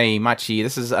inai machi.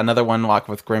 This is another one locked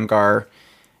with Grimgar.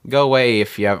 Go away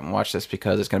if you haven't watched this,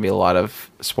 because there's going to be a lot of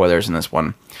spoilers in this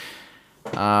one.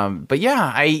 But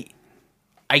yeah,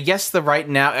 I guess the right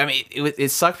now, I mean, it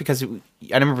sucked because I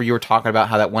remember you were talking about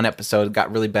how that one episode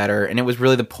got really better, and it was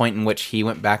really the point in which he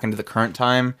went back into the current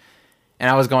time. And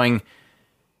I was going,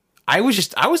 I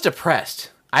was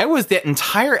depressed. I was the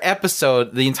entire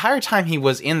episode, the entire time he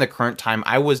was in the current time,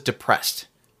 I was depressed.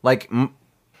 Like,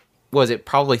 was it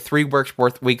probably 3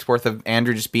 weeks worth of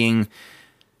Andrew just being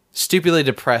stupidly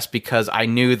depressed because I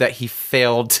knew that he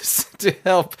failed to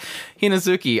help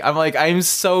Hinazuki. I'm like, I'm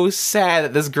so sad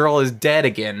that this girl is dead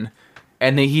again,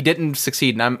 and he didn't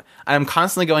succeed. And I'm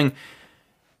constantly going,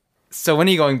 so when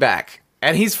are you going back?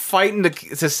 And he's fighting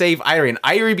to save Irie, and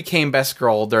Irie became best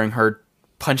girl during her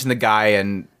punching the guy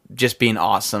and just being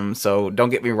awesome. So don't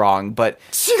get me wrong, but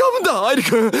違うんだ、アイリ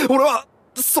君。俺は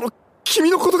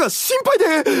君のことが心配で。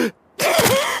じ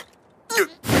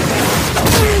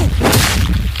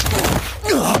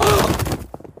ゃあどう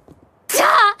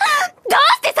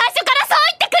して最初からそう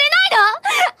言ってくれないの？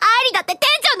アイリだって店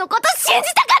長のこと信じ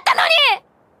たかったのに。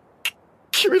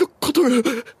君のことが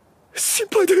心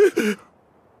配で。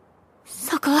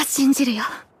そこは信じるよ。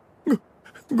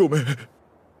ごめん。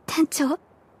店長、お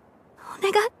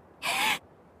願い。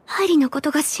アイリのこ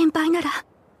とが心配なら、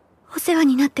お世話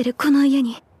になってるこの家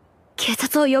に警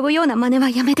察を呼ぶような真似は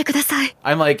やめてください。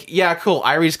I'm like, yeah, cool,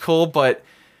 Irie's cool, but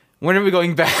when are we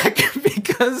going back?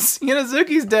 Because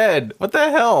Hinazuki's dead. What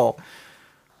the hell?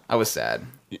 I was sad.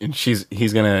 And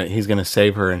he's gonna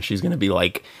save her, and she's gonna be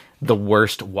like the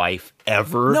worst wife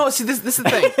ever. No, see, this is the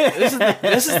thing.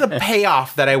 This is the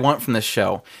payoff that I want from this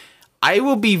show. I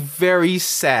will be very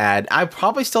sad. I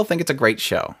probably still think it's a great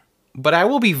show, but I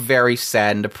will be very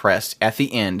sad and depressed at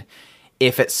the end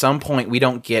if at some point we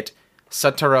don't get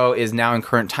Satoru is now in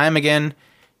current time again,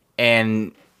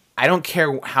 and I don't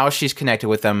care how she's connected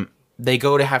with them. They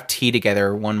go to have tea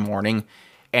together one morning,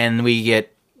 and we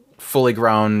get fully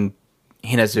grown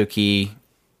Hinazuki,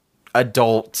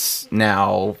 adults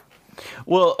now,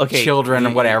 well, okay, children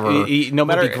or whatever. No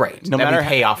matter, would be great. No That'd matter be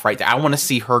payoff right there. I want to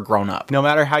see her grown up. No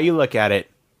matter how you look at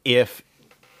it, if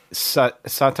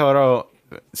Satoru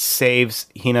saves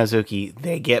Hinazuki,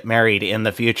 they get married in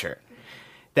the future.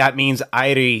 That means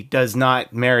Irie does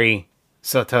not marry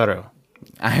Satoru.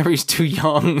 Irie's too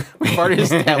young. We've already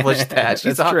established that.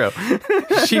 That's true.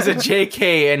 She's a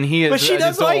JK, and he is but she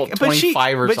does adult, like,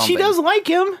 25 or something. But she does like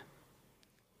him.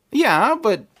 Yeah,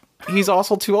 but he's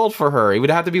also too old for her. He would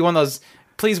have to be one of those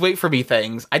please wait for me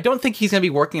things. I don't think he's going to be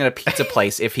working at a pizza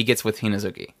place if he gets with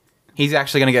Hinazuki. He's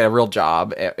actually going to get a real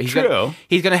job. He's True.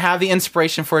 He's going to have the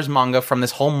inspiration for his manga from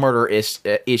this whole murder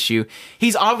issue.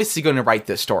 He's obviously going to write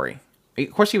this story.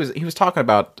 Of course, he was talking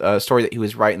about a story that he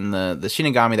was writing, the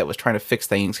Shinigami that was trying to fix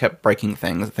things, kept breaking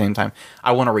things at the same time.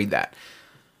 I want to read that.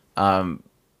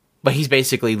 But he's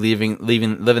basically living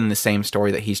the same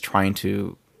story that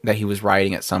that he was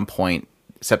writing at some point,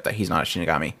 except that he's not a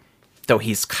Shinigami. Though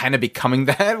he's kind of becoming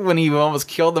that when he almost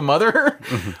killed the mother.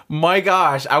 My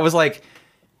gosh, I was like,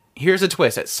 here's a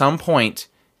twist. At some point,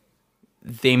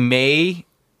 they may,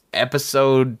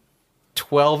 episode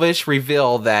 12-ish,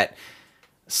 reveal that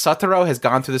Satoru has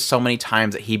gone through this so many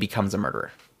times that he becomes a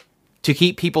murderer. To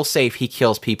keep people safe, he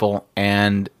kills people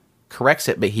and corrects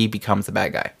it, but he becomes the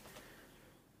bad guy.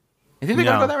 You think they're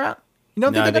going to go that route? You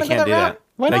don't think they're going to go that route?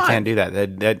 Why not? They can't do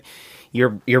that. That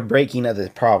you're breaking other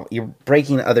problem. You're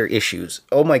breaking other issues.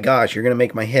 Oh my gosh, you're going to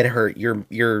make my head hurt.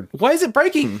 You're. Why is it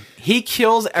breaking? He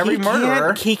kills every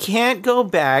murderer. He can't go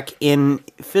back in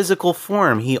physical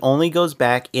form. He only goes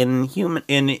back in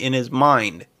his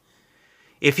mind.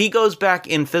 If he goes back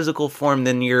in physical form,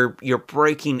 then you're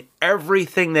breaking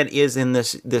everything that is in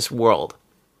this world.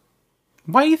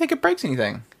 Why do you think it breaks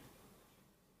anything?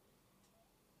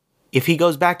 If he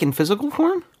goes back in physical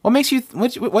form? What makes you...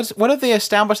 What have they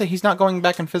established that he's not going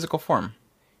back in physical form?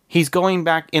 He's going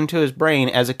back into his brain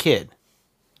as a kid.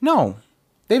 No.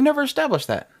 They've never established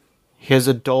that. His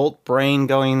adult brain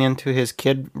going into his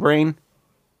kid brain?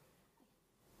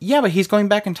 Yeah, but he's going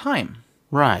back in time.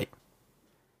 Right.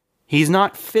 He's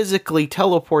not physically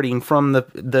teleporting from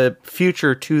the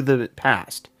future to the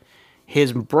past.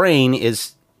 His brain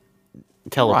is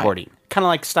teleporting. Right. Kind of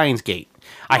like Steins Gate.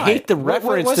 I hate the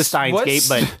reference to Steins Gate,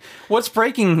 but... What's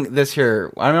breaking this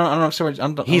here? I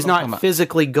don't know. He's not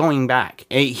physically going back.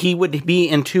 He would be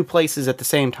in two places at the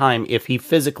same time if he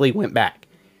physically went back.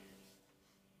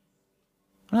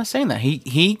 I'm not saying that.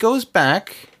 He goes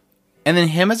back, and then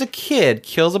him as a kid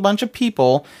kills a bunch of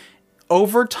people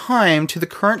over time to the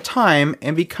current time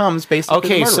and becomes basically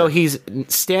the murderer. So he's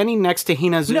standing next to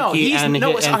Hinazuki and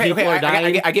people are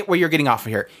dying? I get where you're getting off of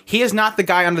here. He is not the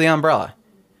guy under the umbrella.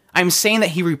 I'm saying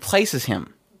that he replaces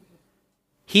him.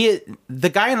 The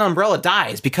guy in the umbrella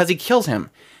dies because he kills him.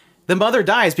 The mother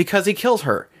dies because he kills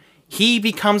her. He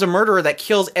becomes a murderer that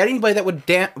kills anybody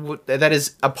that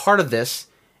is a part of this,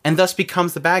 and thus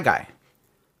becomes the bad guy.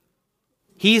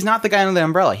 He's not the guy under the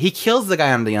umbrella. He kills the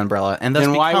guy under the umbrella, and thus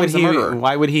becomes the murderer.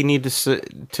 Why would he need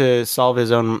to solve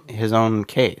his own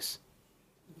case?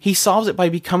 He solves it by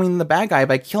becoming the bad guy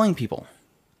by killing people.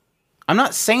 I'm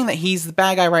not saying that he's the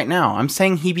bad guy right now. I'm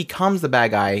saying he becomes the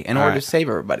bad guy in order to save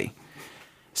everybody.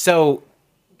 So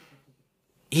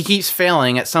he keeps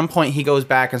failing. At some point, he goes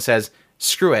back and says,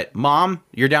 "Screw it, Mom,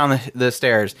 you're down the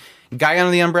stairs." Guy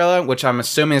under the umbrella, which I'm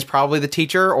assuming is probably the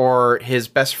teacher or his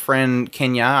best friend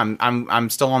Kenya. I'm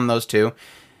still on those two,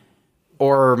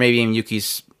 or maybe even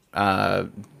Yuki's dad.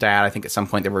 I think at some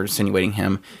point they were insinuating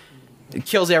him.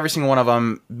 Kills every single one of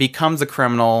them. Becomes a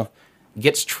criminal.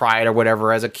 Gets tried or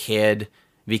whatever as a kid,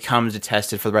 becomes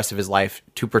detested for the rest of his life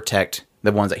to protect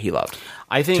the ones that he loved.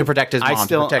 I think to protect his mom,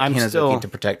 to protect Hinazuki, to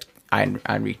protect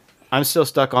Ainri. I'm still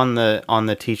stuck on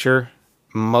the teacher,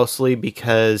 mostly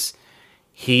because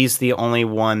he's the only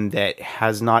one that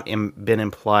has not been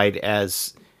implied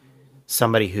as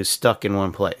somebody who's stuck in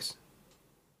one place.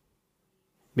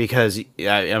 Because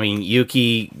I mean,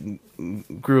 Yuki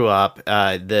grew up.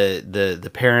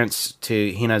 The parents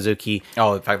to Hinazuki.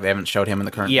 Oh, in fact, they haven't showed him in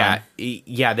the current time.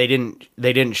 Yeah, they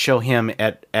didn't show him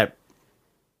at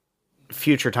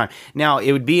future time. Now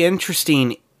it would be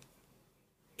interesting.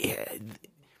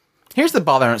 Here's the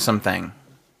bothersome thing.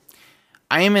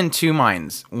 I am in two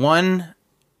minds. One,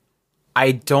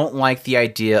 I don't like the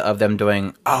idea of them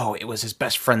doing, it was his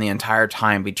best friend the entire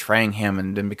time, betraying him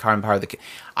and then becoming part of the...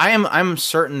 I'm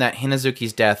certain that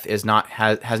Hinazuki's death has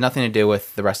nothing to do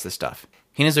with the rest of the stuff.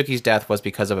 Hinazuki's death was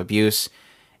because of abuse,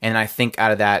 and I think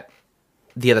out of that,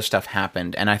 the other stuff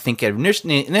happened. And I think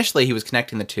initially he was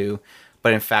connecting the two,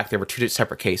 but in fact there were two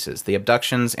separate cases. The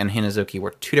abductions and Hinazuki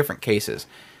were two different cases.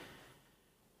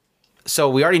 So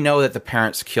we already know that the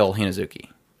parents kill Hinazuki.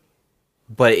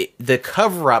 But the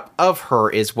cover-up of her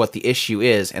is what the issue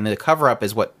is, and the cover-up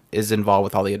is what is involved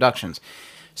with all the abductions.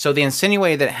 So they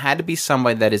insinuated that it had to be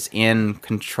somebody that is in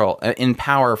control, in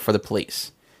power for the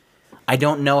police. I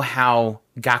don't know how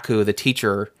Gaku, the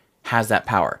teacher, has that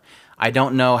power. I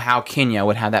don't know how Kenya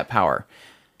would have that power,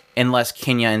 unless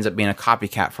Kenya ends up being a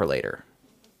copycat for later.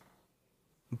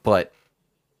 But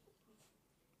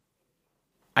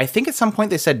I think at some point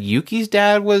they said Yuki's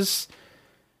dad was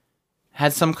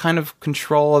had some kind of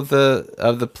control of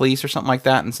the police or something like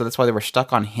that, and so that's why they were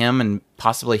stuck on him and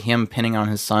possibly him pinning on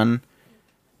his son.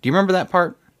 Do you remember that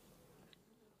part?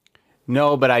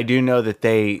 No, but I do know that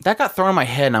that got thrown in my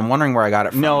head, and I'm wondering where I got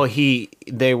it from. No,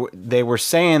 they were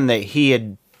saying that he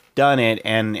had done it,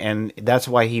 and that's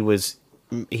why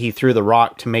he threw the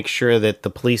rock to make sure that the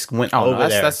police went over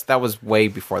there. That was way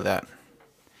before that.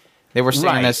 They were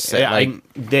saying this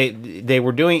they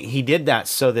were doing. He did that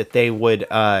so that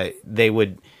the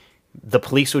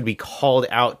police would be called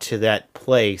out to that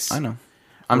place. I know.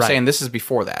 I'm saying this is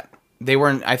before that. They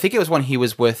weren't. I think it was when he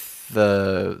was with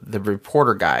the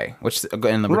reporter guy,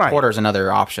 and the reporter is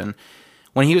another option.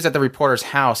 When he was at the reporter's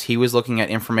house, he was looking at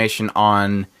information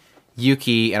on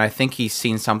Yuki, and I think he's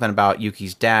seen something about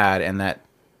Yuki's dad, and that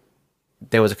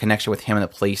there was a connection with him and the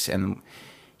police, and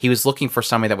he was looking for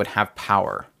somebody that would have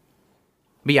power.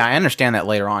 But yeah, I understand that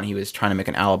later on he was trying to make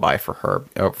an alibi for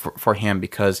her, for him,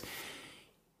 because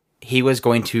he was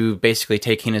going to basically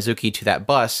take Hinazuki to that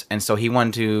bus, and so he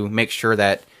wanted to make sure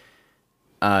that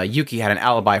Yuki had an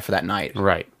alibi for that night.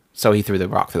 Right. So he threw the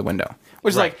rock through the window.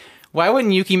 Which is like, why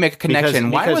wouldn't Yuki make a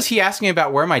connection? Why was he asking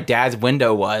about where my dad's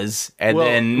window was, and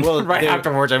then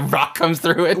afterwards a rock comes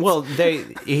through it? Well,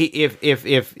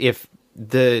 if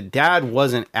the dad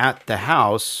wasn't at the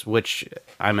house, which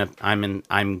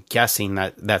I'm guessing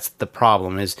that's the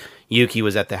problem, is Yuki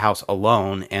was at the house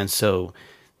alone, and so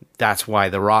that's why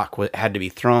the rock had to be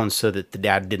thrown so that the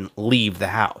dad didn't leave the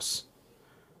house.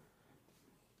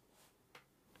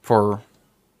 What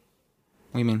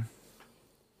do you mean?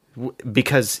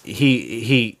 Because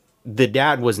the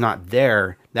dad was not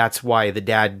there. That's why the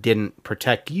dad didn't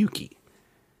protect Yuki.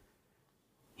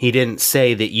 He didn't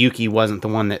say that Yuki wasn't the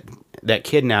one that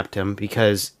kidnapped him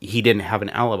because he didn't have an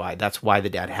alibi. That's why the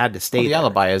dad had to stay there. The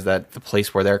alibi is that the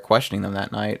police were there questioning them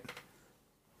that night.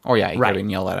 Or he could have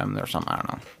yelled at him or something. I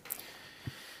don't know.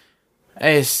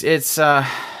 It's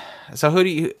so who do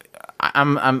you...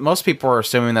 most people are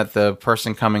assuming that the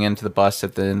person coming into the bus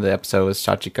at the end of the episode is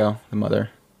Sachiko, the mother.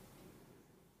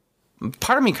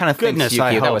 Part of me kind of thinks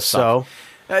Yuki. That was so.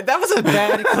 That was a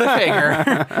bad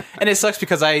cliffhanger, and it sucks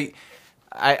because I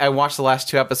watched the last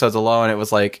 2 episodes alone. It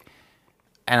was like,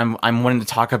 and I'm wanting to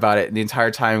talk about it the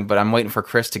entire time, but I'm waiting for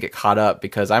Chris to get caught up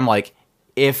because I'm like,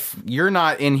 if you're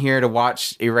not in here to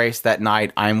watch Erase that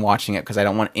night, I'm watching it because I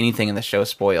don't want anything in the show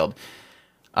spoiled.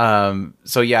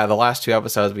 So yeah, the last 2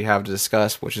 episodes we have to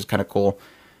discuss, which is kind of cool.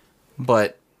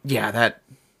 But yeah,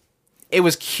 it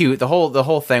was cute. The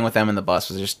whole thing with them in the bus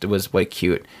was way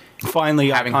cute. Finally,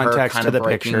 having context to the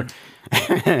picture.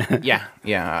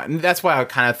 yeah. And that's why I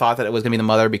kind of thought that it was gonna be the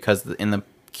mother, because in the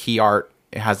key art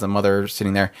it has the mother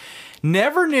sitting there.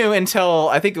 Never knew until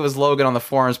I think it was Logan on the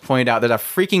forums pointed out there's a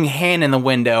freaking hand in the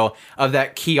window of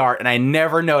that key art, and I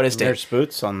never noticed it. There's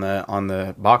boots on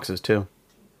the boxes too.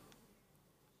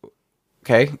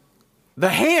 Okay. The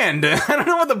hand! I don't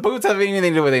know what the boots have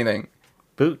anything to do with anything.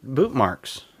 Boot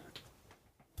marks.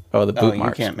 Oh, the boot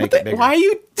marks. You can't make it bigger. Why are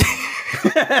you...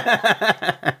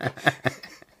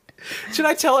 Should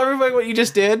I tell everybody what you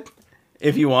just did?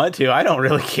 If you want to. I don't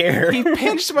really care. He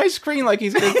pinched my screen like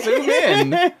he's going to zoom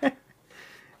in.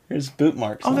 There's boot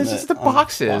marks. Oh, this is the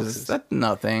boxes. That's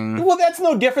nothing. Well, that's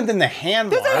no different than the hand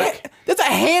mark. There's a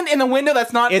hand in the window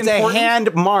that's not important. It's a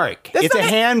hand mark. It's a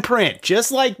hand print,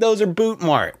 just like those are boot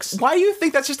marks. Why do you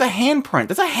think that's just a hand print?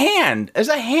 That's a hand. There's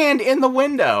a hand in the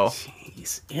window.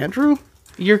 Jeez, Andrew?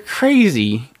 You're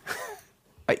crazy.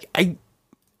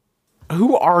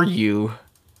 Who are you?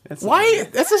 Why?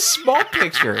 That's a small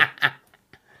picture.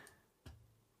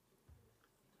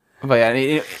 But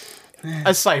yeah,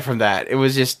 aside from that, it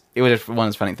was just one of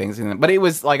those funny things. But it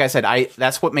was, like I said,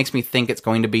 that's what makes me think it's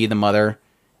going to be the mother,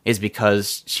 is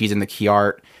because she's in the key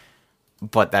art.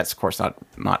 But that's, of course,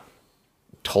 not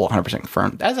total 100%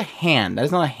 confirmed. That's a hand. That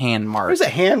is not a hand mark. There's a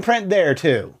handprint there,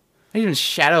 too. Even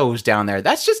shadows down there.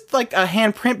 That's just like a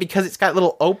handprint because it's got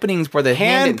little openings where the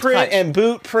hand handprint and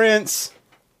boot prints.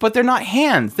 But they're not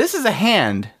hands. This is a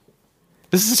hand.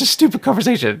 This is such a stupid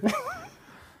conversation.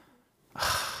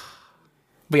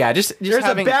 But yeah, just there's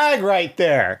a bag right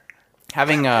there.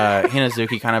 Having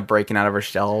Hinazuki kind of breaking out of her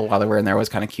shell while they were in there was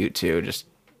kind of cute too.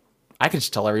 I could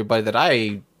just tell everybody that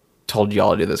I told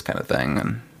y'all to do this kind of thing,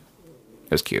 and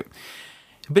it was cute.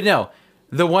 But no,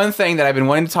 the one thing that I've been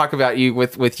wanting to talk about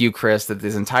with you, Chris, that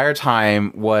this entire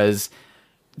time was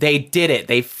they did it.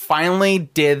 They finally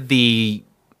did the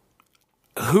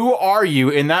 "who are you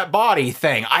in that body"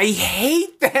 thing. I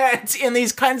hate that in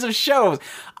these kinds of shows.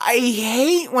 I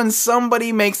hate when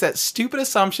somebody makes that stupid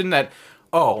assumption that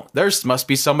oh, there must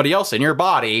be somebody else in your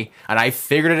body, and I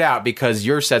figured it out because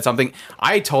you said something.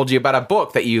 I told you about a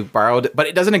book that you borrowed, but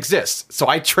it doesn't exist, so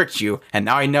I tricked you, and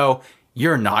now I know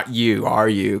you're not you, are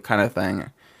you, kind of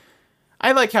thing.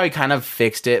 I like how he kind of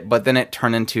fixed it, but then it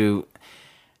turned into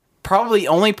probably the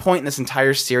only point in this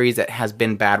entire series that has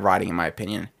been bad writing, in my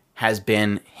opinion, has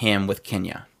been him with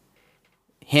Kenya.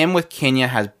 Him with Kenya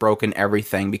has broken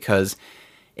everything because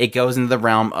it goes into the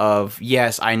realm of,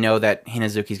 yes, I know that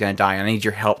Hinazuki's going to die. I need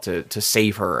your help to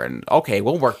save her. And okay,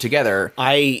 we'll work together.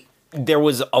 There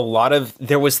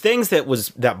was things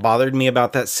that bothered me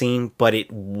about that scene, but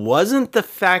it wasn't the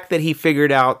fact that he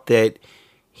figured out that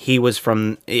it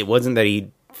wasn't that he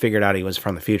figured out he was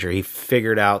from the future. He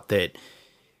figured out that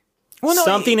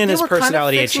something in his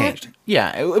personality had changed.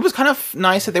 Yeah, it was kind of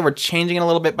nice that they were changing it a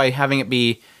little bit by having it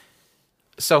be,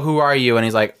 so who are you? And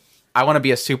he's like, I want to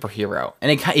be a superhero.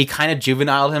 And he kind of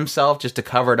juveniled himself just to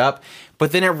cover it up.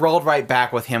 But then it rolled right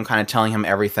back with him kind of telling him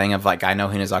everything of like, I know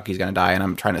Hinazuki's going to die and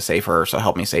I'm trying to save her, so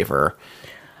help me save her.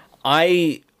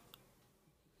 I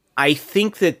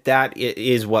think that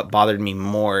is what bothered me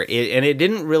more. And it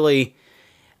didn't really...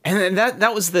 And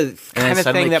that was the kind of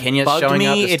thing that Kenya's bugged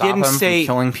me. It didn't say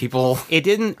killing people. He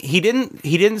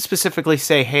didn't specifically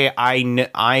say, "Hey,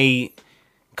 I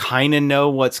kind of know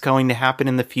what's going to happen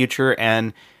in the future,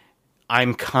 and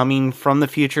I'm coming from the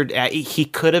future." He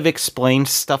could have explained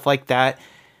stuff like that.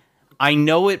 I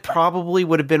know it probably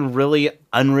would have been really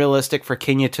unrealistic for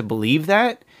Kenya to believe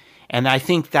that, and I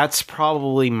think that's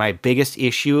probably my biggest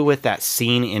issue with that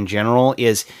scene in general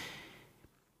is.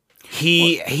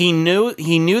 He knew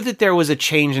that there was a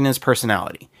change in his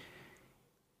personality.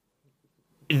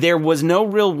 There was no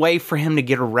real way for him to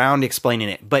get around explaining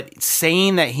it. But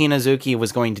saying that Hinazuki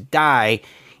was going to die,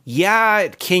 yeah,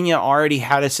 Kenya already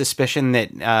had suspicions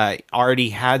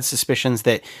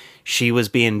that she was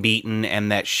being beaten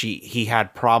and that he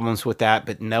had problems with that,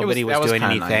 but nobody was doing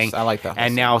anything. Nice. I like that.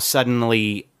 And now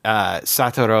suddenly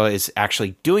Satoru is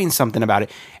actually doing something about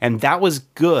it, and that was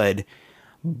good.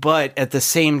 But at the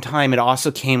same time, it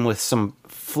also came with some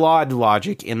flawed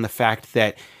logic in the fact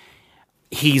that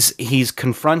he's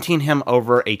confronting him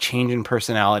over a change in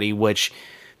personality, which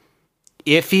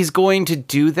if he's going to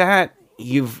do that,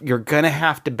 you're going to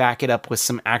have to back it up with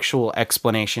some actual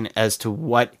explanation as to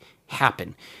what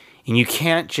happened. And you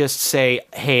can't just say,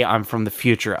 hey, I'm from the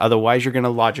future. Otherwise, you're going to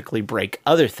logically break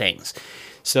other things.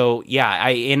 So, yeah,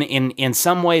 in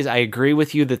some ways, I agree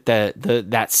with you that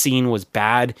that scene was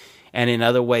bad. And in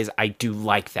other ways, I do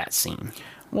like that scene.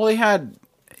 Well,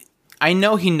 I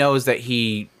know he knows that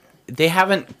they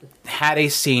haven't had a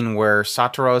scene where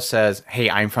Satoru says, hey,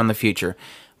 I'm from the future.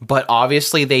 But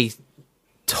obviously they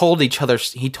told each other,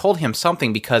 he told him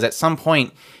something because at some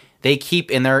point they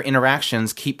keep, in their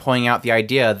interactions, keep pointing out the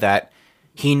idea that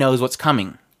he knows what's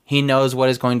coming. He knows what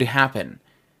is going to happen.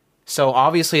 So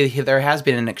obviously there has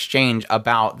been an exchange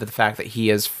about the fact that he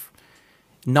is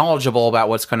knowledgeable about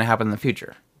what's going to happen in the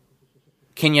future.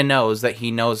 Kenya knows that he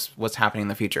knows what's happening in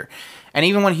the future. And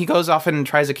even when he goes off and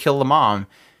tries to kill the mom,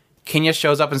 Kenya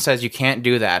shows up and says, you can't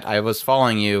do that. I was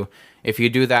following you. If you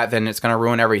do that, then it's going to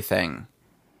ruin everything.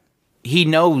 He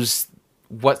knows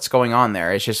what's going on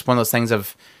there. It's just one of those things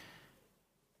of,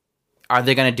 are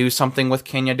they going to do something with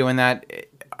Kenya doing that?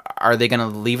 Are they going to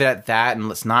leave it at that and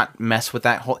let's not mess with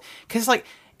that whole... Because, like,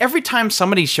 every time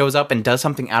somebody shows up and does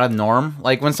something out of norm,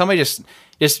 like when somebody just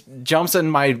jumps in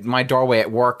my doorway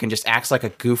at work and just acts like a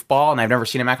goofball, and I've never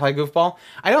seen him act like a goofball,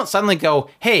 I don't suddenly go,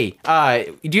 hey,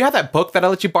 do you have that book that I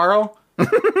let you borrow?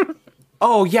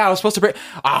 Oh, yeah, I was supposed to bring...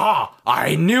 Ah,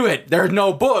 I knew it. There's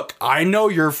no book. I know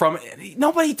you're from...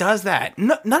 Nobody does that.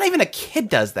 No, not even a kid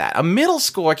does that. A middle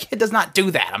schooler kid does not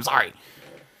do that. I'm sorry.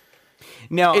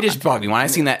 No, it just bugged me. When I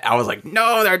seen that, I was like,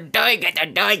 no, they're doing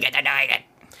it.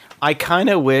 I kind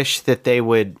of wish that they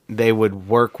would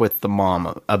work with the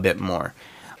mom a bit more.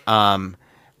 I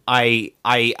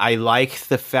like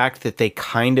the fact that they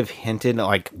kind of hinted,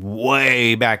 like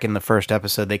way back in the first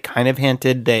episode, they kind of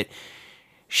hinted that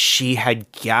she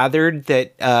had gathered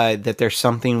that that there's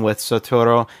something with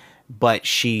Satoru, but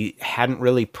she hadn't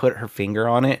really put her finger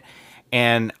on it.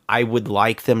 And I would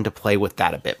like them to play with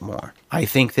that a bit more. I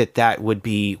think that would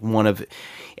be one of...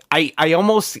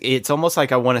 it's almost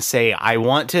like I want to say, I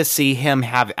want to see him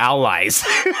have allies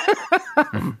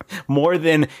more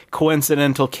than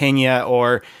coincidental Kenya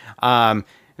or the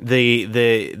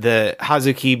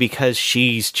Hazuki, because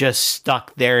she's just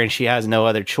stuck there and she has no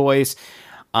other choice.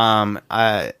 The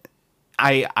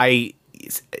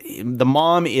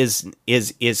mom is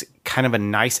kind of a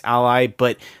nice ally,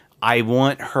 but I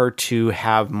want her to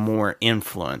have more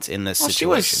influence in this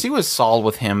situation. She was solid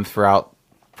with him throughout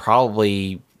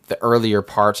probably the earlier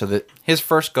parts of his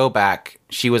first go back,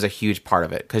 she was a huge part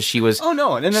of it because she was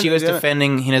she was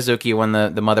defending Hinazuki when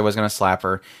the mother was going to slap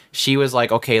her. She was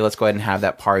like, okay, let's go ahead and have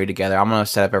that party together. I'm going to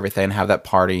set up everything and have that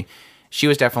party. She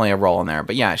was definitely a role in there,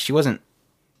 but yeah, she wasn't.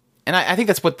 And I think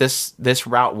that's what this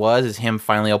route was, is him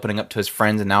finally opening up to his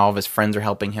friends, and now all of his friends are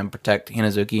helping him protect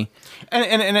Hinazuki.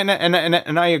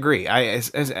 And I agree.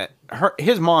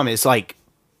 His mom is like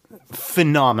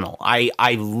phenomenal.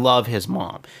 I love his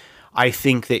mom. I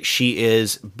think that she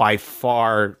is by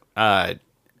far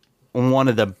one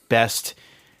of the best,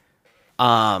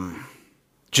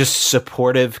 just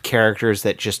supportive characters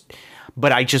that just.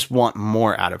 But I just want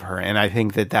more out of her, and I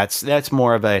think that's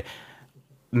more of a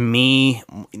me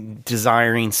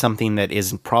desiring something that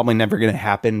is probably never going to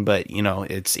happen. But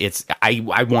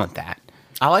I want that.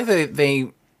 I like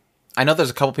that I know there's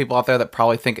a couple people out there that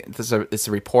probably think it's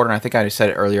a reporter, and I think I said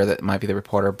it earlier that it might be the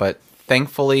reporter, but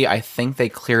thankfully I think they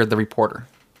cleared the reporter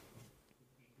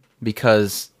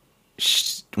because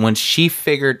when she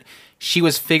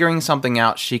was figuring something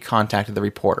out, she contacted the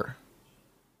reporter.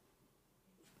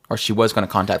 Or she was going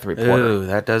to contact the reporter. Ooh,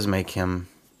 that does make him.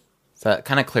 So that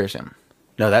kind of clears him.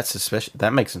 No, that's suspicious.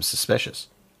 That makes him suspicious.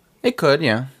 It could,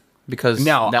 yeah. Because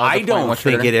now I don't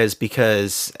think it is,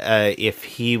 because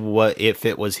if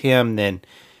it was him, then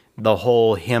the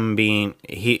whole him being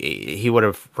he would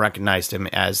have recognized him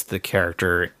as the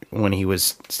character when he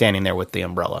was standing there with the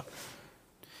umbrella.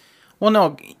 Well,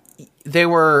 no,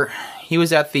 he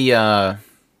was at the.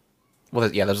 Well,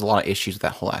 yeah, there's a lot of issues with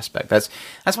that whole aspect. That's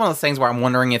one of the things where I'm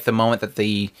wondering if the moment that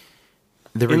the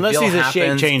reveal unless he's happens, a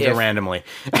shape changer randomly.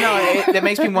 No, it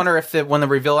makes me wonder if when the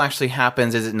reveal actually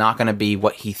happens, is it not going to be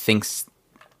what he thinks?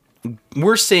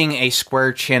 We're seeing a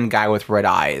square chin guy with red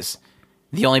eyes.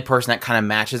 The only person that kind of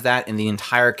matches that in the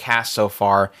entire cast so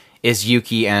far is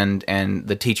Yuki and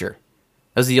the teacher.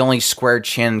 Those are the only square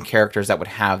chin characters that would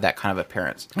have that kind of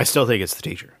appearance. I still think it's the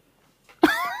teacher.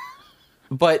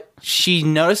 But she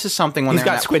notices something when he's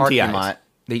they're got in that squinty parking eyes.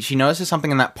 lot. She notices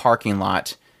something in that parking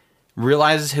lot,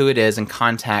 realizes who it is, and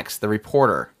contacts the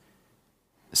reporter.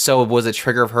 So was the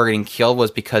trigger of her getting killed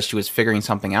was because she was figuring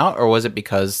something out, or was it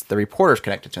because the reporter's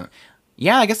connected to them?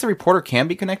 Yeah, I guess the reporter can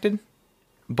be connected,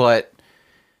 but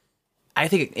I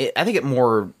think it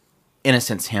more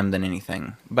innocents him than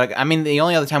anything. But I mean, the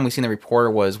only other time we've seen the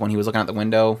reporter was when he was looking out the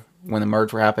window when the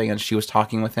merge were happening, and she was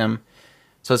talking with him.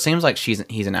 So it seems like he's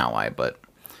an ally, but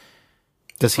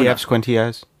does he have squinty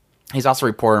eyes? He's also a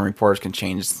reporter, and reporters can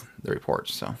change the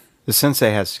reports. So the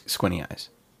sensei has squinty eyes.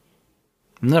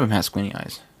 None of them has squinty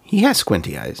eyes. He has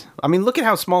squinty eyes. I mean, look at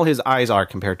how small his eyes are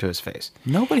compared to his face.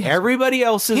 Everybody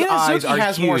else's eyes are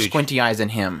has huge. More squinty eyes than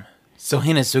him. So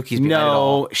Hinazuki's behind it No,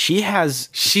 all. she's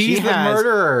the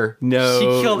murderer. No, she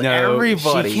killed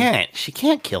everybody. She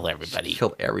can't kill everybody. She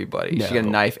killed everybody. No. She's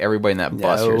gonna knife everybody in that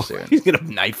bus here soon. He's gonna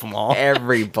knife them all.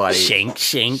 Everybody. Shank.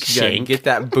 She's gonna get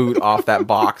that boot off that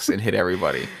box and hit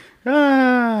everybody.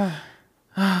 I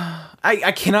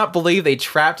cannot believe they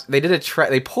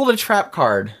pulled a trap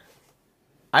card.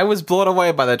 I was blown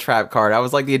away by the trap card. I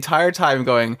was like the entire time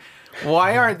going,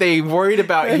 why aren't they worried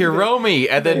about Hiromi?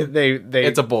 And then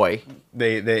it's a boy.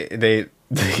 They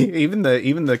even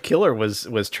the killer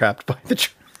was trapped by the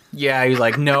trap. Yeah, he was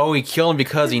like, no, he killed him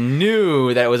because he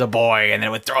knew that it was a boy, and then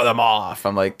it would throw them off.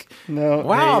 I'm like, no,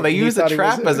 wow, they used a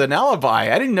trap as an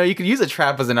alibi. I didn't know you could use a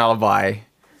trap as an alibi.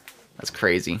 That's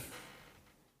crazy.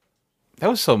 That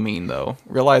was so mean, though.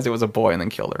 Realized it was a boy and then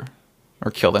killed her.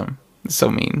 Or killed him. It's so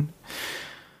mean.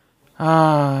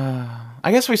 I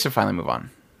guess we should finally move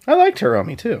on. I liked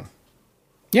Hiromi, too.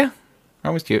 Yeah,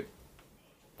 always cute.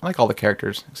 I like all the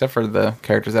characters, except for the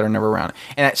characters that are never around.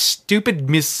 And that stupid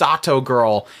Misato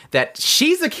girl,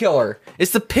 she's the killer.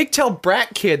 It's the pigtail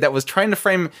brat kid that was trying to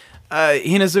frame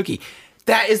Hinazuki.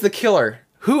 That is the killer.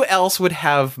 Who else would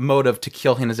have motive to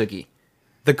kill Hinazuki?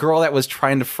 The girl that was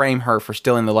trying to frame her for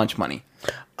stealing the lunch money.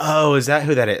 Oh, is that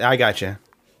who that is? I gotcha.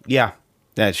 Yeah,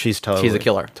 she's a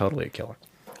killer. Totally a killer.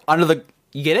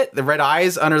 You get it? The red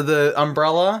eyes under the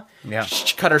umbrella. Yeah.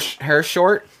 She cut her hair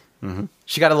short. Mm-hmm.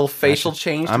 She got a little facial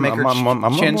change to make her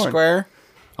chin square.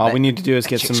 All we need to do is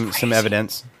get some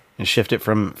evidence and shift it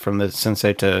from the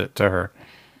sensei to her.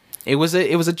 It was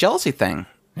a jealousy thing.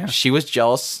 Yeah. She was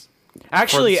jealous.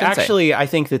 Actually, I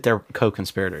think that they're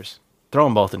co-conspirators. Throw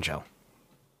them both in jail.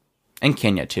 And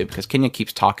Kenya too, because Kenya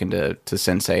keeps talking to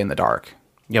Sensei in the dark.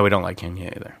 Yeah, we don't like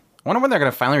Kenya either. I wonder when they're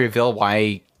going to finally reveal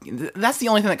why. That's the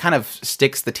only thing that kind of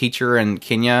sticks the teacher and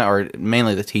Kenya, or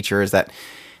mainly the teacher, is that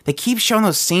they keep showing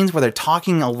those scenes where they're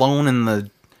talking alone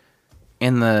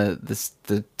in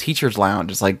the teacher's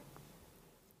lounge. It's like,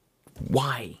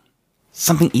 why?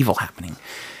 Something evil happening.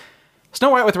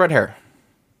 Snow White with red hair.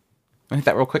 hit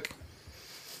that real quick.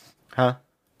 Huh?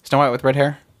 Snow White with red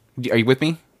hair. Are you with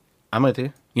me? I'm with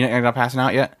you. You're not passing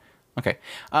out yet? Okay.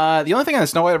 The only thing on the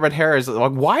Snow White with red hair is,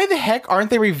 like, why the heck aren't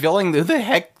they revealing who the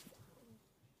heck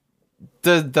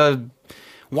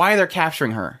why they're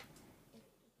capturing her?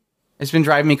 It's been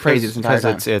driving me crazy this entire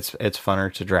time. Because it's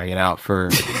funner to drag it out for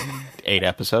 8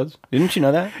 episodes. Didn't you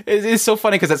know that? It's so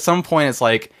funny because at some point it's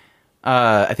like,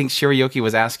 I think Shirayuki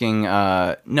was asking,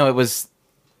 no, it was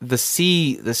the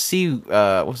sea,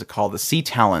 what was it called? The sea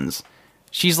talons.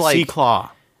 She's like... Sea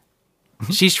claw.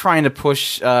 She's trying to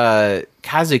push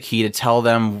Kazuki to tell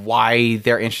them why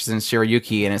they're interested in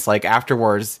Shirayuki, and it's like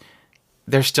afterwards,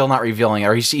 they're still not revealing it.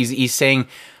 Or he's saying,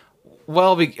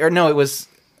 well, or no, it was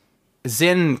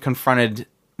Zin confronted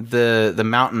the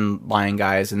mountain lion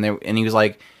guys, and he was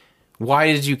like,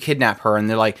 why did you kidnap her? And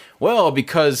they're like, well,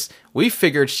 because we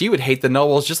figured she would hate the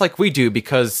nobles just like we do,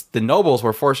 because the nobles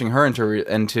were forcing her into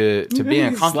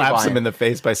being a concubine. Slaps him in the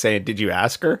face by saying, did you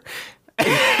ask her?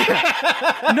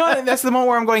 No, that's the moment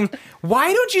where I'm going,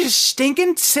 why don't you just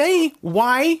stinking say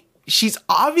why she's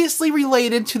obviously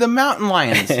related to the mountain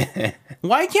lions?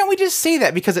 Why can't we just say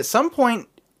that? Because at some point,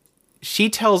 she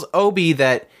tells Obi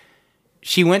that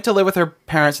she went to live with her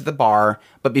parents at the bar,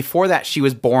 but before that, she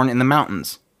was born in the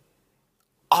mountains.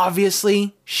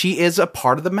 Obviously, she is a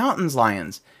part of the mountains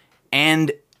lions,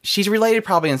 and she's related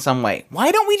probably in some way.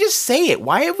 Why don't we just say it?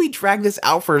 Why have we dragged this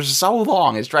out for so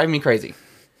long? It's driving me crazy.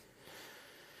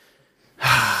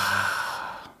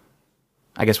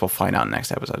 I guess we'll find out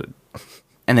next episode.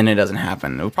 And then it doesn't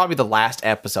happen. It will probably be the last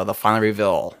episode. They'll finally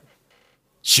reveal,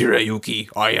 Shirayuki,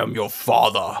 I am your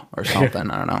father. Or something.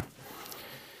 I don't know.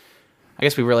 I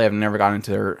guess we really have never gotten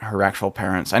into her actual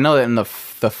parents. I know that in the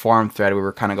forum thread, we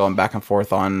were kind of going back and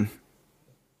forth on,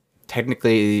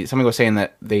 technically, somebody was saying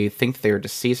that they think they were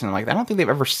deceased. And I'm like, I don't think they've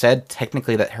ever said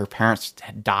technically that her parents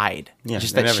had died. Yeah,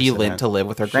 just that she lived to live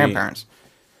with her grandparents.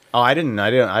 Oh, I don't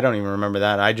even remember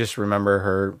that. I just remember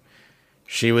her.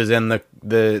 She was in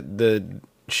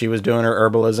she was doing her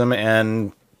herbalism,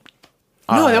 and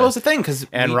no, that was the thing,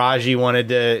 and Raji wanted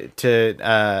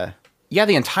to yeah,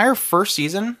 the entire first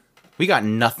season we got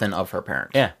nothing of her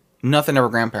parents. Yeah, nothing of her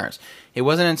grandparents. It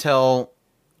wasn't until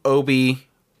Obi.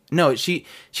 No, she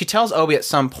tells Obi at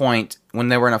some point when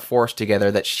they were in a forest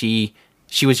together that she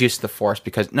was used to the forest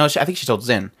because I think she told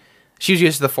Zin. She was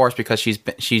used to the forest because she's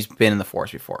been in the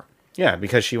forest before. Yeah,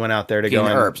 because she went out there to get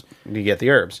the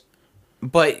herbs.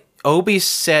 But Obi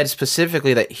said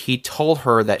specifically that he told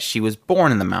her that she was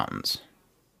born in the mountains.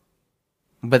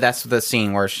 But that's the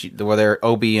scene where they're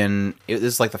Obi, and it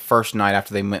was like the first night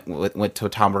after they went to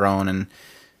Tambaron and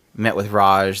met with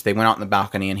Raj. They went out on the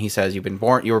balcony, and he says, you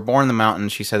were born in the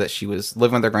mountains. She said that she was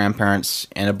living with her grandparents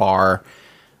in a bar.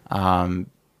 That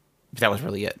was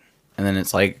really it. And then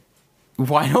it's like,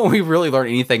 why don't we really learn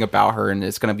anything about her? And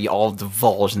it's going to be all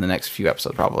divulged in the next few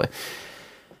episodes, probably.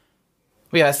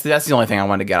 But yeah, that's the only thing I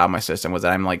wanted to get out of my system, was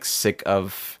that I'm like sick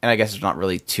of, and I guess it's not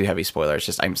really too heavy spoiler. It's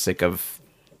just I'm sick of,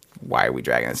 why are we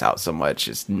dragging this out so much?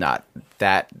 It's not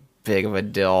that big of a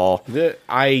deal.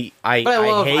 I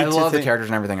love the characters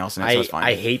and everything else, and so it's fine.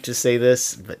 I hate to say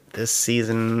this, but this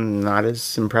season, not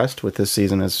as impressed with this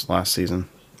season as last season.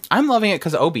 I'm loving it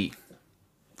because Obi.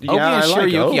 Obi and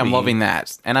Shirayuki, I'm loving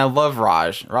that. And I love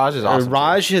Raj. Raj is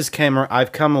awesome.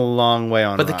 I've come a long way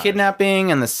on But Raj. The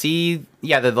kidnapping and the sea,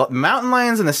 the mountain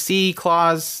lions and the sea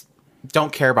claws,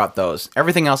 don't care about those.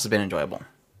 Everything else has been enjoyable.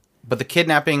 But the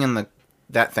kidnapping and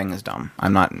that thing is dumb.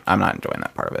 I'm not enjoying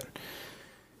that part of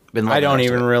it. I don't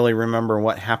even really remember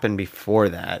what happened before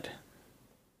that.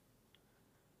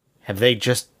 Have they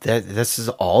this is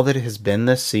all that it has been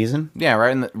this season? Yeah,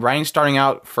 right. Starting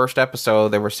out first episode,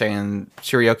 they were saying,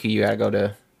 Shirayuki, you gotta go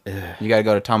to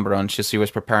Tambaron. She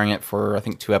was preparing it for, I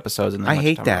think, 2 episodes. And then I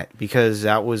hate that, because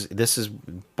this is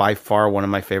by far one of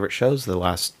my favorite shows the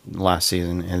last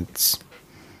season. It's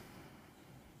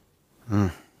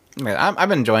I've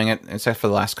been enjoying it, except for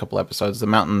the last couple episodes. The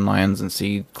mountain lions and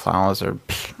sea claws I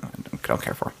don't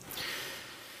care for.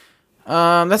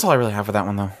 That's all I really have for that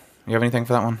one, though. You have anything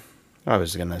for that one? I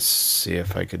was gonna see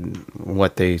if I could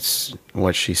what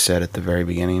she said at the very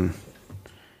beginning.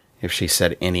 If she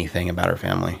said anything about her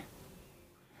family.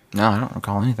 No, I don't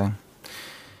recall anything.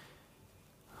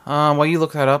 While you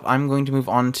look that up, I'm going to move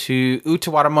on to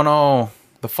Utawarerumono,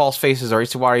 The False Faces, or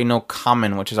Itsubari no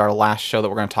Kamen, which is our last show that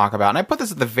we're going to talk about. And I put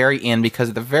this at the very end because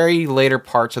at the very later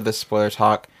parts of this spoiler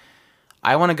talk,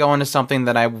 I want to go into something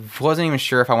that I wasn't even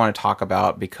sure if I want to talk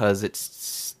about because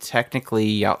it's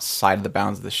technically outside of the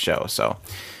bounds of the show. So,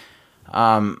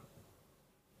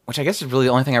 which I guess is really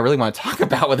the only thing I really want to talk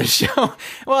about with the show.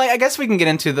 Well, I guess we can get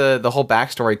into the whole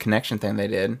backstory connection thing they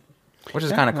did. which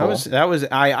is kind of cool.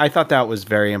 I thought that was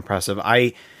very impressive.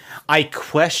 I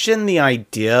question the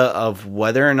idea of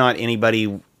whether or not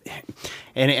anybody,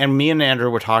 and me and Andrew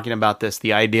were talking about this,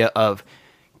 the idea of,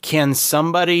 can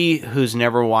somebody who's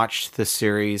never watched the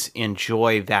series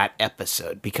enjoy that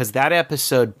episode? Because that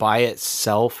episode by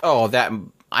itself... Oh, that...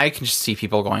 I can just see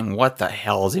people going, what the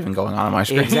hell is even going on my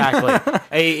screen? Exactly.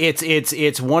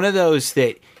 It's one of those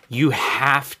that you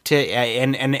have to...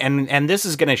 And this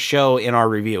is going to show in our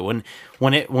review.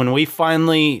 When we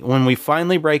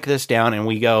finally break this down and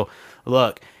we go,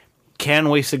 look, can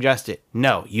we suggest it?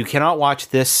 No, you cannot watch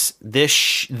this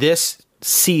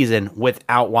season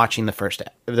without watching the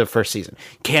first season.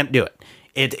 Can't do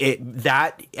it.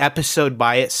 That episode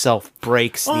by itself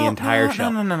breaks the entire show.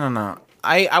 No.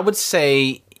 I would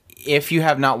say if you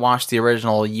have not watched the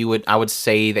original, I would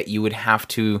say that you would have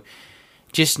to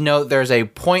just know there's a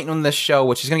point in the show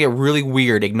which is going to get really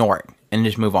weird, ignore it, and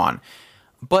just move on.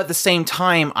 But at the same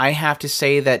time, I have to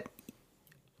say that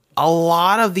a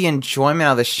lot of the enjoyment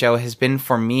of the show has been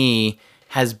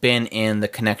in the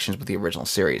connections with the original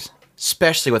series,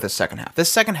 especially with the second half.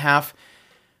 This second half,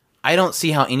 I don't see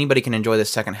how anybody can enjoy the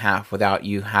second half without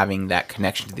you having that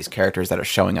connection to these characters that are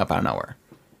showing up out of nowhere.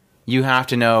 You have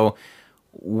to know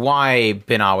why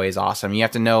Binawe is awesome. You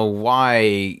have to know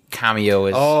why Cameo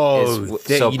is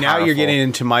so now powerful. You're getting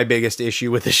into my biggest issue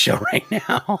with the show right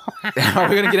now. Are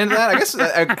we going to get into that? I guess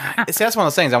that's one of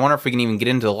those things. I wonder if we can even get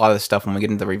into a lot of this stuff when we get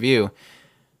into the review.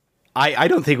 I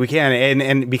don't think we can,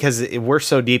 and because we're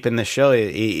so deep in the show,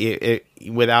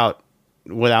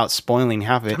 without spoiling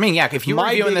half of it. I mean, yeah, if you're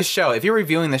reviewing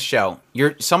this show,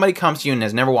 somebody comes to you and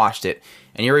has never watched it,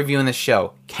 and you're reviewing this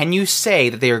show, can you say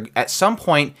that they are at some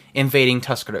point invading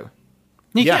Tuscaroo?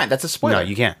 You can't. That's a spoiler. No,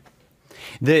 you can't.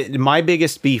 My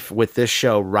biggest beef with this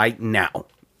show right now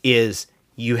is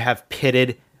you have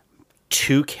pitted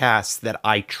two casts that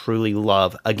I truly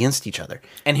love against each other.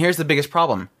 And here's the biggest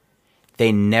problem.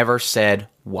 They never said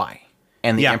why.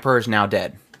 And the Emperor is now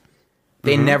dead.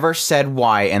 They never said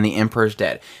why, and the Emperor's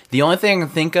dead. The only thing I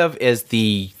can think of is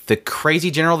the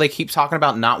crazy general they keep talking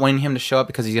about not wanting him to show up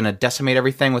because he's going to decimate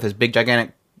everything with his big,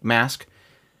 gigantic mask.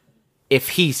 If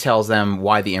he tells them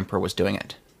why the Emperor was doing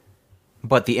it.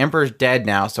 But the Emperor's dead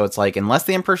now, so it's like, unless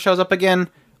the Emperor shows up again,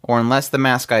 or unless the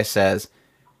mask guy says,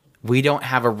 we don't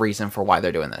have a reason for why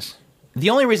they're doing this. The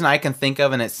only reason I can think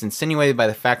of, and it's insinuated by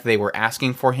the fact that they were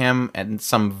asking for him, and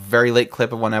some very late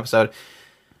clip of one episode,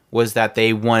 was that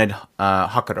they wanted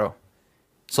Hakuro.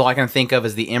 So all I can think of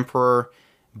is the Emperor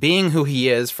being who he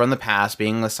is from the past,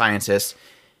 being the scientist,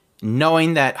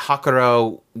 knowing that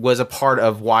Hakuro was a part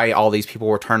of why all these people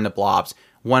were turned to blobs,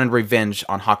 wanted revenge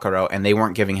on Hakuro, and they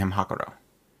weren't giving him Hakuro.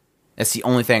 That's the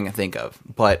only thing I can think of.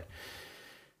 But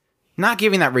not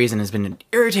giving that reason has been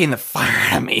irritating the fire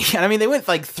out of me. And I mean, they went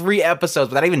like 3 episodes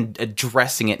without even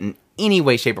addressing it in any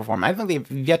way, shape, or form. I think they've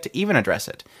yet to even address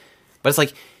it. But it's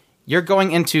like, you're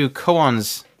going into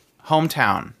Koon's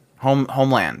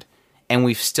homeland, and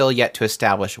we've still yet to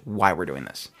establish why we're doing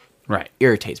this. Right.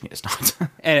 Irritates me to snot.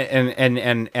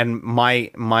 and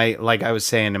my like I was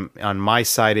saying, on my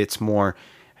side, it's more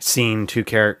seeing two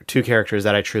characters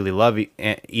that I truly love,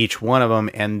 each one of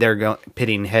them, and they're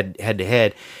pitting head to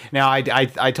head. Now,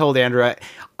 I told Andrew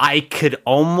I could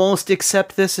almost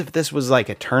accept this if this was like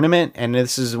a tournament, and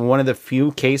this is one of the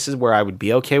few cases where I would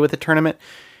be okay with a tournament.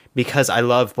 Because I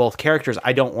love both characters,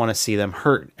 I don't want to see them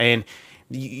hurt. And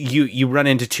you run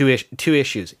into two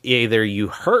issues. Either you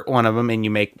hurt one of them and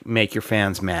you make your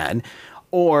fans mad,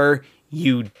 or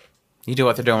you do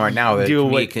what they're doing right now. They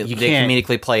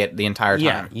comedically play it the entire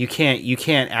time. Yeah, you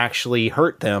can't actually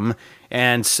hurt them,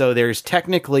 and so there's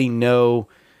technically no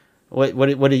what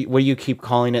do you keep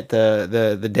calling it,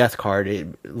 the death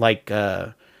card,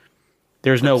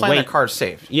 there's no weight. The card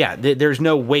safe. Yeah, there's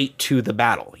no weight to the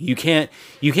battle. You can't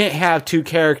have two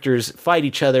characters fight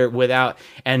each other without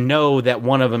and know that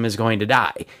one of them is going to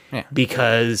die,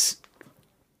 because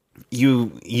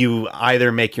you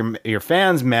either make your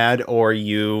fans mad or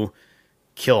you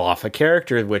kill off a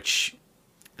character, which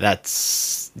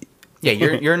that's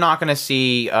you're not going to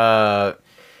see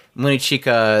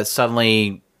Munichika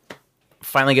suddenly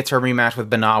finally gets her rematch with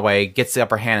Binawe, gets the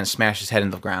upper hand, and smashes his head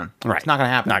into the ground. Right, it's not going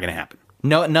to happen. Not going to happen.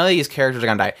 No, none of these characters are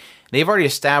going to die. They've already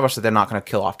established that they're not going to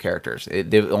kill off characters.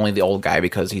 Only the old guy,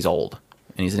 because he's old.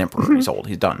 And he's an emperor. He's old.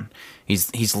 He's done.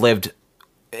 He's lived.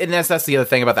 And that's the other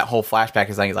thing about that whole flashback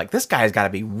is like this guy's got to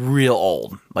be real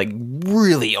old. Like,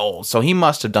 really old. So he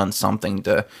must have done something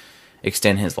to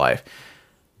extend his life.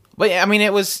 But, I mean,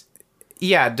 it was...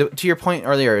 Yeah, to your point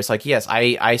earlier, it's like, yes,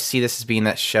 I see this as being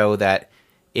that show that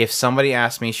if somebody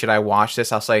asks me, should I watch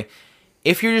this? I'll say,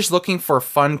 if you're just looking for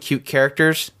fun, cute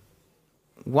characters...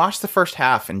 watch the first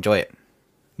half, enjoy it.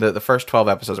 The first 12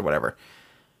 episodes or whatever.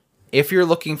 If you're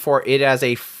looking for it as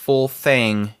a full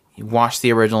thing, you watch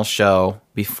the original show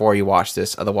before you watch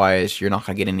this. Otherwise, you're not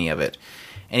going to get any of it.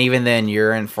 And even then,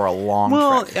 you're in for a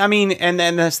long trek. I mean, and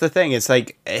then that's the thing. It's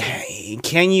like,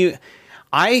 can you...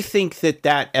 I think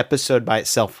that episode by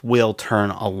itself will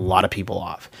turn a lot of people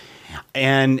off.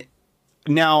 And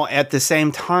now, at the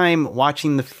same time,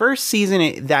 watching the first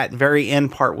season, that very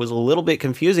end part was a little bit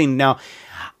confusing. Now,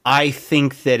 I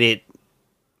think that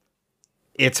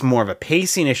it's more of a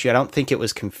pacing issue. I don't think it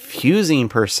was confusing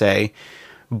per se,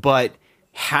 but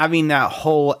having that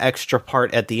whole extra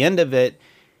part at the end of it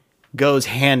goes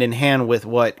hand in hand with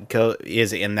what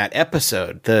is in that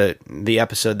episode, the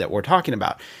episode that we're talking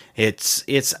about. It's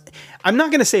I'm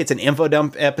not going to say it's an info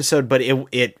dump episode, but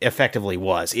it effectively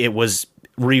was. It was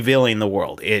revealing the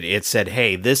world. It said,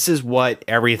 hey, this is what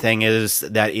everything is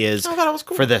that is I thought it was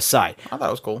cool. for this side. I thought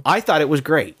it was cool. I thought it was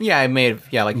great. Yeah,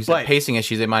 like you said, pacing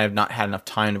issues. They might have not had enough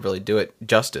time to really do it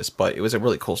justice, but it was a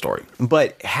really cool story.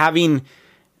 But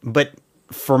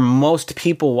for most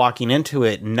people walking into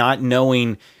it, not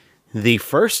knowing the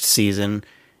first season,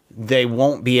 they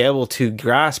won't be able to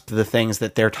grasp the things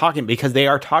that they're talking, because they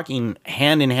are talking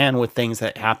hand in hand with things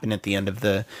that happen at the end of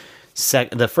the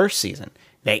first season.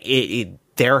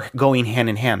 They're going hand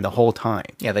in hand the whole time.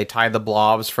 Yeah, they tied the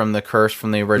blobs from the curse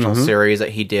from the original series that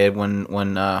he did when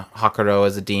Hakuro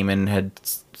as a demon had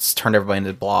turned everybody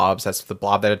into blobs. That's the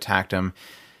blob that attacked him.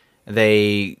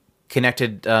 They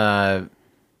connected... they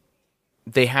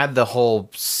had the whole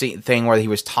thing where he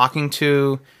was talking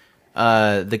to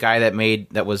the guy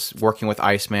that was working with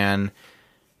Iceman.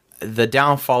 The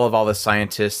downfall of all the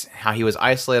scientists, how he was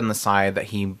isolated on the side, that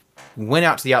he went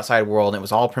out to the outside world and it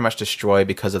was all pretty much destroyed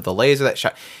because of the laser that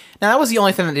shot. Now, that was the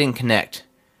only thing that didn't connect.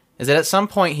 Is that at some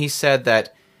point he said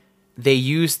that they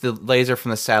used the laser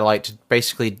from the satellite to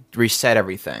basically reset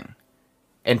everything.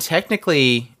 And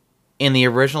technically, in the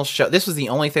original show, this was the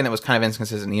only thing that was kind of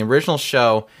inconsistent. In the original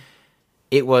show,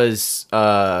 it was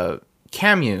Camus,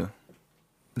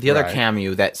 the other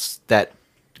Camus, that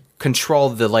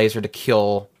controlled the laser to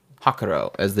kill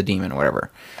Hakuro as the demon or whatever.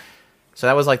 So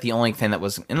that was like the only thing that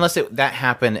was, unless that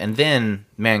happened and then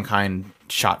mankind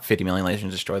shot 50 million lasers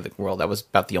and destroyed the world. That was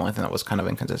about the only thing that was kind of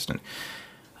inconsistent.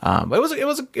 But it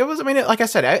was. I mean, like I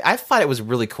said, I thought it was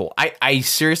really cool. I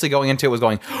seriously going into it was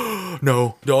going, oh,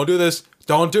 no, don't do this.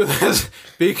 Don't do this.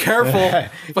 Be careful.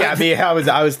 But, yeah, I mean,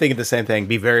 I was thinking the same thing.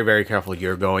 Be very, very careful.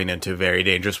 You're going into very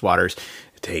dangerous waters.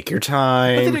 Take your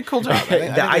time. But they did a cool job.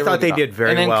 I thought they did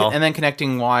very well. And then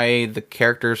connecting why the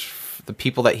characters, the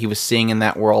people that he was seeing in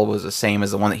that world was the same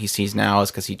as the one that he sees now,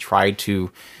 is because he tried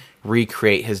to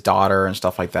recreate his daughter and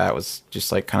stuff like that. It was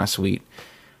just like kind of sweet.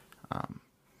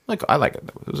 I like it.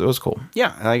 It was cool.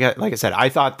 Yeah, like I said, I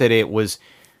thought that it was.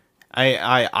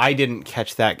 I didn't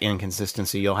catch that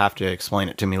inconsistency. You'll have to explain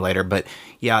it to me later. But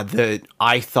yeah,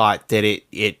 I thought that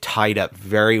it tied up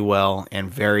very well and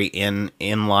very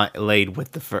inlaid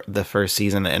with the first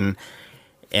season,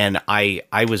 and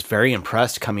I was very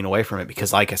impressed coming away from it,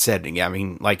 because like I said, yeah, I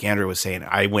mean, like Andrew was saying,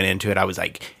 I went into it, I was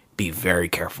like, be very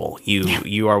careful.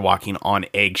 You are walking on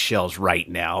eggshells right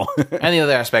now. And the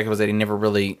other aspect was that he never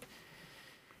really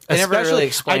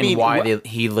explained why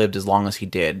he lived as long as he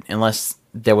did, unless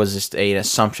there was just an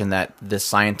assumption that the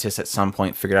scientists at some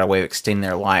point figured out a way of extending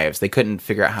their lives. They couldn't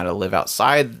figure out how to live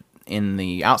outside in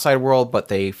the outside world, but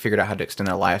they figured out how to extend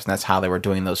their lives, and that's how they were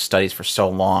doing those studies for so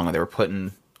long. They were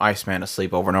putting Iceman to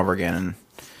sleep over and over again.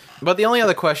 But the only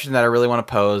other question that I really want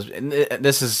to pose, and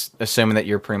this is assuming that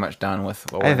you're pretty much done with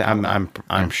what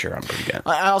I'm sure I'm pretty good.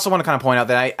 I also want to kind of point out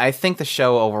that I think the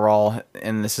show overall,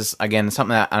 and this is, again,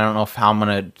 something that I don't know how I'm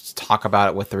going to talk about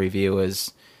it with the review,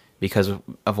 is because of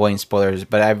avoiding spoilers,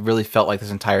 but I really felt like this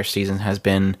entire season has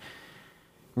been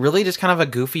really just kind of a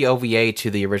goofy OVA to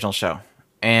the original show.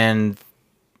 And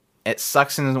it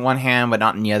sucks in one hand, but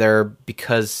not in the other,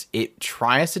 because it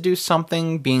tries to do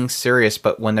something being serious,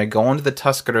 but when they go into the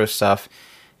Tuskero stuff,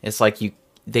 it's like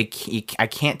I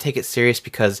can't take it serious,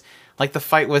 because like the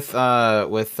fight with Kuro,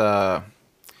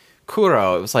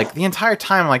 it was like the entire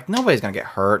time, like, nobody's gonna get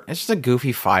hurt. It's just a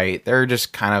goofy fight. They're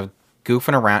just kind of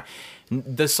goofing around.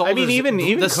 The soldiers, even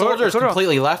the soldiers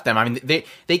completely left them. I mean,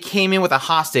 they came in with a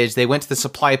hostage. They went to the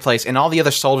supply place, and all the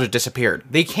other soldiers disappeared.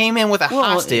 They came in with a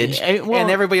hostage,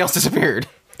 and everybody else disappeared.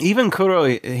 Even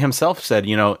Kuro himself said,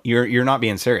 you're not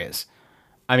being serious.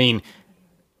 I mean,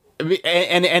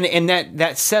 and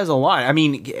that says a lot. I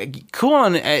mean,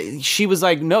 Kuon, she was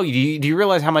like, no, do you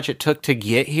realize how much it took to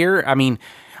get here? I mean,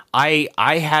 I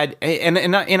had,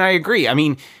 and I agree. I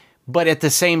mean, but at the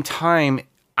same time,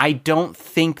 I don't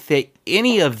think that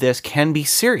any of this can be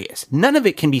serious. None of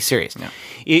it can be serious.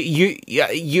 Yeah.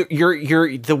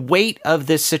 You're the weight of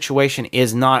this situation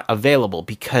is not available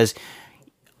because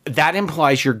that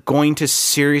implies you're going to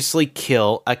seriously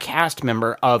kill a cast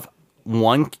member of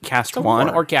cast one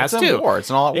or cast two. It's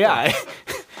an all-out war. Yeah.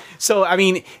 So, I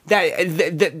mean,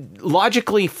 that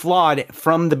logically flawed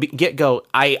from the get-go.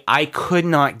 I could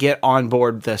not get on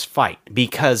board this fight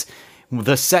because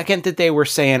the second that they were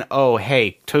saying, oh,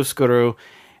 hey, Tsuskuru,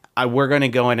 we're going to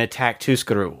go and attack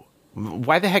Tsuskuru.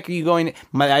 Why the heck are you going?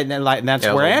 That's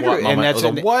where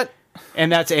Andrew... What?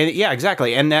 And that's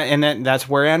exactly. And that's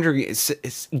where Andrew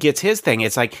gets his thing.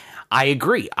 It's like, I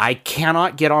agree. I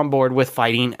cannot get on board with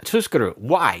fighting Tsuskuru.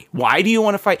 Why? Why do you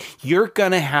want to fight? You're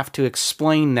going to have to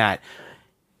explain that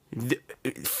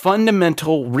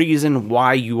fundamental reason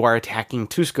why you are attacking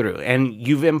Tsuskuru. And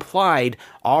you've implied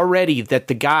already that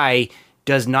the guy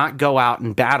does not go out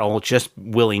and battle just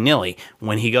willy-nilly.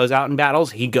 When he goes out and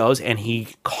battles, he goes and he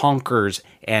conquers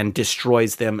and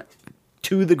destroys them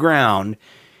to the ground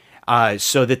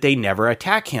so that they never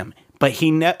attack him. But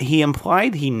he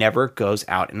implied he never goes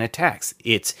out and attacks.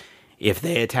 It's if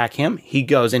they attack him, he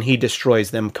goes and he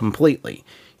destroys them completely.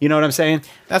 You know what I'm saying?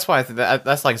 That's why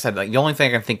that's like I said. Like the only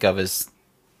thing I can think of is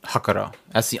Hakuro.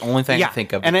 That's the only thing I can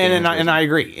think of. And I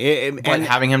agree. But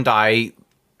having him die,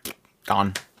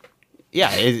 gone.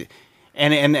 Yeah,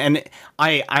 and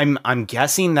I'm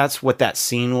guessing that's what that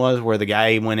scene was where the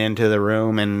guy went into the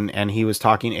room and he was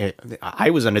talking.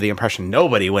 I was under the impression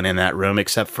nobody went in that room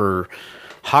except for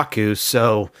Haku.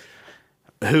 So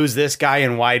who's this guy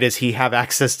and why does he have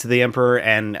access to the Emperor?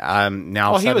 And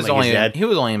now suddenly he's dead. He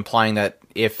was only implying that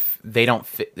if they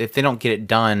don't get it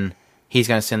done, he's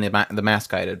going to send the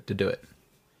mask guy to do it.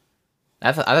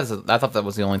 I thought that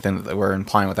was the only thing that they were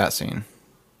implying with that scene.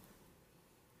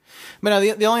 But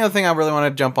no, the only other thing I really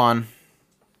want to jump on,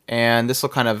 and this will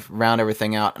kind of round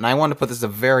everything out, and I wanted to put this at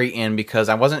the very end because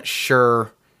I wasn't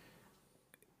sure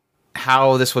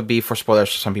how this would be for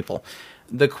spoilers for some people.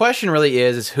 The question really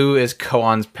is who is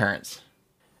Koan's parents?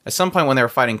 At some point when they were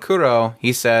fighting Kuro,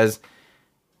 he says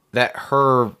that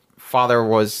her father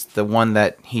was the one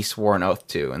that he swore an oath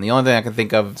to, and the only thing I can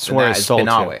think of is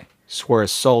Binawe. Swore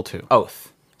his soul to.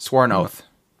 Oath. Swore an oath.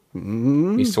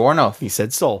 He swore an oath. He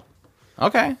said soul.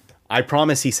 Okay. I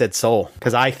promise he said soul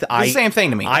because it's the same thing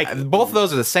to me. Both of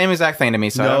those are the same exact thing to me.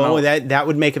 So no, that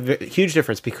would make a huge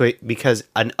difference because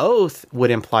an oath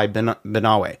would imply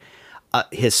Binawe.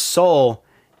 His soul,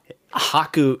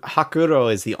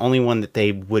 Hakuro is the only one that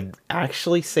they would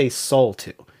actually say soul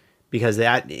to, because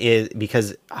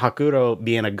Hakuro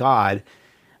being a god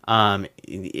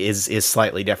is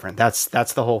slightly different. That's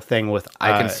the whole thing with.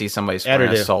 I can see somebody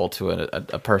swearing a soul to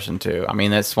a person too. I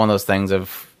mean, that's one of those things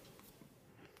of.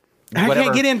 I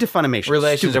can't get into Funimation.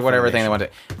 Relations or whatever thing they want to.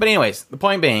 But anyways, the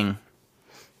point being,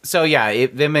 so yeah,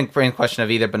 they've been bringing question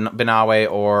of either Binawe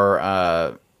or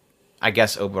I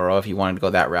guess Oboro if you wanted to go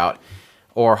that route,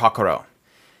 or Hakuro.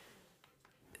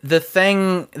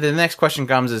 The next question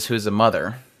comes is who's the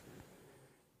mother,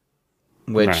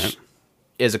 which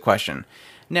is a question.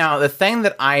 Now, the thing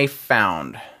that I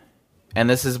found, and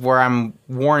this is where I'm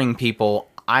warning people,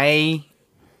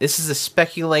 this is a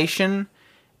speculation.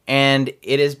 And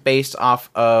it is based off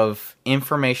of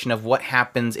information of what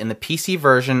happens in the PC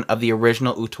version of the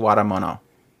original Utawarerumono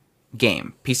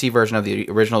game. PC version of the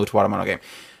original Utawarerumono game.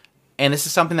 And this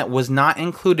is something that was not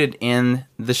included in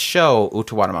the show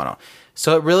Utawarerumono.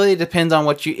 So it really depends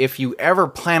on if you ever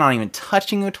plan on even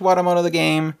touching Utawarerumono the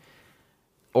game,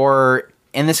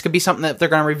 and this could be something that they're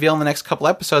going to reveal in the next couple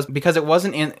episodes because it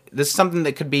wasn't in. This is something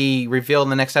that could be revealed in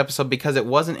the next episode because it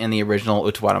wasn't in the original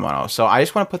Utawarerumono. So I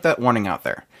just want to put that warning out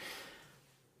there.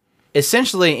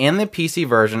 Essentially, in the PC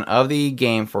version of the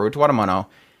game for Utawarerumono,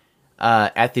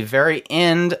 at the very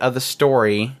end of the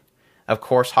story, of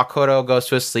course, Hakuro goes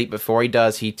to his sleep. Before he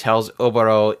does, he tells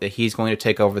Oboro that he's going to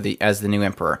take over as the new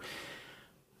emperor.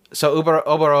 So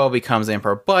Oboro becomes the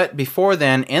emperor. But before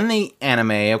then, in the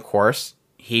anime, of course,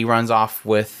 he runs off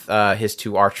with his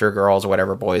two archer girls, or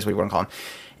whatever boys we want to call them,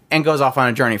 and goes off on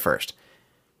a journey first.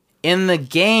 In the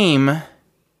game,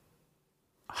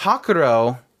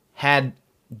 Hakuro had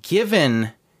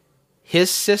given his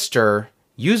sister,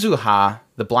 Yuzuha,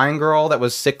 the blind girl that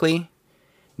was sickly,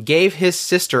 gave his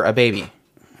sister a baby.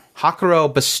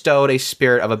 Hakuro bestowed a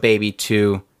spirit of a baby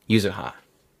to Yuzuha.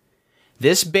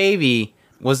 This baby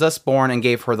was thus born and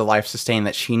gave her the life sustain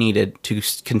that she needed to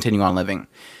continue on living.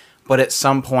 But at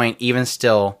some point, even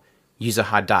still,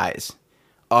 Yuzuha dies.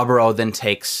 Oboro then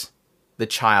takes the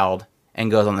child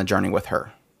and goes on the journey with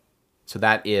her. So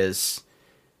that is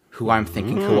who I'm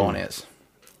thinking Kuon is.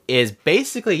 Is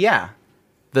basically,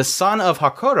 the son of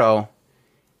Hakuro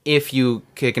if you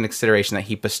take into consideration that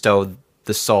he bestowed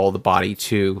the soul, the body,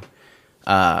 to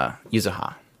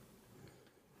Yuzuha.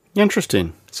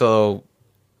 Interesting. So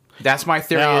that's my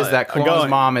theory, Now, is that Kuono's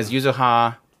mom is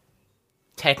Yuzuha.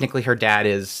 Technically, her dad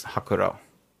is Hakuro.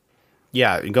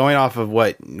 Yeah, going off of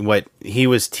what he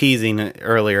was teasing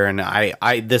earlier, and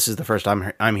I this is the first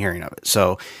time I'm hearing of it.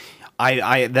 So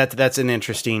that's an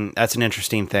interesting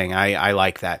thing. I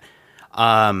like that.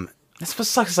 That's what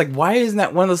sucks. It's like, why isn't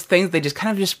that one of those things they just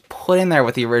kind of just put in there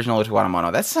with the original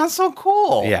Utawarerumono? That sounds so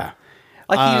cool. Yeah.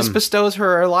 Like, he just bestows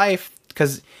her life,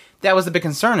 because that was the big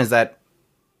concern, is that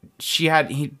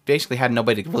he basically had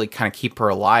nobody to really kind of keep her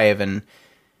alive, and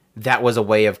that was a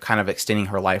way of kind of extending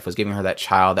her life, was giving her that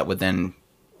child that would then,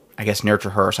 I guess,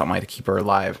 nurture her or something like to keep her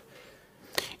alive.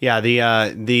 Yeah,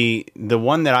 the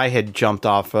one that I had jumped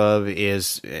off of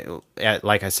is,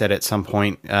 like I said, at some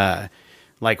point,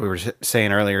 like we were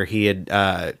saying earlier, he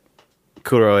had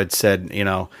Kuro had said, you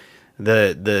know,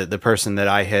 the person that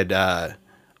I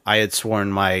had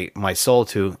sworn my soul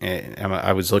to, and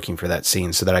I was looking for that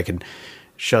scene so that I could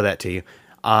show that to you.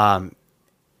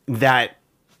 That,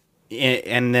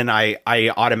 and then I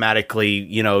automatically,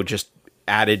 you know, just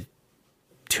added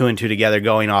 2 and 2 together,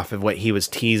 going off of what he was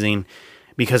teasing,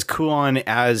 because Kuon,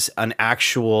 as an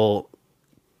actual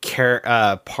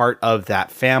part of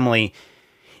that family,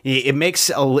 it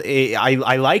makes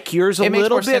I like yours a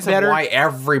little bit better. Why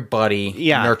everybody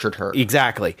nurtured her.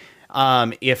 Exactly.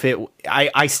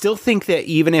 I still think that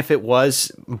even if it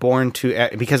was born to,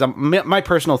 because my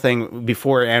personal thing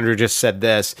before Andrew just said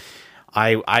this,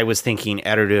 I was thinking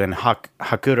Erudu and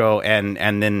Hakuro,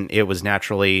 and then it was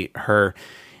naturally her.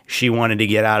 She wanted to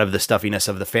get out of the stuffiness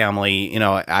of the family. You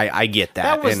know, I get that.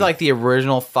 That was like the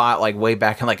original thought, like way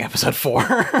back in like episode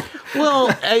 4. Well,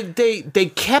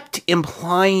 they kept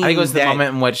implying. I think it was the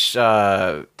moment in which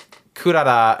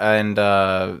Kurara and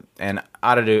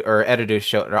Erudu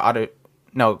showed.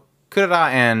 Kurara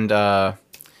and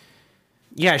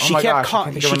yeah, she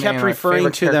kept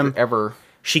referring to them ever.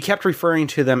 She kept referring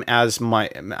to them as my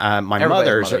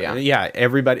mothers. Mother, yeah,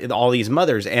 everybody, all these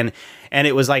mothers, and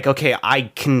it was like, okay, I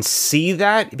can see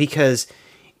that, because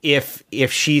if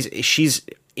she's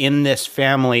in this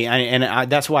family,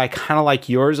 and that's why I kind of like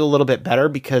yours a little bit better,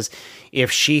 because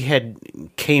if she had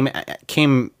came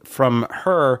from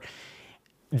her,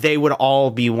 they would all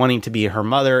be wanting to be her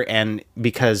mother, and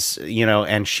because, you know,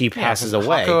 and she passes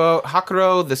away.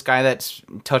 Hakuro, this guy that's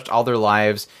touched all their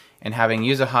lives, and having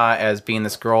Yuzuha as being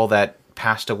this girl that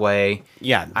passed away.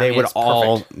 Yeah, they would all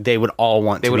want to be. They would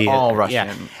all rush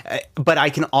in. But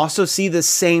I can also see the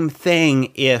same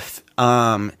thing if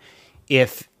Erudu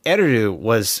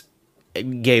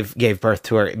gave birth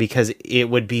to her, because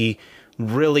it would be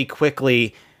really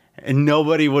quickly, and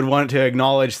nobody would want to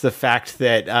acknowledge the fact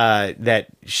that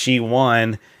she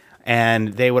won, and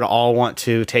they would all want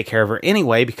to take care of her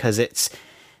anyway, because it's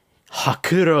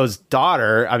Hakuro's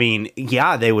daughter. I mean,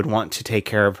 yeah, they would want to take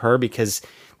care of her, because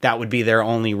that would be their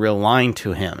only real line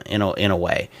to him in a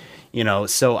way, you know.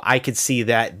 So I could see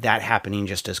that happening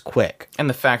just as quick. And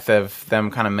the fact of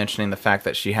them kind of mentioning the fact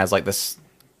that she has like this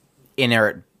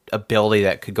inherent ability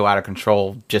that could go out of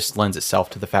control just lends itself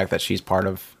to the fact that she's part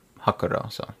of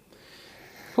Hakuro. So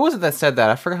who was it that said that?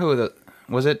 I forgot who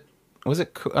was it. Was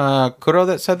it Kuro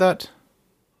that said that?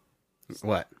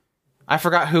 What? I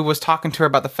forgot who was talking to her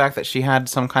about the fact that she had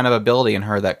some kind of ability in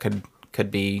her that could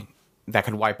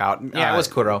wipe out. Yeah, it was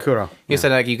Kuro. He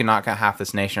said like you can knock out half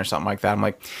this nation or something like that. I'm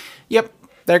like, yep,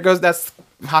 there goes. That's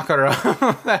Hakuro.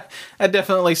 that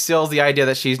definitely seals the idea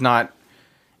that she's not.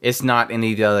 It's not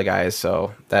any of the other guys.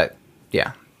 So that,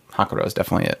 yeah, Hakuro is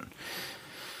definitely it.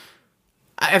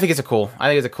 I think it's a cool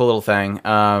little thing.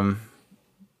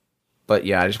 But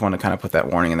yeah, I just want to kind of put that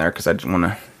warning in there, because I just want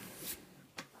to.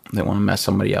 They want to mess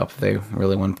somebody up if they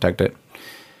really want to protect it.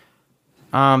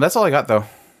 That's all I got, though.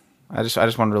 I just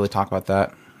want to really talk about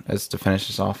that as to finish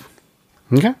this off.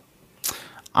 Okay.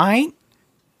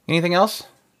 Anything else?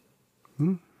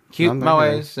 Cute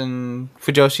moes and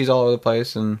Fujoshi's all over the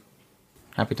place and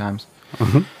happy times.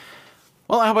 Mm-hmm.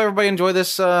 Well, I hope everybody enjoyed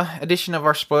this edition of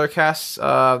our spoiler cast.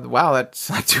 Wow, that's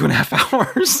like 2.5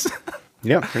 hours.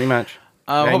 Yeah, pretty much.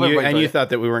 And you thought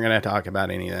that we weren't going to talk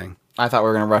about anything. I thought we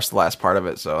were going to rush the last part of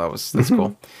it, so that's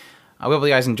cool. I hope you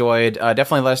guys enjoyed.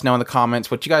 Definitely let us know in the comments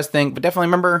what you guys think, but definitely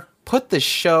remember, put the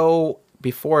show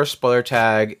before a spoiler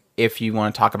tag if you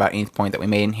want to talk about any point that we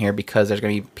made in here, because there's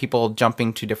going to be people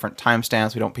jumping to different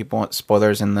timestamps. We don't people want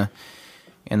spoilers in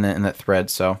that thread,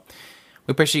 so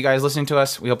we appreciate you guys listening to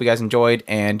us. We hope you guys enjoyed,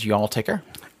 and you all take care.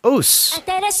 Oos!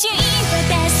 新しい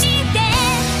私で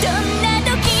どんな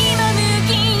時も向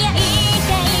き合い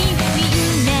たいみ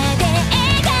んなで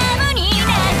笑顔にな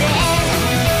って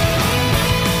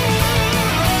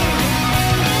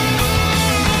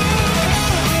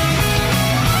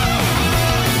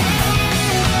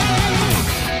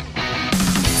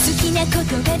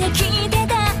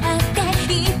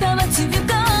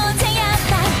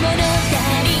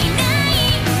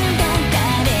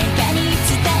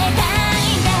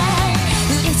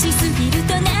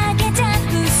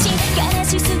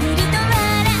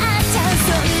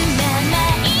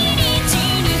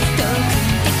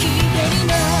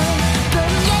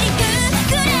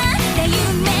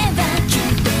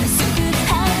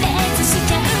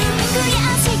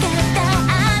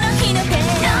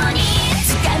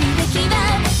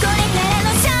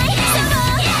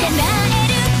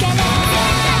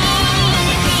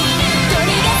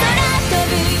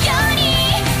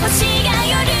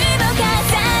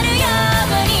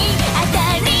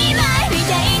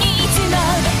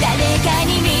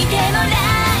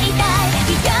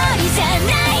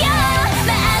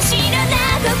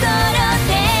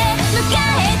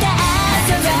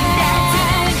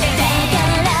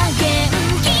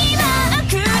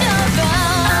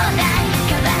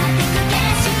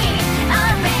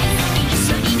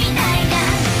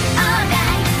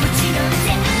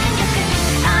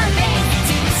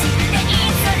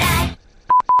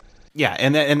Yeah,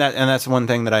 and that's one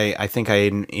thing that I think I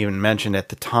even mentioned at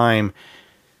the time.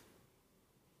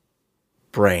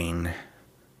 Brain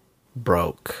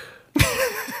broke.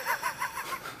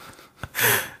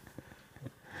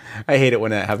 I hate it when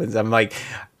that happens. I'm like,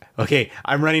 okay,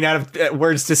 I'm running out of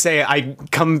words to say. I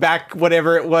come back,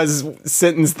 whatever it was,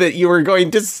 sentence that you were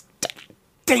going to.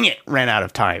 Dang it, ran out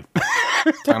of time.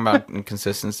 Talking about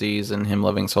inconsistencies and him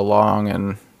living so long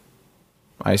and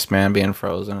Iceman being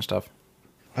frozen and stuff.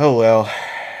 Oh well,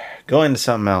 go into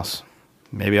something else.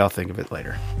 Maybe I'll think of it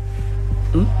later.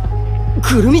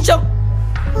 くるみちゃん。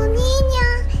お兄にゃ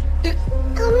ん。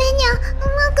ごめんにゃん。う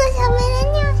まく喋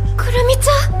れにゃん。くるみち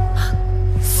ゃ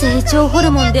ん。成長ホル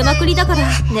モン出まくりだから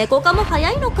猫化も早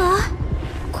いのか。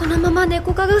このまま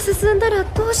猫化が進んだら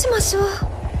どうしましょう。